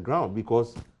people on the ground,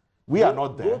 because we are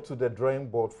not there. Go to the drawing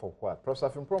board for what? Professor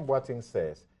Frimpong Boateng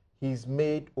says he's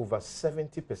made over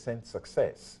 70%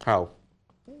 success. How?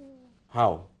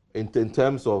 How? In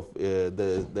terms of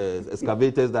the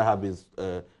excavators that have been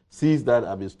seized, that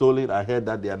have been stolen, I heard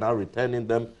that they are now returning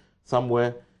them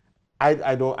somewhere.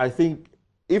 I think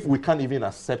if we can't even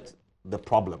accept the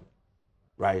problem,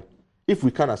 right? If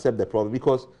we can't accept the problem,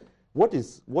 because what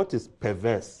is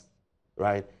perverse,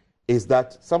 right, is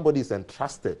that somebody is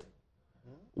entrusted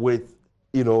with,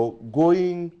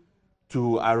 going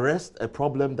to arrest a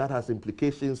problem that has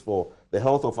implications for the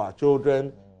health of our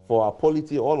children, for our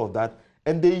polity, all of that,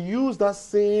 and they use that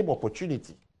same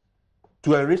opportunity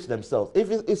to enrich themselves. If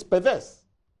it's perverse,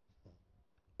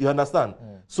 you understand?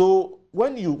 So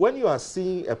when you are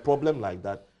seeing a problem like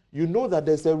that, you know that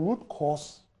there's a root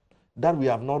cause that we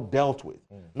have not dealt with.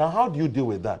 Now, how do you deal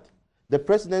with that? The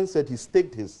president said he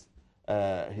staked his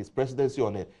presidency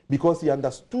on it because he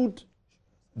understood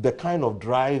the kind of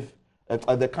drive,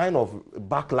 the kind of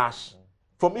backlash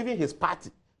from even his party,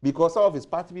 because some of his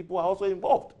party people are also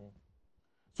involved.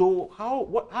 So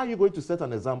how are you going to set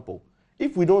an example?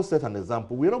 If we don't set an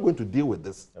example, we're not going to deal with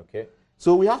this. Okay.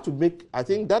 So we have to make, I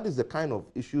think that is the kind of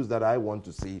issues that I want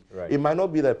to see. Right. It might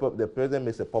not be that the president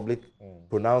makes a public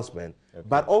pronouncement,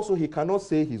 but also he cannot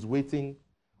say he's waiting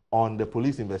on the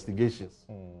police investigations.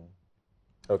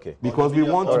 Okay. Because we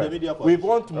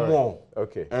want more.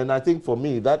 Okay. And I think for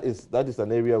me, that is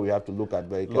an area we have to look at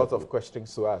very carefully. Lots of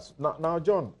questions to ask. Now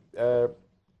John,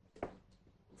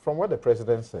 from what the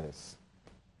president says,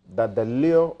 that the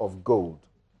lure of gold,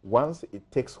 once it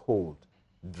takes hold,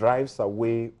 drives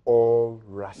away all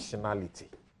rationality.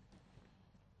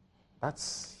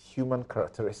 That's human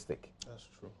characteristic. That's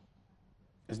true.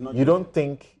 It's not You don't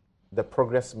think the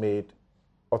progress made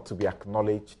ought to be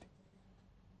acknowledged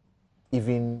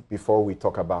even before we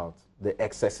talk about the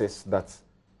excesses that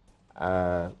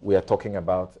we are talking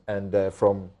about? And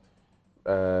from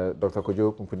Dr.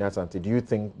 Kojo Kumpunyasante, do you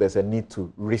think there's a need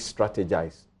to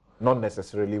re-strategize, not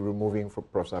necessarily removing from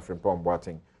Professor Frimpong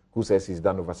Boateng, who says he's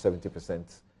done over 70%,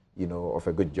 of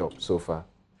a good job so far?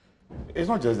 It's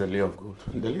not just the lure of gold,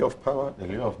 the lure of power, the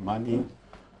lure of money,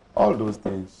 all those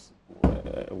things.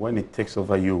 When it takes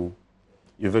over you,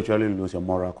 you virtually lose your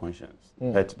moral conscience.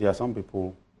 But there are some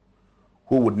people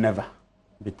who would never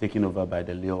be taken over by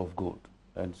the lure of gold.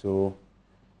 And so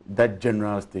that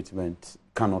general statement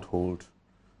cannot hold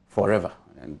forever,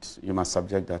 and you must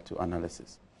subject that to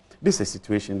analysis. This is a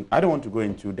situation, I don't want to go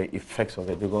into the effects of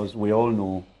it because we all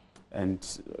know, and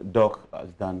Doc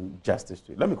has done justice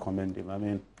to it. Let me commend him. I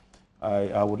mean,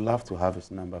 I would love to have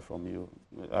his number from you.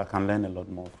 I can learn a lot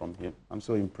more from him. I'm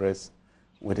so impressed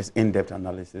with his in-depth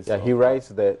analysis. Yeah, he writes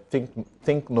the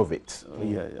Think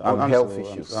Novate on health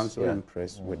issues. I'm so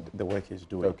impressed with the work he's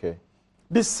doing. Okay.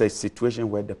 This is a situation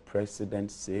where the president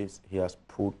says he has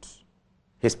put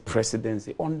his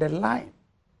presidency on the line.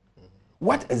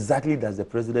 What exactly does the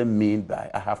president mean by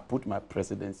I have put my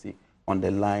presidency on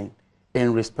the line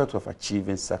in respect of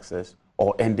achieving success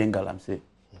or ending galamsey?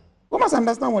 We must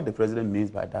understand what the president means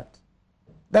by that.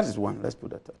 That is one. Let's put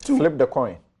that up. Two, Flip the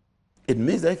coin. it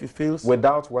means that if he fails...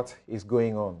 Without what is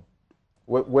going on,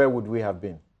 where would we have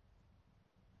been?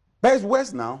 But it's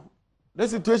worse now. The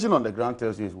situation on the ground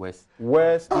tells you it's worse.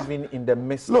 Worse, even in the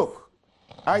midst Look,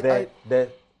 of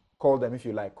call them, if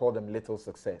you like, call them little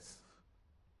success.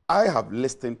 I have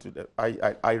listened to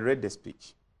I read the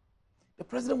speech. The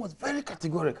president was very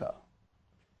categorical.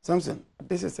 Samson,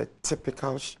 this is a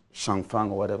typical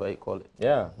shangfang or whatever you call it.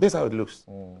 Yeah. This is how it looks.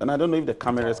 And I don't know if the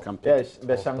cameras can pick. Yes,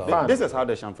 the shangfang. This is how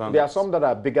the shangfang There are looks. some that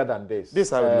are bigger than this. This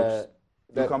is how it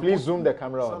looks. Please zoom the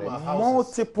camera on it.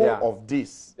 Multiple of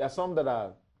this. There are some that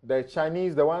are, the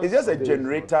Chinese, the ones... It's just a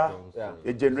generator, Yeah.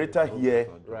 a generator here.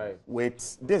 Right.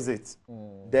 With this it.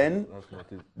 Then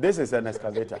this is an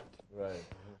excavator. Right.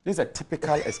 This is a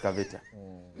typical excavator.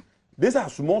 These are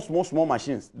small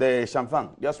machines. The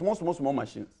Shamfang, they are small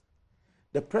machines.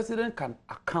 The president can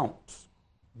account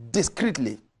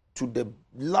discreetly to the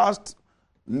last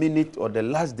minute or the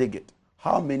last decade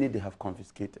how many they have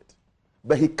confiscated.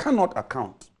 But he cannot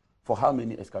account for how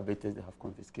many excavators they have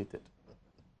confiscated.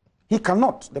 He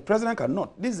cannot. The president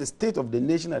cannot. This is the State of the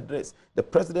Nation address. The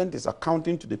president is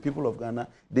accounting to the people of Ghana,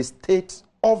 the state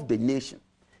of the nation.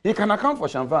 He can account for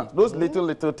Shamfang, those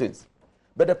little things.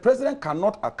 But the president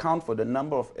cannot account for the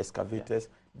number of excavators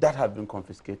that have been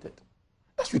confiscated.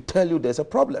 That should tell you there's a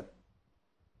problem.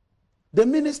 The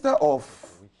Minister of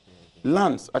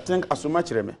Lands, I think Asuma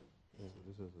Chireme,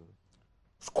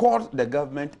 scored the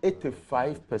government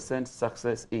 85%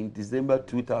 success in December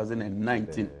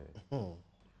 2019.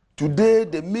 Today,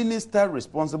 the minister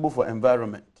responsible for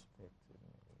environment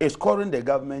is scoring the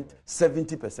government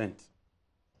 70%.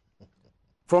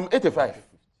 From 85,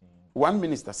 one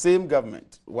minister, same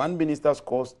government, one minister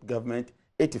scores government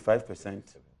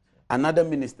 85%. Another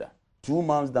minister, 2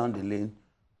 months down the lane,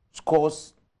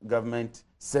 scores government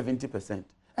 70%.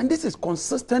 And this is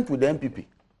consistent with the MPP.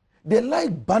 They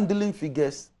like bundling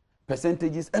figures,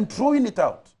 percentages, and throwing it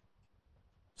out.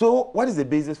 So what is the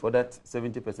basis for that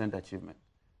 70% achievement?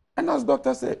 And as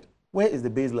Doctor said, where is the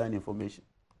baseline information?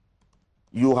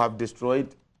 You have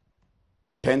destroyed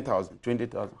 10,000,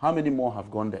 20,000. How many more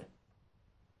have gone there?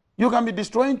 You can be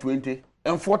destroying 20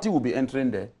 and 40 will be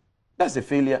entering there. That's a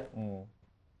failure.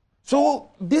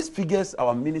 So these figures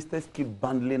our ministers keep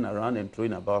bundling around and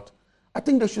throwing about, I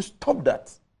think they should stop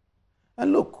that.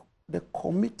 And look, the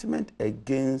commitment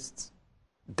against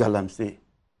galamsey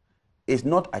is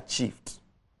not achieved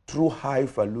through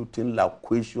highfalutin,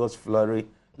 loquacious, flurry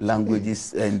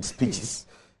languages and speeches.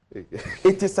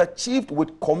 It is achieved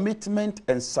with commitment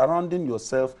and surrounding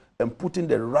yourself and putting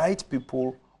the right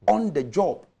people on the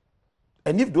job.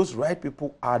 And if those right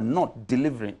people are not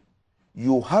delivering,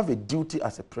 you have a duty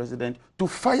as a president to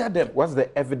fire them. What's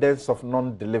the evidence of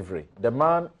non-delivery? The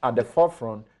man at the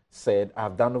forefront said,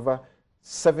 I've done over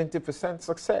 70%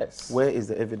 success. Where is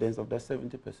the evidence of that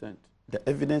 70%? The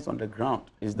evidence on the ground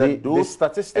is that The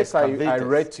statistics I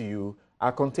read to you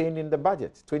are contained in the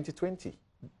budget, 2020.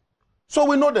 So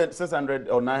we know that 600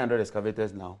 or 900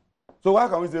 excavators now. So why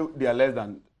can we say they are less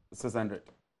than 600?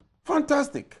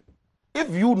 Fantastic.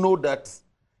 If you know that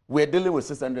we're dealing with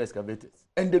 600 excavators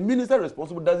and the minister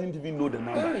responsible doesn't even know the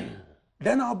number,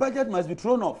 then our budget must be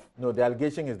thrown off. No, the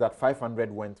allegation is that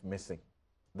 500 went missing.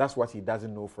 That's what he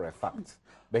doesn't know for a fact.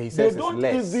 But he says they don't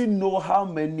it's less. even know how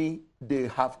many they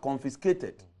have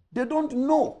confiscated. They don't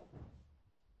know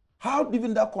how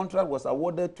even that contract was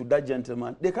awarded to that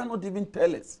gentleman. They cannot even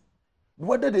tell us.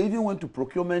 Whether they even went to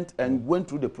procurement and went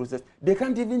through the process, they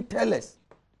can't even tell us.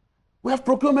 We have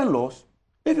procurement laws.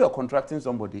 If you are contracting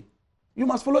somebody, you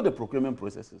must follow the procurement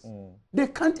processes. They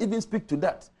can't even speak to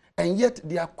that. And yet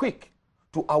they are quick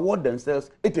to award themselves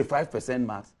 85%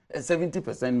 marks and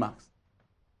 70% marks.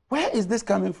 Where is this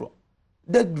coming from?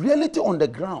 The reality on the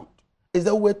ground is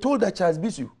that we're told that Charles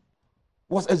Bisu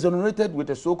was exonerated with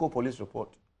a so-called police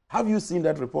report. Have you seen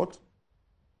that report?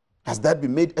 Has that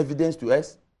been made evidence to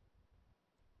us?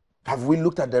 Have we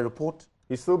looked at the report?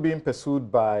 He's still being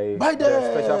pursued by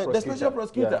the special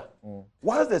prosecutor. Yeah.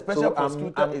 Whilst the special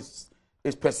prosecutor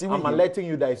is pursuing him, I'm alerting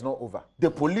you that it's not over.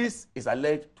 The police is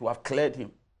alleged to have cleared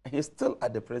him. And he's still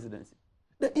at the presidency.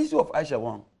 The issue of Aisha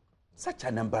Wong, such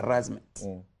an embarrassment.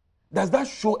 Does that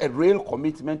show a real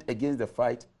commitment against the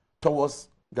fight towards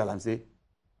Galamsey?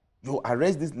 You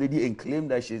arrest this lady and claim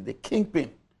that she's the kingpin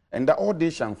and that all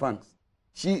these shangfangs,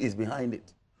 she is behind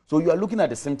it. So you are looking at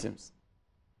the symptoms.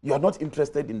 You are not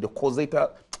interested in the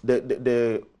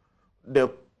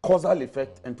causal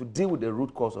effect and to deal with the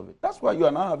root cause of it. That's why you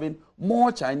are now having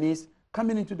more Chinese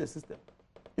coming into the system.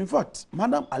 In fact,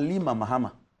 Madam Alima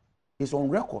Mahama is on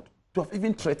record to have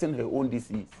even threatened her own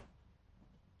disease.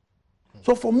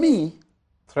 So for me...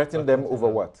 Threaten them over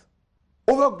what?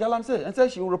 Over Galamsey. And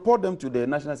said she will report them to the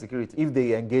national security. If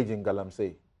they engage in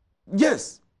Galamsey?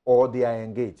 Yes. Or they are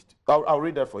engaged? I'll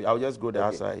read that for you. I'll just go there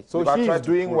outside. So she is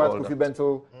doing what Kofi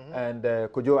Bento and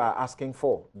Kojo are asking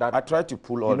for. That, I tried to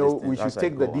pull all these things. We should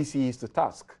take the DCEs to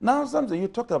task. Now, something you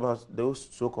talked about those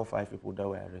so-called 5 people that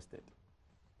were arrested.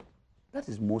 That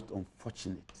is most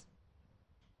unfortunate.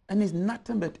 And it's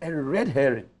nothing but a red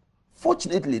herring.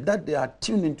 Fortunately, that they are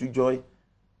tuned into Joy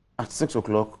at 6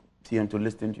 o'clock p.m. to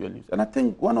listen to your news. And I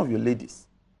think one of your ladies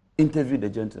interviewed the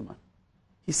gentleman.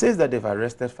 He says that they've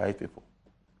arrested 5 people.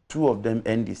 2 of them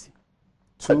NDC.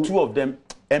 2 of them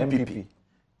MPP.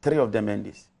 3 of them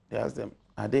NDC. They asked them,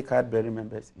 are they card-bearing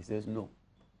members? He says, no.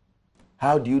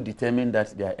 How do you determine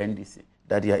that they are NDC,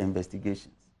 that they are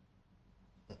investigations?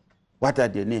 What are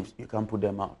their names? You can't put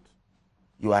them out.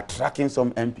 You are tracking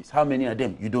some MPs. How many are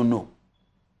them? You don't know.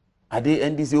 Are they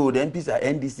NDC? Oh, the MPs are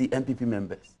NDC, MPP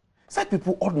members. Such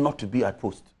people ought not to be at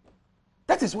post.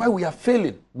 That is why we are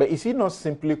failing. But is he not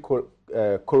simply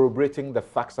corroborating the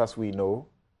facts as we know?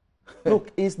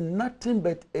 Look, it's nothing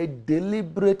but a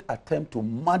deliberate attempt to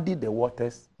muddy the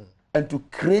waters and to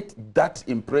create that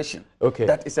impression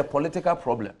that it's a political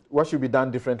problem. What should be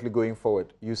done differently going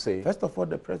forward, you say? First of all,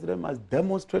 the president must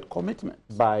demonstrate commitment.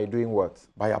 By doing what?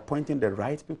 By appointing the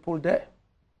right people there,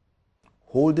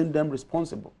 holding them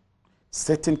responsible,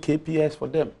 setting KPIs for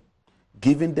them,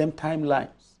 giving them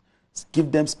timelines,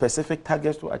 give them specific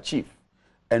targets to achieve,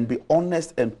 and be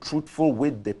honest and truthful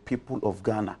with the people of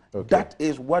Ghana. That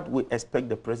is what we expect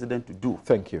the president to do.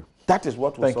 Thank you. That is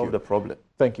what will solve the problem.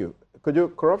 Thank you.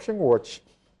 Corruption Watch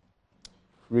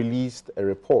released a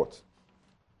report.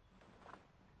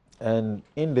 And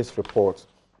in this report,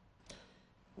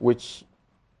 which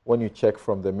when you check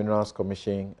from the Minerals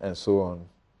Commission and so on,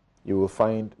 you will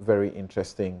find very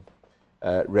interesting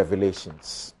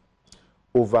revelations.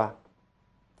 Over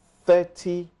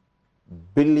 $30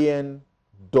 billion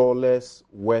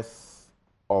worth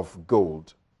of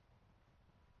gold,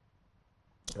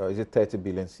 or is it 30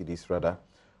 billion cedis rather,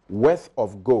 worth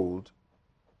of gold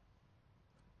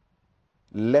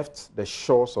left the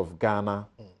shores of Ghana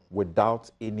without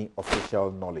any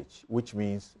official knowledge, which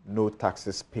means no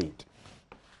taxes paid.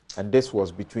 And this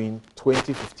was between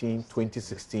 2015,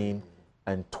 2016,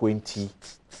 and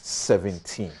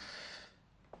 2017.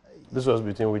 This was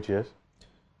between which years?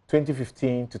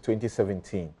 2015 to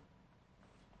 2017.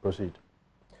 Proceed.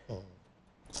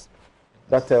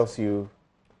 That tells you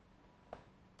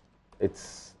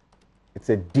it's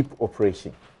a deep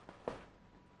operation.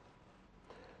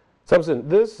 Samson,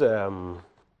 this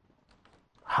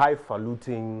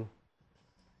highfalutin,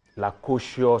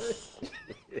 loquacious,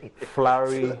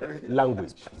 flowery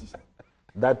language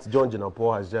that John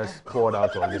Jinapor has just poured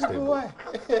out on this table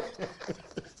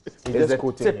He's is just a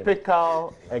quoting him.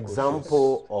 typical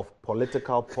example of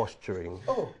political posturing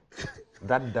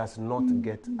that does not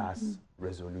get us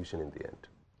resolution in the end.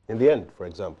 In the end, for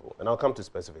example, and I'll come to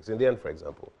specifics. In the end, for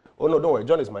example, oh no, don't worry,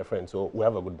 John is my friend, so we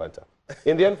have a good banter.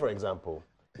 In the end, for example,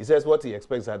 he says what he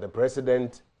expects that the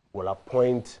president will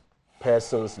appoint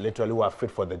persons literally who are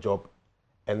fit for the job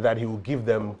and that he will give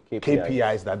them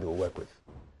KPIs that they will work with.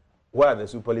 Where are the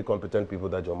superly competent people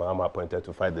that John Mahama appointed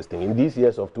to fight this thing? In these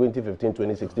years of 2015,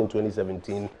 2016,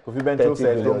 2017,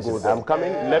 don't go there. I'm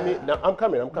coming. I'm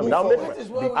coming.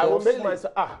 I will make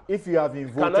myself. If you have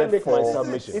been Can I voted make my for,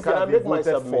 submission? if Can you I have make been my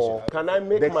voted submission? for, Can I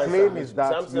make the my claim submission? is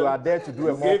that Samson, you are there to do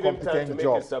a more give him time competent to make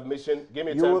job. a submission. Give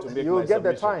me You time will- to make you will my get the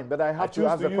submission. time, but I have to choose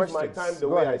ask the use my questions. time the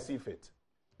Go way ahead. I see fit.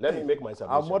 Let me make my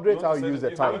submission. I'll moderate, I'll use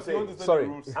the time. Sorry,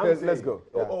 let's go.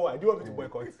 Oh, do you want me to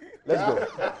boycott? Let's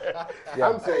go.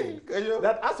 I'm saying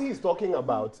that as he's talking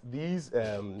about these,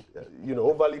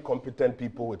 overly competent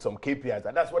people with some KPIs,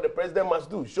 and that's what the president must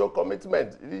do, show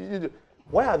commitment.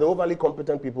 Why are the overly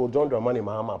competent people John Dramani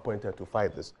Mahama appointed to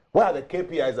fight this? Why are the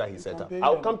KPIs that he set up?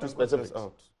 I'll come to specifics.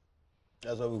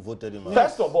 That's why we voted him out.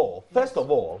 First of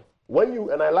all, when you,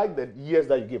 and I like the years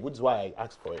that you gave, which is why I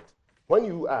asked for it. When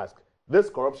you ask, this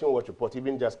corruption watch report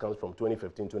even just comes from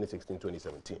 2015, 2016,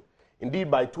 2017. Indeed,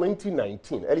 by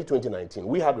 2019, early 2019,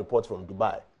 we had reports from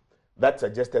Dubai that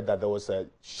suggested that there was a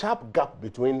sharp gap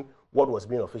between what was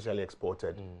being officially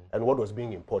exported and what was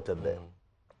being imported there.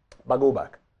 But go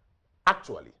back.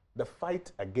 Actually, the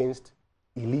fight against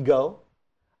illegal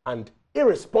and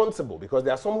irresponsible, because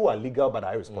there are some who are legal but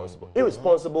are irresponsible,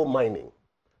 irresponsible mining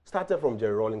started from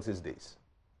Jerry Rawlings' days.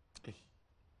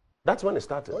 That's when it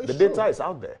started. The data is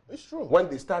out there. It's true. When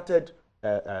they started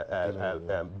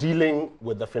dealing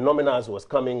with the phenomena as was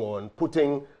coming on,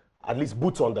 putting at least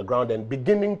boots on the ground and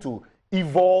beginning to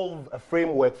evolve a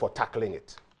framework for tackling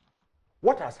it.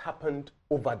 What has happened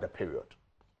over the period?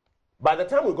 By the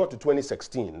time we got to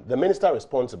 2016, the minister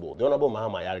responsible, the Honorable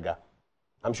Mahama Yarga,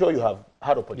 I'm sure you have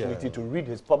had opportunity to read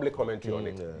his public commentary on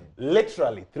it.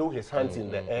 Literally threw his hands in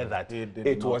the air that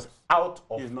it was out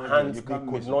of hands, he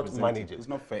could not manage it. It's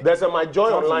not fair. There's a My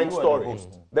Joy Samson, Online you are the story.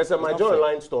 host. There's a My Joy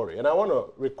Online story, and I want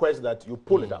to request that you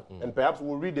pull it up, and perhaps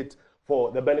we'll read it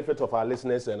for the benefit of our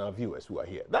listeners and our viewers who are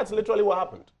here. That's literally what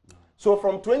happened. So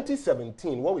from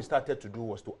 2017, what we started to do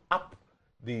was to up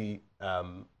the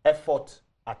effort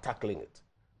at tackling it.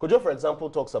 Kojo, for example,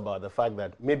 talks about the fact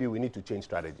that maybe we need to change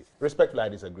strategy. Respectfully, I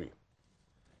disagree.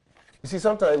 You see,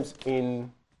 sometimes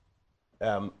in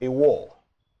a war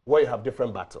where you have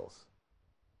different battles,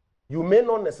 you may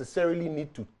not necessarily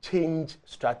need to change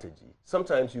strategy.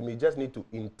 Sometimes you may just need to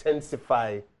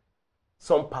intensify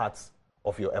some parts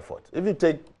of your effort. If you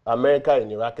take America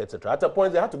and Iraq, etc., at a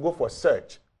point they had to go for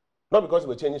search, not because they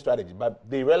were changing strategy, but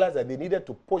they realized that they needed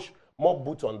to push more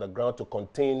boots on the ground to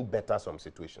contain better some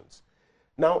situations.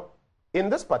 Now, in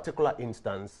this particular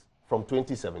instance, from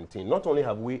 2017, not only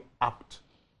have we upped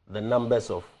the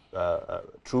numbers of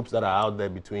troops that are out there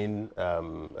between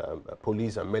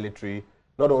police and military,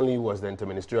 not only was the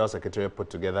Interministerial Secretariat put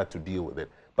together to deal with it,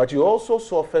 but you also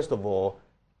saw, first of all,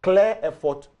 clear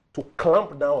effort to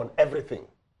clamp down on everything,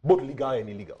 both legal and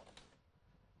illegal.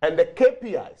 And the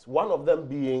KPIs, one of them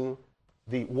being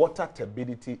the water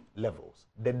turbidity levels.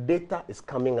 The data is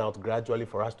coming out gradually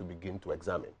for us to begin to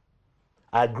examine.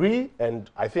 I agree, and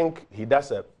I think he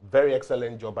does a very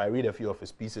excellent job. I read a few of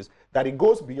his pieces, that it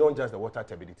goes beyond just the water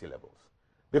turbidity levels.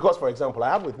 Because, for example, I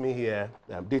have with me here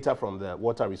data from the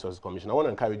Water Resources Commission. I want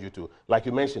to encourage you to, like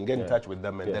you mentioned, get in touch with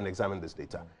them and then examine this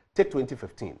data. Take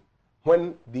 2015,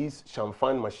 when these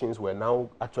champagne machines were now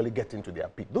actually getting to their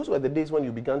peak. Those were the days when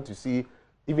you began to see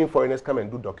even foreigners come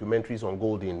and do documentaries on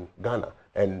gold in Ghana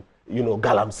and,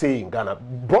 galamsey in Ghana,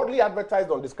 broadly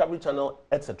advertised on Discovery Channel,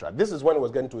 etc. This is when it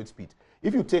was getting to its peak.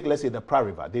 If you take, let's say, the Pra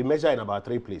River, they measure in about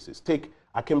 3 places. Take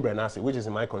Akim Brenasi, which is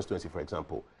in my constituency, for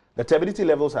example. The turbidity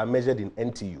levels are measured in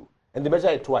NTU, and they measure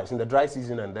it twice, in the dry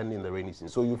season and then in the rainy season.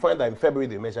 So you find that in February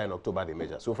they measure, in October they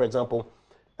measure. So, for example,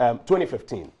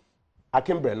 2015,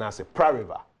 Akim Brenasi, Pra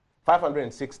River,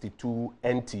 562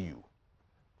 NTU.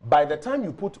 By the time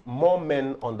you put more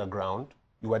men on the ground,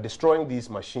 you were destroying these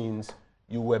machines,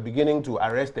 you were beginning to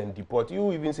arrest and deport.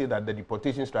 You even say that the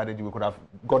deportation strategy, we could have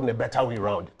gotten a better way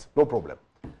around it. No problem.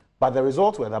 But the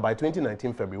results were that by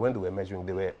 2019 February, when they were measuring,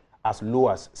 they were as low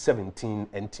as 17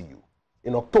 NTU.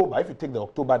 In October, if you take the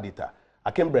October data,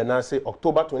 Akim Brenasi,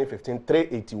 October 2015,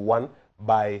 381,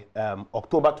 by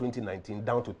October 2019,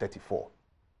 down to 34.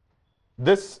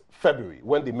 This February,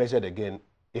 when they measured again,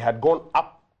 it had gone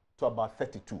up to about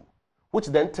 32, which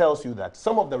then tells you that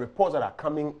some of the reports that are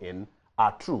coming in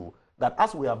are true, that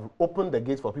as we have opened the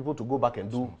gates for people to go back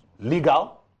and do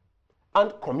legal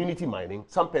and community mining,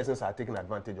 some persons are taking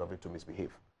advantage of it to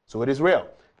misbehave. So it is real.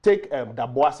 Take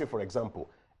Daboase, for example.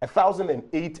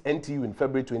 1,008 NTU in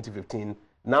February 2015,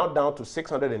 now down to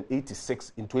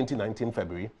 686 in 2019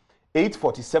 February,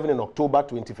 847 in October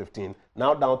 2015,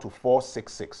 now down to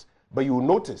 466. But you will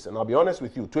notice, and I'll be honest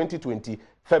with you, 2020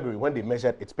 February, when they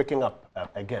measured, it's picking up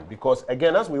again. Because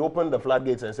again, as we opened the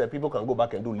floodgates and said people can go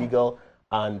back and do legal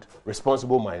and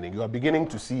responsible mining, you are beginning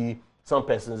to see some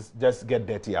persons just get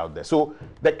dirty out there. So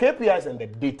the KPIs and the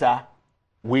data,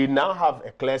 we now have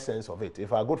a clear sense of it.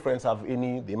 If our good friends have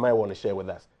any, they might want to share with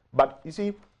us. But you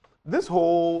see, this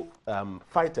whole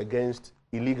fight against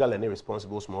illegal and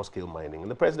irresponsible small-scale mining,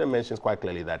 and the president mentions quite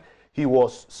clearly that he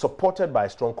was supported by a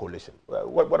strong coalition,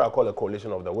 what I call a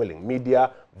coalition of the willing,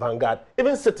 media, vanguard,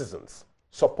 even citizens,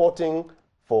 supporting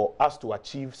for us to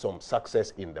achieve some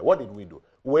success in there. What did we do?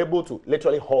 We were able to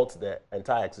literally halt the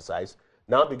entire exercise,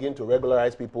 now begin to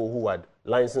regularize people who had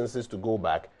licenses to go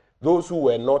back, those who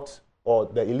were not, or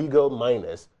the illegal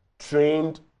miners,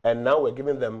 trained, and now we're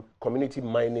giving them community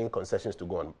mining concessions to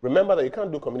go on. Remember that you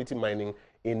can't do community mining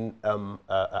in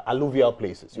alluvial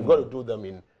places. You've got to do them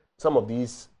in some of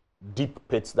these deep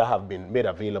pits that have been made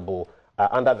available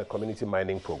under the community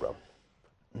mining program.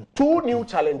 Two new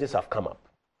challenges have come up.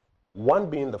 One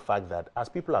being the fact that as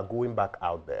people are going back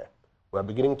out there, we're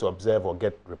beginning to observe or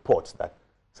get reports that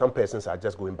some persons are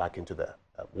just going back into the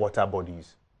water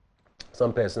bodies.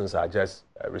 Some persons are just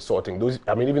resorting,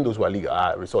 even those who are legal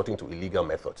are resorting to illegal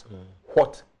methods.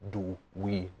 What do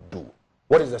we do?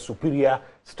 What is the superior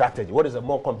strategy? What is a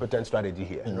more competent strategy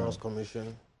here? Minerals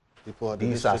Commission.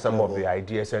 These are some of the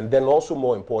ideas. And then also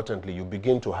more importantly, you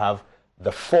begin to have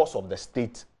the force of the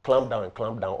state clamp down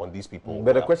on these people.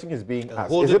 But the question is being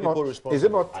asked, is it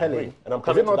not telling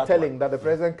that the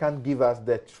president can't give us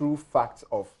the true facts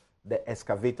of the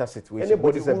excavator situation?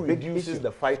 Anybody who reduces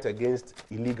the fight against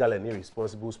illegal and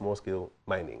irresponsible small-scale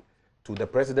mining to the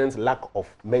president's lack of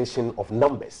mention of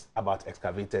numbers about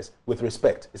excavators, with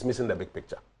respect, is missing the big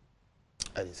picture.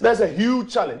 That's a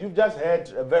huge challenge. You've just heard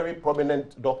a very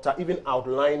prominent doctor even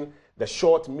outline the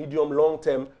short, medium,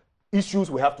 long-term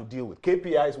issues we have to deal with.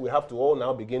 KPIs we have to all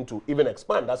now begin to even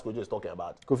expand. That's what you're talking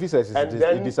about. Kofi says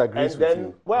he disagrees with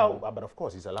you. Well, but of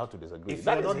course he's allowed to disagree. If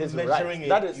you're not measuring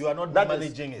it, you are not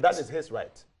managing it. That is his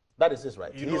right. That is his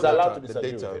right. He's allowed to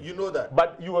disagree with it. You know that.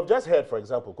 But you have just heard, for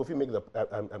example, Kojo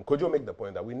make the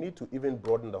point that we need to even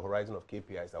broaden the horizon of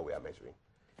KPIs that we are measuring.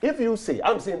 If you say,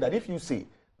 I'm saying that if you say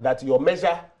that your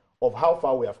measure of how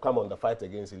far we have come on the fight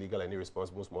against illegal and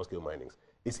irresponsible small-scale minings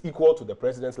is equal to the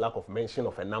president's lack of mention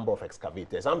of a number of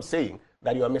excavators, I'm saying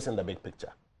that you are missing the big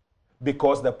picture.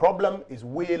 Because the problem is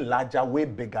way larger, way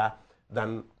bigger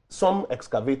than some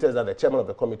excavators that the chairman of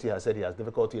the committee has said he has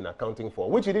difficulty in accounting for,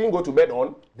 which he didn't go to bed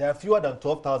on. There are fewer than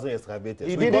 12,000 excavators.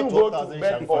 He didn't go to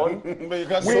bed on.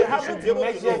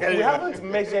 We haven't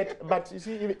measured, but you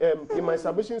see, in my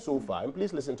submission so far, and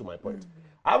please listen to my point,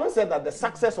 I haven't said that the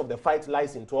success of the fight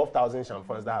lies in 12,000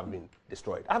 champagnes that have been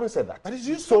destroyed. I haven't said that. But it's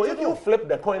used so if you flip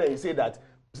the coin and you say that,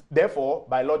 therefore,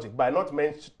 by logic, by not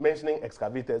mentioning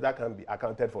excavators, that can be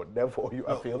accounted for, therefore you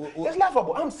are failed. It's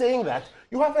laughable. I'm saying that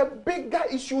you have a bigger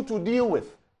issue to deal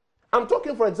with. I'm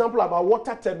talking, for example, about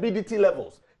water turbidity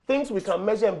levels, things we can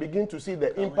measure and begin to see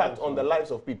the impact on the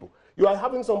lives of people. You are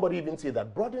having somebody even say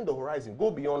that, broaden the horizon, go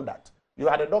beyond that. You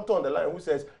had a doctor on the line who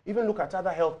says, even look at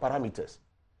other health parameters.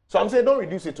 So I'm saying don't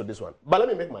reduce it to this one. But let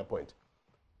me make my point.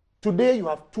 Today you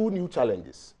have two new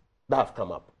challenges that have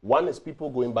come up. One is people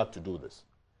going back to do this.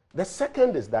 The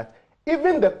second is that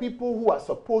even the people who are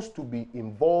supposed to be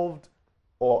involved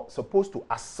or supposed to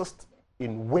assist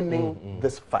in winning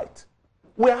this fight,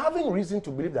 we are having reason to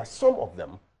believe that some of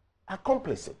them are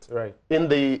complicit in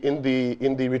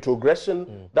the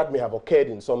retrogression that may have occurred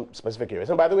in some specific areas.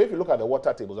 And by the way, if you look at the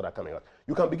water tables that are coming out,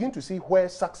 you can begin to see where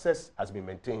success has been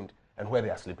maintained and where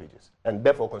there are slippages, and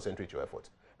therefore concentrate your efforts.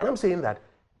 And I'm saying that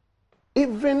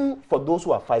even for those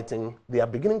who are fighting, they are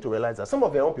beginning to realize that some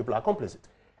of their own people are complicit.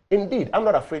 Indeed, I'm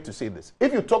not afraid to say this.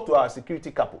 If you talk to our security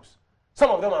couples,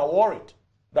 some of them are worried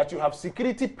that you have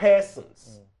security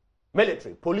persons,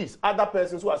 military, police, other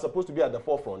persons who are supposed to be at the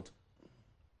forefront,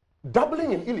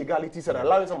 doubling in illegalities and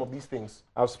allowing some of these things.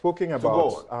 I've spoken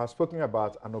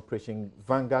about an Operation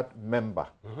Vanguard member,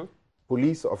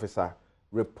 police officer,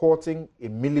 reporting a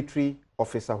military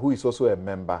officer who is also a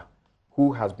member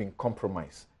who has been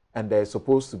compromised, and there is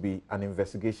supposed to be an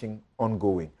investigation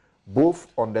ongoing, both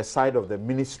on the side of the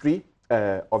ministry,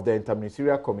 of the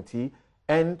interministerial committee,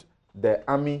 and the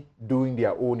army doing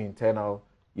their own internal,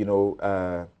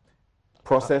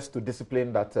 process to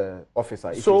discipline that officer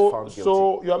if he's found guilty.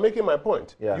 So you are making my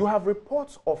point. Yeah. You have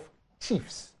reports of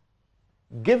chiefs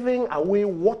giving away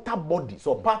water bodies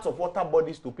or parts of water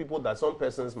bodies to people that some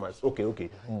persons must,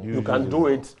 you can do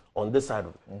it on this side.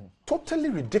 Totally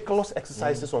ridiculous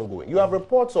exercises ongoing. You have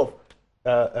reports of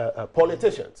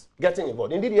politicians getting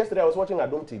involved. Indeed, yesterday I was watching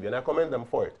Adom TV and I commend them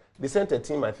for it. They sent a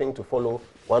team, I think, to follow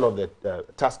one of the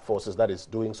task forces that is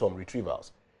doing some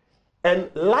retrievals. And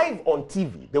live on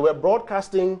TV, they were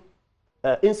broadcasting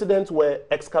incidents where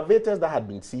excavators that had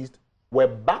been seized were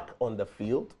back on the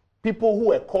field. People who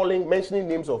were calling, mentioning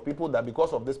names of people that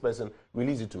because of this person,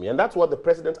 release it to me. And that's what the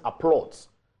president applauds,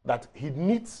 that he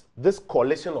needs this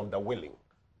coalition of the willing,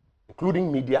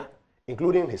 including media,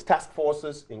 including his task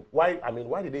forces. Why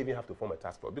did they even have to form a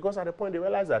task force? Because at the point they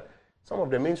realized that some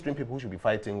of the mainstream people who should be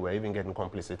fighting were even getting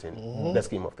complicit in the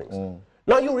scheme of things.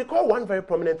 Now, you recall one very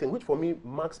prominent thing, which for me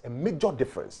marks a major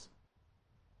difference.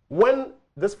 When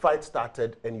this fight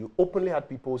started and you openly had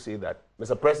people say that,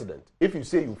 Mr. President, if you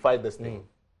say you fight this thing,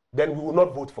 then we will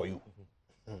not vote for you.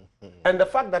 And the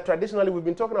fact that traditionally we've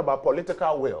been talking about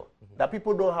political will, that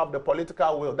people don't have the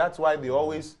political will, that's why they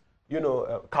always,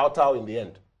 kowtow in the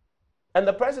end. And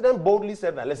the president boldly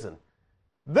said that, listen,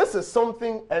 this is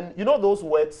something, and you know those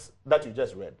words that you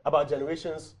just read about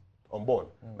generations unborn.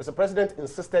 Mr. President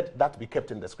insisted that be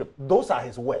kept in the script. Those are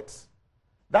his words.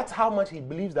 That's how much he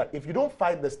believes that if you don't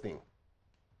fight this thing,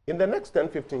 in the next 10,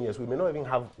 15 years, we may not even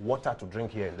have water to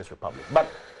drink here in this republic. But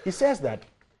he says that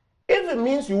if it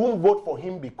means you won't vote for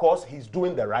him because he's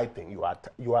doing the right thing, you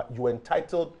are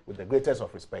entitled, with the greatest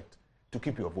of respect, to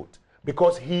keep your vote.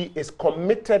 Because he is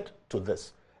committed to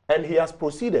this. And he has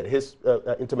proceeded, his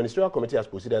interministerial committee has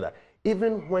proceeded that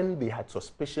even when they had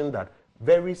suspicion that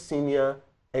very senior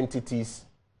entities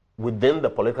within the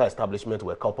political establishment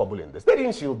were culpable in this, they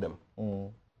didn't shield them.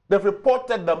 They've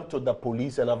reported them to the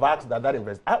police and have asked that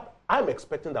investigation. I'm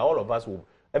expecting that all of us will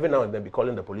every now and then be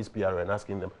calling the police PRO and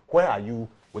asking them, where are you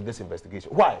with this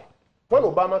investigation? Why? When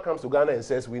Obama comes to Ghana and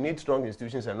says we need strong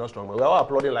institutions and not strong, we're all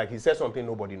applauding like he said something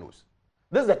nobody knows.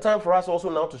 This is the time for us also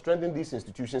now to strengthen these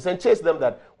institutions and chase them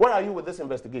that, where are you with this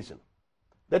investigation?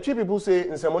 The three people say,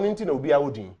 in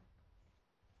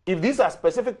if these are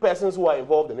specific persons who are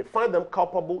involved in it, find them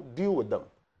culpable, deal with them.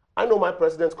 I know my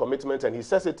president's commitment, and he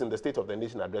says it in the State of the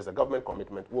Nation address, the government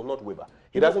commitment will not waver.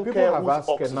 He doesn't care People have asked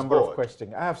a number of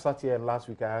questions. questions. I have sat here and last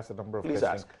week I asked a number of Please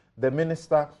questions. ask. The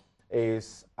minister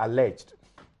is alleged,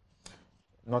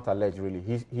 not alleged really,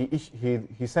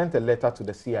 he sent a letter to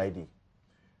the CID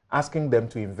asking them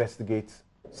to investigate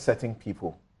certain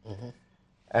people.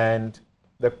 And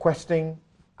the question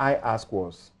I asked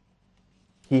was,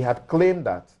 he had claimed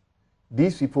that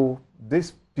these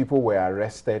people were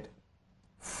arrested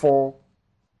for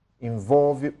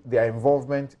their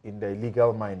involvement in the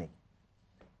illegal mining,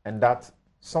 and that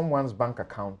someone's bank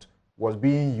account was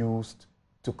being used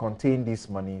to contain these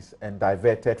monies and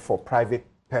diverted for private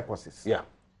purposes. Yeah.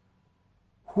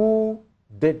 Who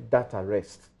did that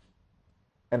arrest?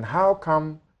 And how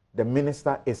come the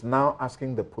minister is now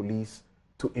asking the police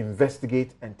to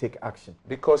investigate and take action?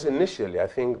 Because initially, I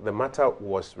think the matter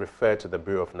was referred to the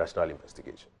Bureau of National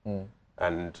Investigation.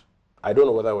 And I don't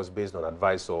know whether it was based on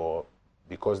advice or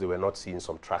because they were not seeing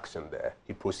some traction there.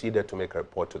 He proceeded to make a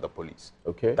report to the police.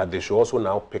 Okay. That they should also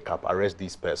now pick up, arrest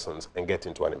these persons and get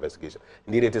into an investigation.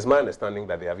 Indeed, it is my understanding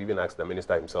that they have even asked the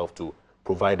minister himself to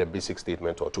provide a basic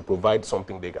statement or to provide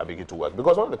something they can begin to work.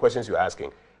 Because one of the questions you're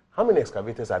asking, how many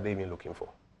excavators are they even looking for?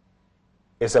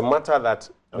 It's a matter that,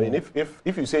 I mean,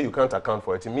 if you say you can't account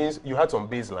for it, it means you had some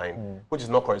baseline, which is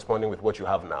not corresponding with what you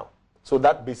have now. So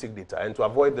that basic data, and to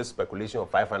avoid this speculation of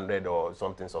 500 or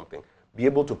something, be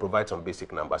able to provide some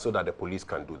basic numbers so that the police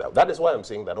can do that. That is why I'm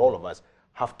saying that all of us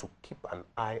have to keep an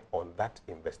eye on that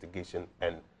investigation.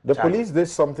 And the police did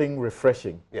something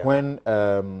refreshing when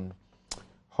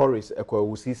Horace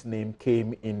Ekwewusi's name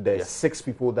came in the 6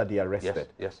 people that they arrested.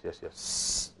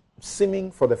 Yes.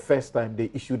 Seeming for the first time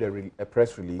they issued a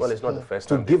press release. Well, it's not the first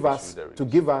time to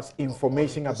give us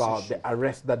information about the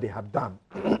arrest that they have done.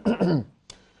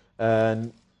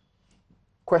 And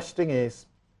question is,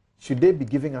 should they be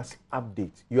giving us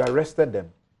updates? You arrested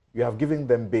them, you have given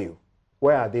them bail.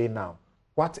 Where are they now?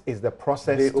 What is the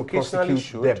process to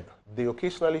prosecute them? They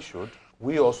occasionally should.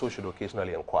 We also should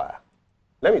occasionally inquire.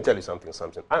 Let me tell you something.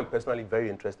 I'm personally very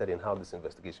interested in how this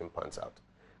investigation pans out.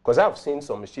 Because I've seen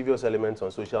some mischievous elements on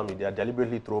social media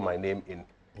deliberately throw my name in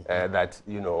that,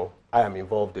 I am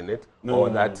involved in it, or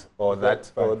that.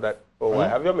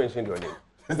 Have you mentioned your name?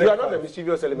 You are not the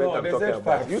mischievous element I'm talking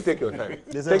about. You take your time.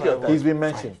 Take your time. He's been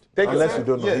mentioned. Unless you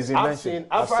don't know, he's been mentioned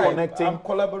as connecting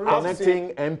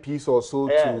MPs also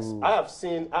to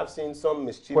I've seen some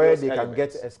mischievous where they elements.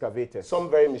 can get excavators. Some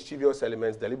very mischievous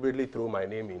elements deliberately throw my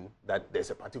name in, that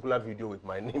there's a particular video with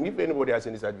my name. If anybody has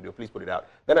seen this video, please put it out.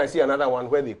 Then I see another one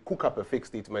where they cook up a fake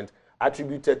statement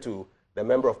attributed to the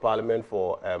Member of Parliament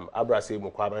for Abrase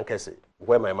Mukwabankese,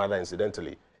 where my mother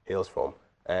incidentally hails from,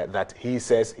 that he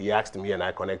says he asked me and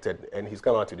I connected, and he's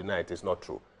come out to deny it is not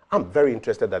true. I'm very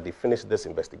interested that they finish this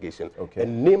investigation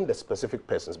and name the specific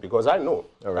persons, because I know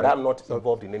that I'm not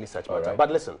involved in any such matter. But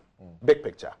listen, big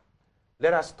picture.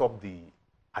 Let us stop the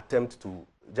attempt to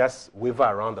just waver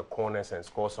around the corners and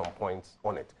score some points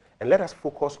on it. And let us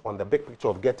focus on the big picture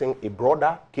of getting a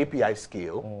broader KPI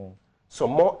scale,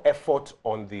 some more effort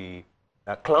on the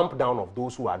clamp down of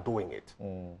those who are doing it,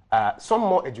 some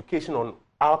more education on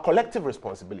our collective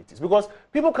responsibilities. Because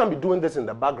people can be doing this in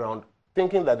the background,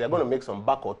 thinking that they're going to make some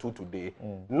buck or two today,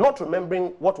 not remembering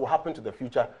what will happen to the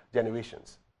future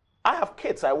generations. I have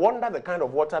kids. I wonder the kind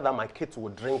of water that my kids will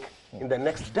drink in the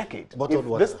next decade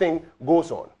if this thing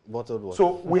goes on.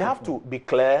 So we have to be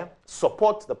clear,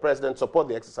 support the president, support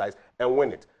the exercise, and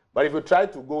win it. But if you try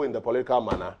to go in the political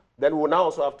manner, then we will now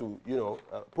also have to,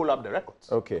 pull up the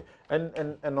records. Okay,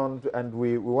 and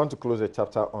we want to close the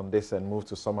chapter on this and move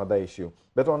to some other issue.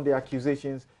 But on the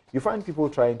accusations, you find people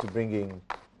trying to bring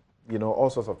in, all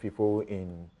sorts of people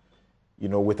in,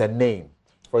 with a name.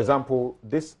 For example,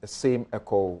 this same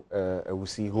Eko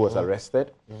Ewusi, who was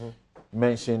arrested,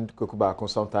 mentioned Kokubako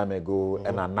some time ago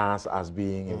and announced as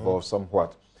being involved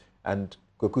somewhat. And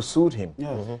Koku sued him.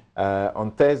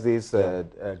 On Thursday's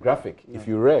graphic, if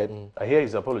you read, I hear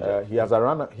he's apologized.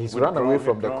 He's run away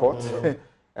from the court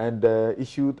and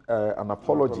issued an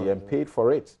apology and paid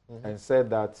for it and said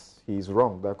that he's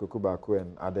wrong, that Kokubako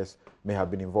and others may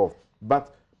have been involved.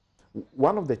 But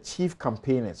one of the chief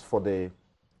campaigners for the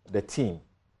team,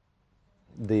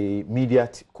 the media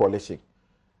coalition,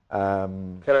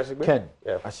 Ken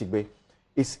Ashigbe,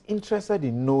 is interested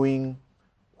in knowing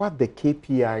what the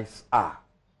KPIs are,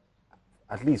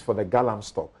 at least for the Galam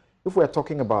stop. If we're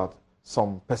talking about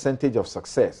some percentage of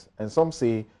success, and some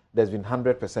say there's been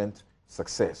 100%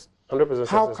 success. 100%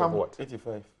 success of what?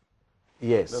 85.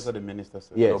 Yes. That's what the minister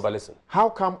said. Yes. No, but listen. How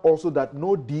come also that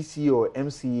no DC or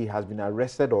MCE has been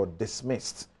arrested or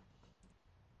dismissed,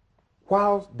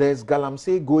 while there's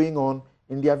galamsey going on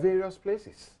in their various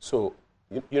places? So,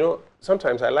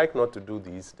 sometimes I like not to do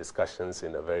these discussions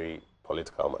in a very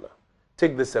political manner.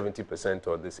 Take this 70%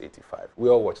 or this 85. We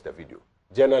all watched the video.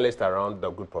 Journalists around the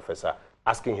good professor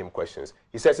asking him questions.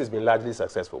 He says he's been largely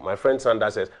successful. My friend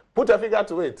Sanders says, put a figure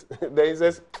to it. Then he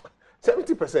says,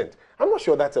 70%. I'm not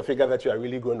sure that's a figure that you are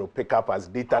really going to pick up as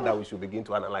data that we should begin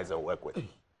to analyze and work with.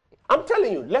 I'm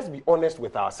telling you, let's be honest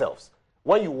with ourselves.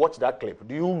 When you watch that clip,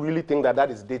 do you really think that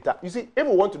is data? You see, if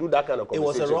we want to do that kind of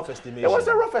conversation... It was a rough estimation. It was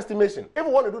a rough estimation. If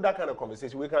we want to do that kind of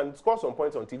conversation, we can score some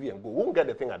points on TV and go. We won't get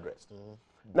the thing addressed.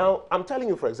 Now, I'm telling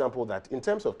you, for example, that in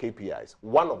terms of KPIs,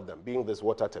 one of them being this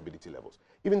water turbidity levels,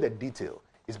 even the detail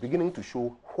is beginning to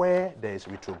show where there is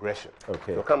retrogression.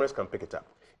 Okay. Your cameras can pick it up.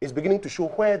 It's beginning to show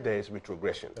where there is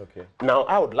retrogression. Okay. Now,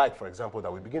 I would like, for example,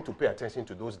 that we begin to pay attention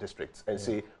to those districts and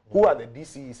say, who are the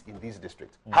DCs in these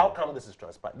districts? How come this is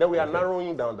transpired? Then we are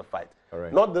narrowing down the fight.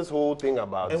 Not this whole thing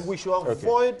about... And we should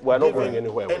avoid we're not going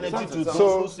anywhere with energy it. to those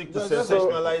who seek to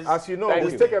sensationalize. As you know,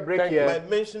 we'll take a break here. By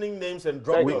mentioning names and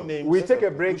dropping names. We take a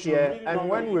break here, and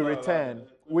when we return,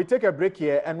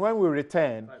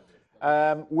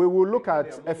 we will look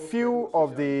at a few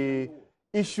of the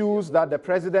issues that the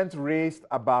president raised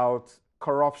about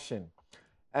corruption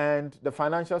and the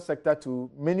financial sector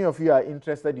too. Many of you are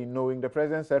interested in knowing. The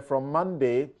president said from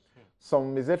Monday,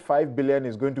 5 billion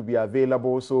is going to be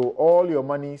available, so all your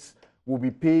monies will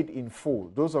be paid in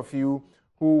full. Those of you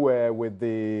who were with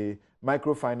the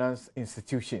microfinance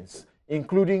institutions,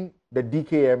 including the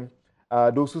DKM,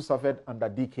 those who suffered under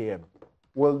DKM.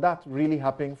 Will that really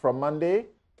happen from Monday?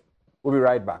 We'll be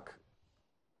right back.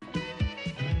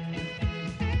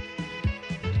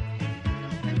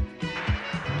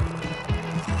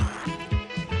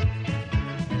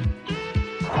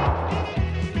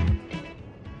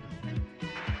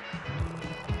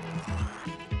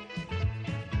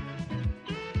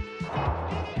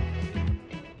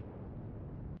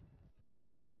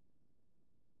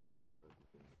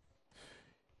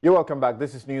 You're welcome back.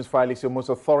 This is Newsfile. It's your most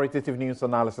authoritative news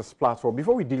analysis platform.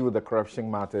 Before we deal with the corruption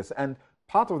matters, and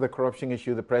part of the corruption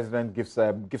issue, the president gives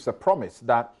a promise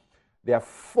that there are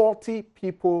 40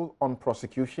 people on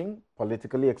prosecution,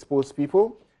 politically exposed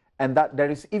people, and that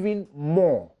there is even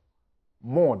more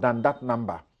than that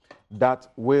number that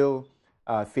will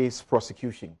face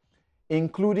prosecution,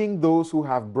 including those who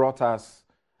have brought us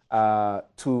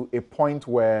to a point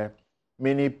where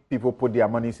many people put their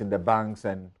monies in the banks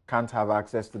and can't have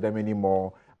access to them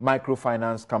anymore,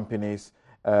 microfinance companies,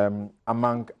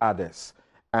 among others.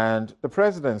 And the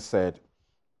president said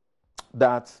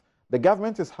that the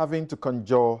government is having to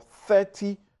conjure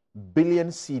 30 billion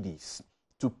cedis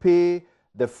to pay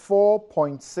the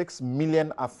 4.6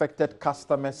 million affected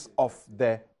customers of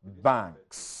the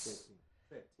banks.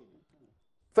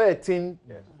 13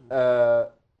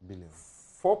 billion.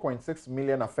 4.6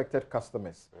 million affected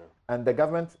customers. And the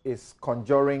government is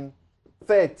conjuring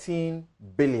 13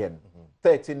 billion.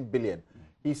 13 billion.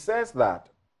 He says that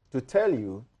to tell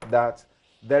you that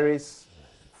there is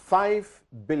 5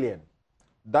 billion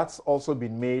that's also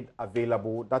been made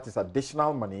available. That is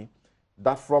additional money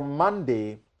that from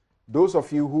Monday, those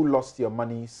of you who lost your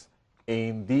monies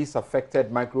in these affected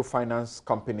microfinance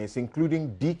companies,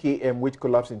 including DKM, which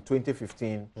collapsed in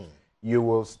 2015, you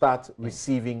will start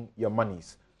receiving your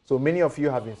monies. So many of you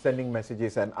have been sending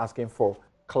messages and asking for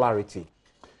clarity.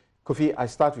 Kofi, I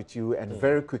start with you, and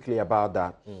very quickly about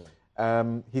that.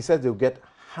 He said they'll get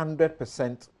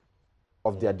 100%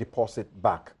 of their deposit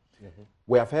back.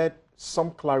 We have heard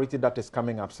some clarity that is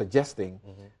coming up suggesting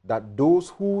that those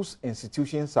whose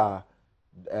institutions are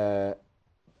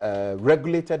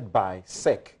regulated by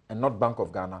SEC and not Bank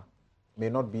of Ghana may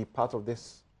not be part of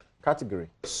this category.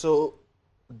 So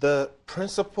the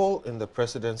principle in the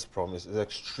president's promise is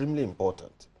extremely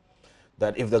important,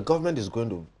 that if the government is going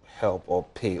to help or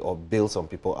pay or bail some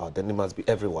people out, then it must be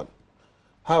everyone.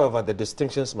 However, the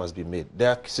distinctions must be made. There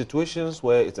are situations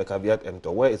where it's a caveat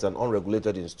emptor, where it's an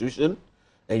unregulated institution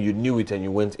and you knew it and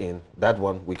you went in. That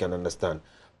one we can understand.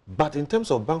 But in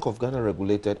terms of Bank of Ghana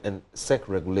regulated and SEC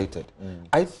regulated,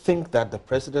 I think that the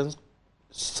president's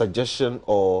suggestion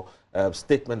or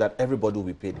statement that everybody will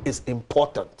be paid is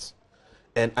important.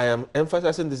 And I am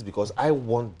emphasizing this because I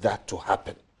want that to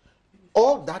happen.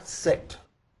 All that said,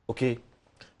 okay,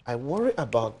 I worry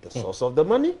about the source of the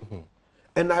money,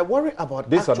 and I worry about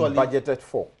this actually budgeted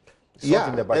for. It's yeah, not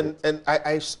in the budget. and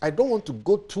I don't want to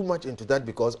go too much into that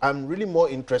because I'm really more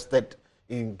interested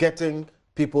in getting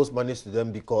people's monies to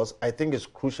them, because I think it's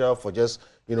crucial for just,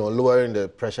 you know, lowering the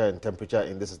pressure and temperature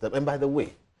in the system. And by the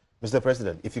way, Mr.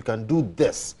 President, if you can do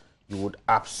this, you would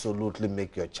absolutely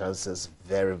make your chances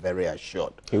very, very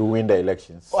assured. He will win the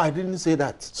elections. Oh, I didn't say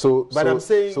that. But I'm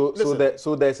saying,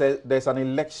 there's an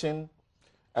election.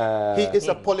 He is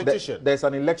a politician. There's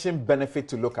an election benefit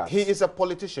to look at. He is a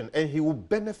politician, and he will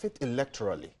benefit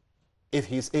electorally if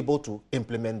he is able to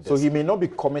implement this. So he may not be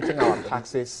committing our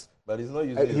taxes. But he's not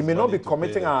using he may not be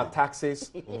committing our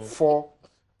taxes for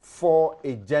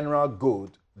a general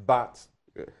good, but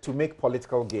to make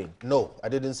political gain. No, I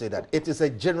didn't say that. It is a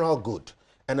general good.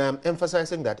 And I'm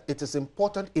emphasizing that it is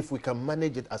important if we can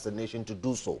manage it as a nation to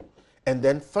do so, and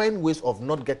then find ways of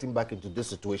not getting back into this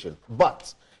situation.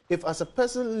 But if as a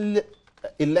person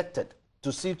elected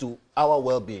to see to our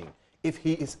well-being, if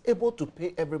he is able to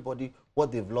pay everybody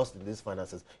what they've lost in these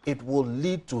finances, it will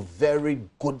lead to very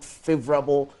good,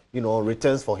 favorable, you know,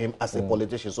 returns for him as a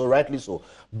politician. So rightly so.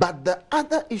 But the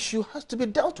other issue has to be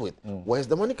dealt with. Where's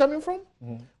the money coming from?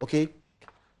 Okay.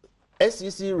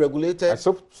 SEC regulated. I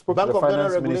spoke to Bank the of Ghana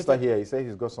finance regulated. minister here. He said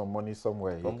he's got some money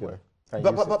somewhere.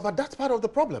 But that's part of the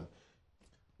problem.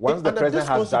 Once the president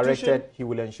has directed, he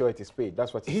will ensure it is paid.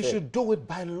 That's what he said. He should do it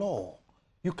by law.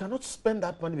 You cannot spend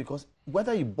that money, because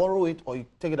whether you borrow it or you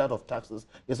take it out of taxes,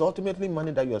 it's ultimately money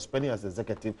that you are spending as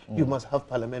executive. You must have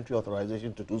parliamentary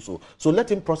authorization to do so. So let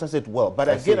him process it well. But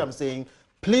again, I'm saying,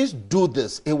 please do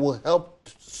this. It will help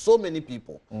so many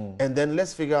people. And then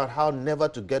let's figure out how never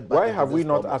to get back. Why have we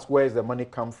not asked where is the money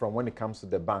come from when it comes to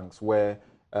the banks, where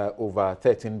over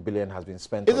 13 billion has been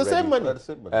spent It's already? the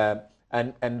same money.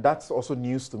 And that's also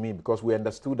news to me, because we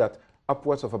understood that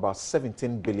upwards of about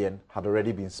 17 billion had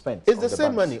already been spent. It's the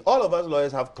same money. All of us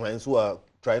lawyers have clients who are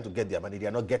trying to get their money. They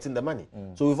are not getting the money.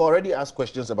 So we've already asked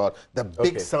questions about the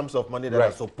big sums of money that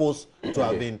are supposed to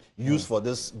have been used for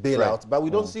this bailout, but we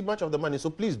don't see much of the money. So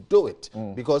please do it,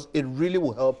 because it really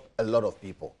will help a lot of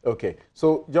people. Okay.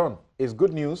 So, John, it's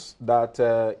good news that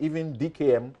even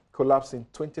DKM collapsed in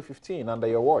 2015 under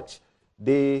your watch.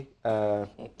 The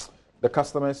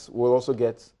customers will also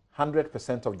get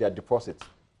 100% of their deposits.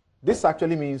 This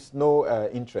actually means no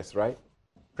interest, right?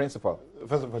 Principal.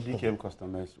 First of all, DKM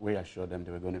customers, we assured them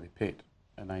they were going to be paid.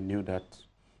 And I knew that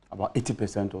about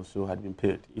 80% or so had been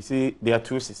paid. You see, there are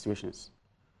two situations: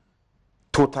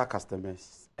 total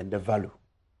customers and the value.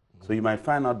 So you might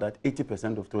find out that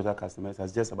 80% of total customers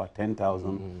has just about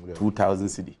 10,000, 2,000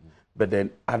 cedi. But then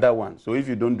other ones, so if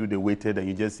you don't do the weighted and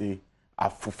you just say,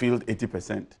 I've fulfilled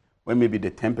 80%, when maybe the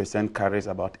 10% carries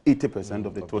about 80%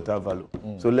 of the total value.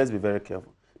 So let's be very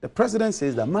careful. The president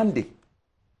says that Monday,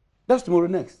 that's tomorrow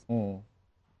next,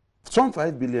 some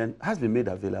 5 billion has been made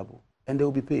available and they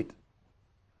will be paid.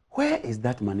 Where is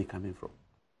that money coming from?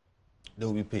 They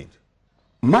will be paid.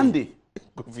 Monday.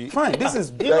 Fine, this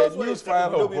is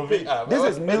Newsfile. This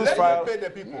is Newsfile. Let him pay the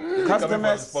people.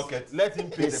 Customers, Let him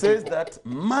pay it says that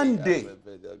Monday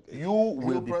you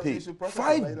will be paid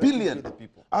 5 billion.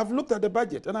 I've looked at the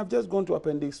budget and I've just gone to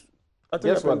appendix.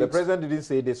 Guess what? The president didn't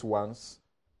say this once.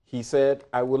 He said,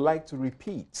 I would like to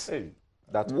repeat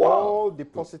that all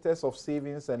depositors of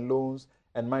savings and loans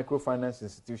and microfinance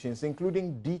institutions,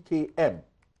 including DKM,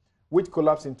 which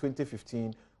collapsed in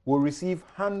 2015, will receive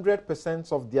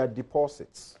 100% of their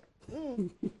deposits.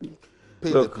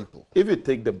 Pay the people. If you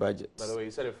take the budget. By the way,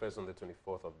 he said it first on the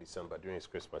 24th of December during his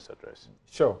Christmas address.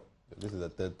 Sure. This is the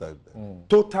third time.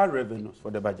 Total revenues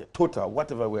for the budget, total,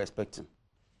 whatever we're expecting,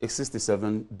 is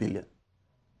 67 billion.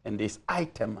 And it's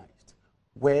itemized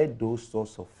where those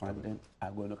sources of funding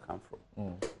are going to come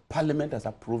from. Parliament has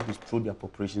approved this through the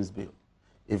appropriations bill.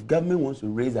 If government wants to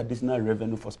raise additional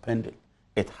revenue for spending,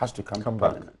 it has to come to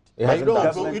Parliament. But you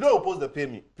don't oppose the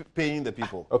paying the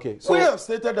people. Okay, So we have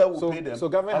stated that we'll pay them. So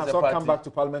government has not come back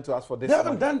to Parliament to ask for this. They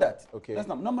haven't done that. Okay. That's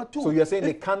number two. So you're saying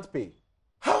they can't pay?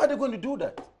 How are they going to do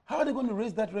that? How are they going to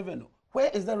raise that revenue? Where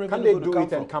is that revenue Can they going to do come it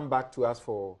from? and come back to ask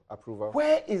for approval?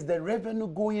 Where is the revenue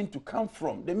going to come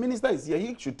from? The minister is here.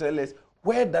 He should tell us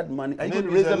where that money. Are you going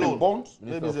to raise them in bonds?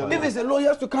 If it's a loan, he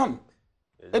has to come.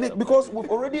 And because we've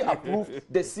already approved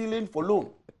the ceiling for loan.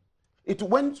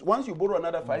 Once you borrow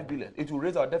another 5 billion, it will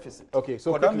raise our deficit. Okay,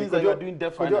 so that means that you are doing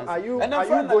debt finance. Are you and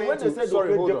then going when to they said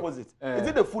sorry, hold deposit, is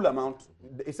it the full amount?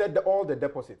 He said all the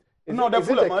deposit. No, the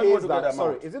full amount.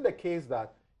 Sorry, is it the case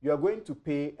that you are going to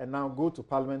pay and now go to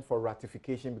Parliament for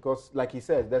ratification because, like he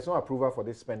says, there's no approval for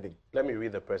this spending? Let me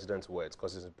read the president's words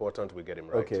because it's important we get him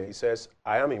right. Okay. He says,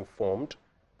 I am informed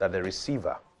that the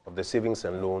receiver of the savings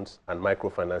and loans and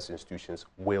microfinance institutions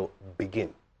will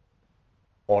begin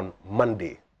on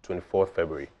Monday, 24th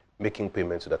February, making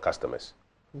payments to the customers.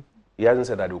 He hasn't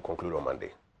said that it will conclude on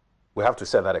Monday. We have to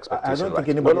set that expectation. I don't right.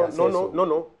 think anybody has said so.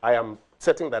 No. I am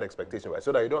setting that expectation right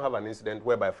so that you don't have an incident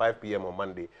where by 5 p.m. on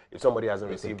Monday, if somebody hasn't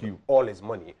received all his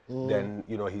money, then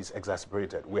he's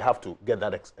exasperated. We have to get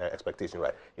that expectation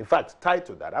right. In fact, tied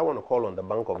to that, I want to call on the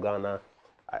Bank of Ghana,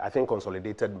 I think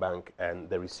Consolidated Bank and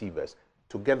the receivers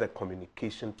to get the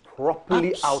communication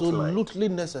properly outlined. Absolutely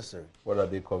necessary. What are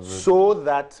they covering? So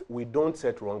that we don't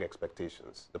set wrong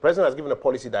expectations. The president has given a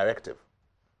policy directive.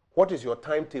 What is your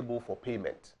timetable for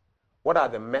payment? What are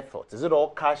the methods? Is it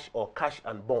all cash or cash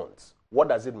and bonds? What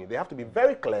does it mean? They have to be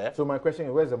very clear. So my question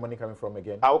is, where's the money coming from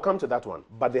again? I will come to that one.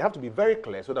 But they have to be very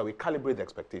clear so that we calibrate the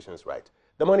expectations right.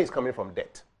 The money is coming from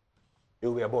debt. It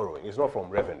will be a borrowing. It's not from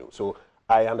revenue. So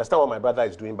I understand what my brother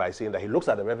is doing by saying that he looks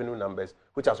at the revenue numbers,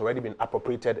 which has already been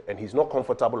appropriated, and he's not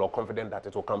comfortable or confident that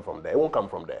it will come from there. It won't come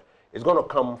from there. It's going to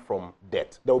come from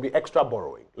debt. There will be extra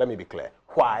borrowing. Let me be clear.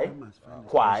 Why?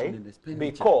 Why?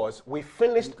 Because we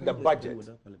finished the budget.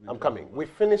 I'm coming. We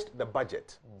finished the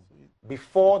budget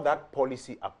before that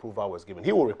policy approval was given.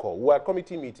 He will recall, we were at a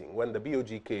committee meeting when the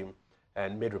BOG came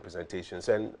and made representations.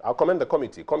 And I'll commend the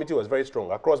committee. Committee was very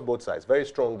strong across both sides. Very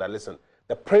strong that, listen,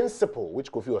 the principle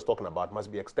which Kofi was talking about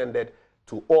must be extended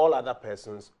to all other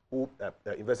persons who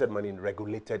invested money in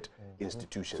regulated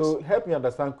institutions. So help me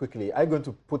understand quickly. Are you going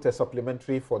to put a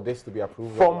supplementary for this to be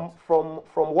approved? From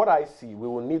what I see, we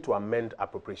will need to amend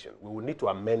appropriation. We will need to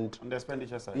amend on the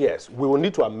expenditure side. Yes, we will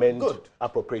need to amend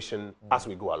appropriation as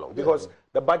we go along because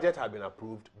the budget had been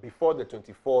approved before the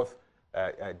 24th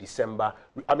December.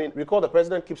 I mean, recall the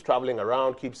president keeps traveling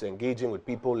around, keeps engaging with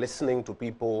people, listening to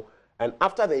people. And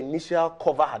after the initial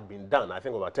cover had been done, I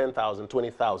think about 10,000,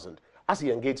 20,000, as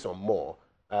he engaged some more,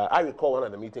 I recall one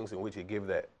of the meetings in which he gave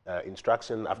the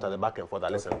instruction after the back and forth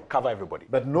that, listen, cover everybody.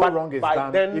 But wrong is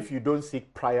done if you don't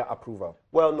seek prior approval.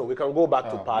 Well, no, we can go back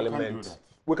to Parliament.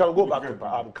 We can go back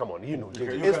to come on,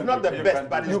 It's not the best,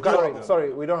 but it's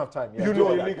sorry, we don't have time. Yeah.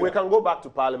 We can go back to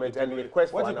Parliament and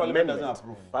request for an amendment.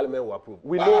 Parliament will approve.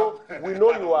 We know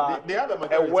you are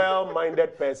a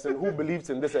well-minded person who believes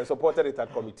in this and supported it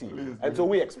at committee. And so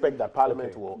we expect that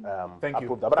Parliament will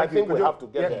approve that. But I think we have to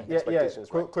get the expectations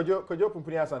right. Kojo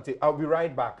Pumpuni Asante, I'll be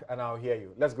right back and I'll hear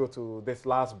you. Let's go to this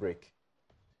last break.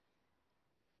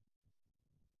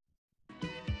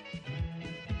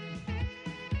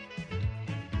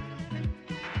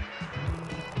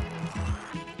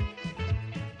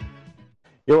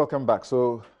 You're welcome back.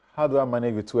 So how do I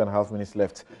manage with 2.5 minutes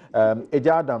left?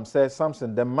 Eja Adam says,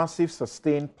 Samson, the massive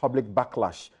sustained public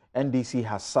backlash NDC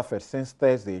has suffered since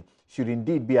Thursday should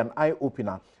indeed be an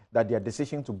eye-opener that their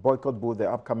decision to boycott both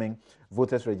the upcoming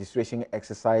voters registration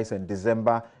exercise and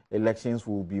December elections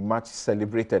will be much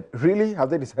celebrated. Really? Have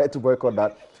they decided to boycott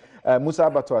that? Musa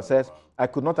Abatua says, I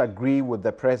could not agree with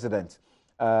the president.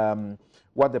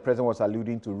 What the president was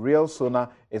alluding to, real Sona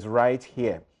is right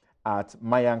here at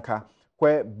Mayanka,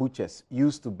 where butchers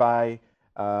used to buy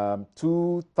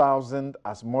 2,000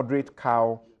 as moderate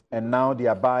cow, and now they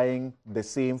are buying the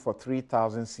same for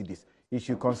 3,000 cedis. You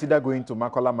should consider going to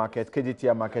Makola Market,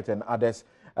 KGTR Market, and others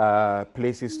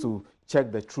places to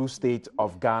check the true state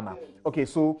of Ghana. Okay,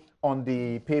 so on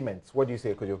the payments, what do you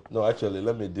say, Kojo? No, actually,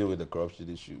 let me deal with the corruption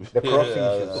issue. The corruption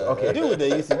issues. Okay, deal with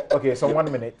the issue. Okay, so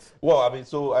 1 minute. Well, I mean,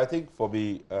 so I think for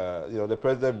me, the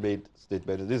president made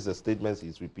statements. This is the statements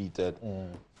he's repeated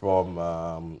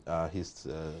from his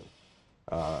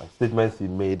statements he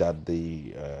made at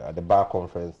the bar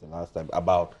conference the last time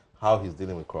about how he's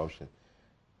dealing with corruption.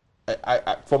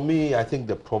 For me, I think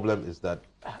the problem is that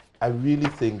I really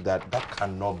think that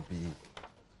cannot be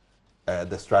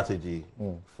the strategy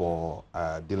for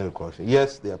dealing with corruption.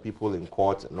 Yes, there are people in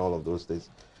court and all of those things,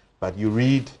 but you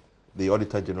read the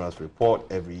Auditor General's report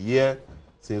every year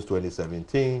since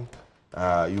 2017.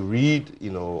 You read,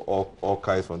 all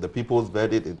kinds from the people's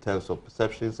verdict in terms of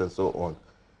perceptions and so on.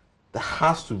 There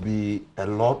has to be a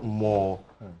lot more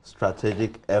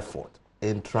strategic effort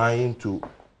in trying to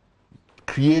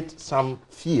create some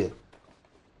fear,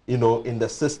 in the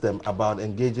system about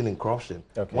engaging in corruption.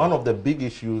 Okay. One of the big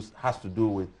issues has to do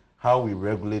with how we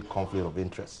regulate conflict of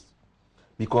interest.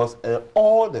 Because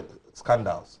all the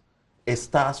scandals, it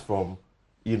starts from,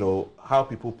 how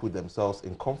people put themselves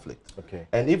in conflict. Okay.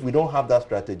 And if we don't have that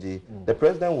strategy, the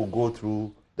president will go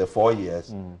through the 4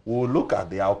 years, we'll look at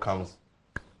the outcomes.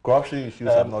 Corruption issues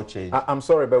have not changed. I'm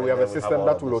sorry, but we have a system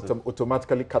that will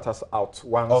automatically cut us out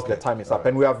once the time is up.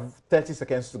 And we have 30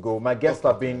 seconds to go. My guests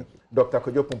have been Dr.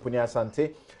 Kojo Pumpuni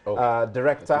Asante,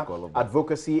 Director,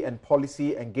 Advocacy and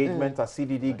Policy Engagement at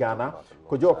CDD Ghana.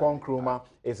 Kojo Okon-Nkrumah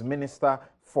is Minister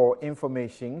for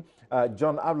Information.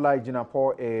 John Abdullahi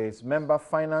Jinapor is Member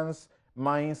Finance,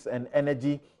 Mines and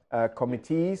Energy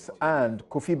Committees. And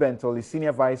Kofi Bentol is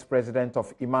Senior Vice President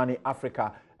of Imani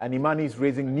Africa. And Imani is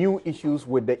raising new issues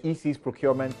with the EC's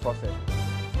procurement process.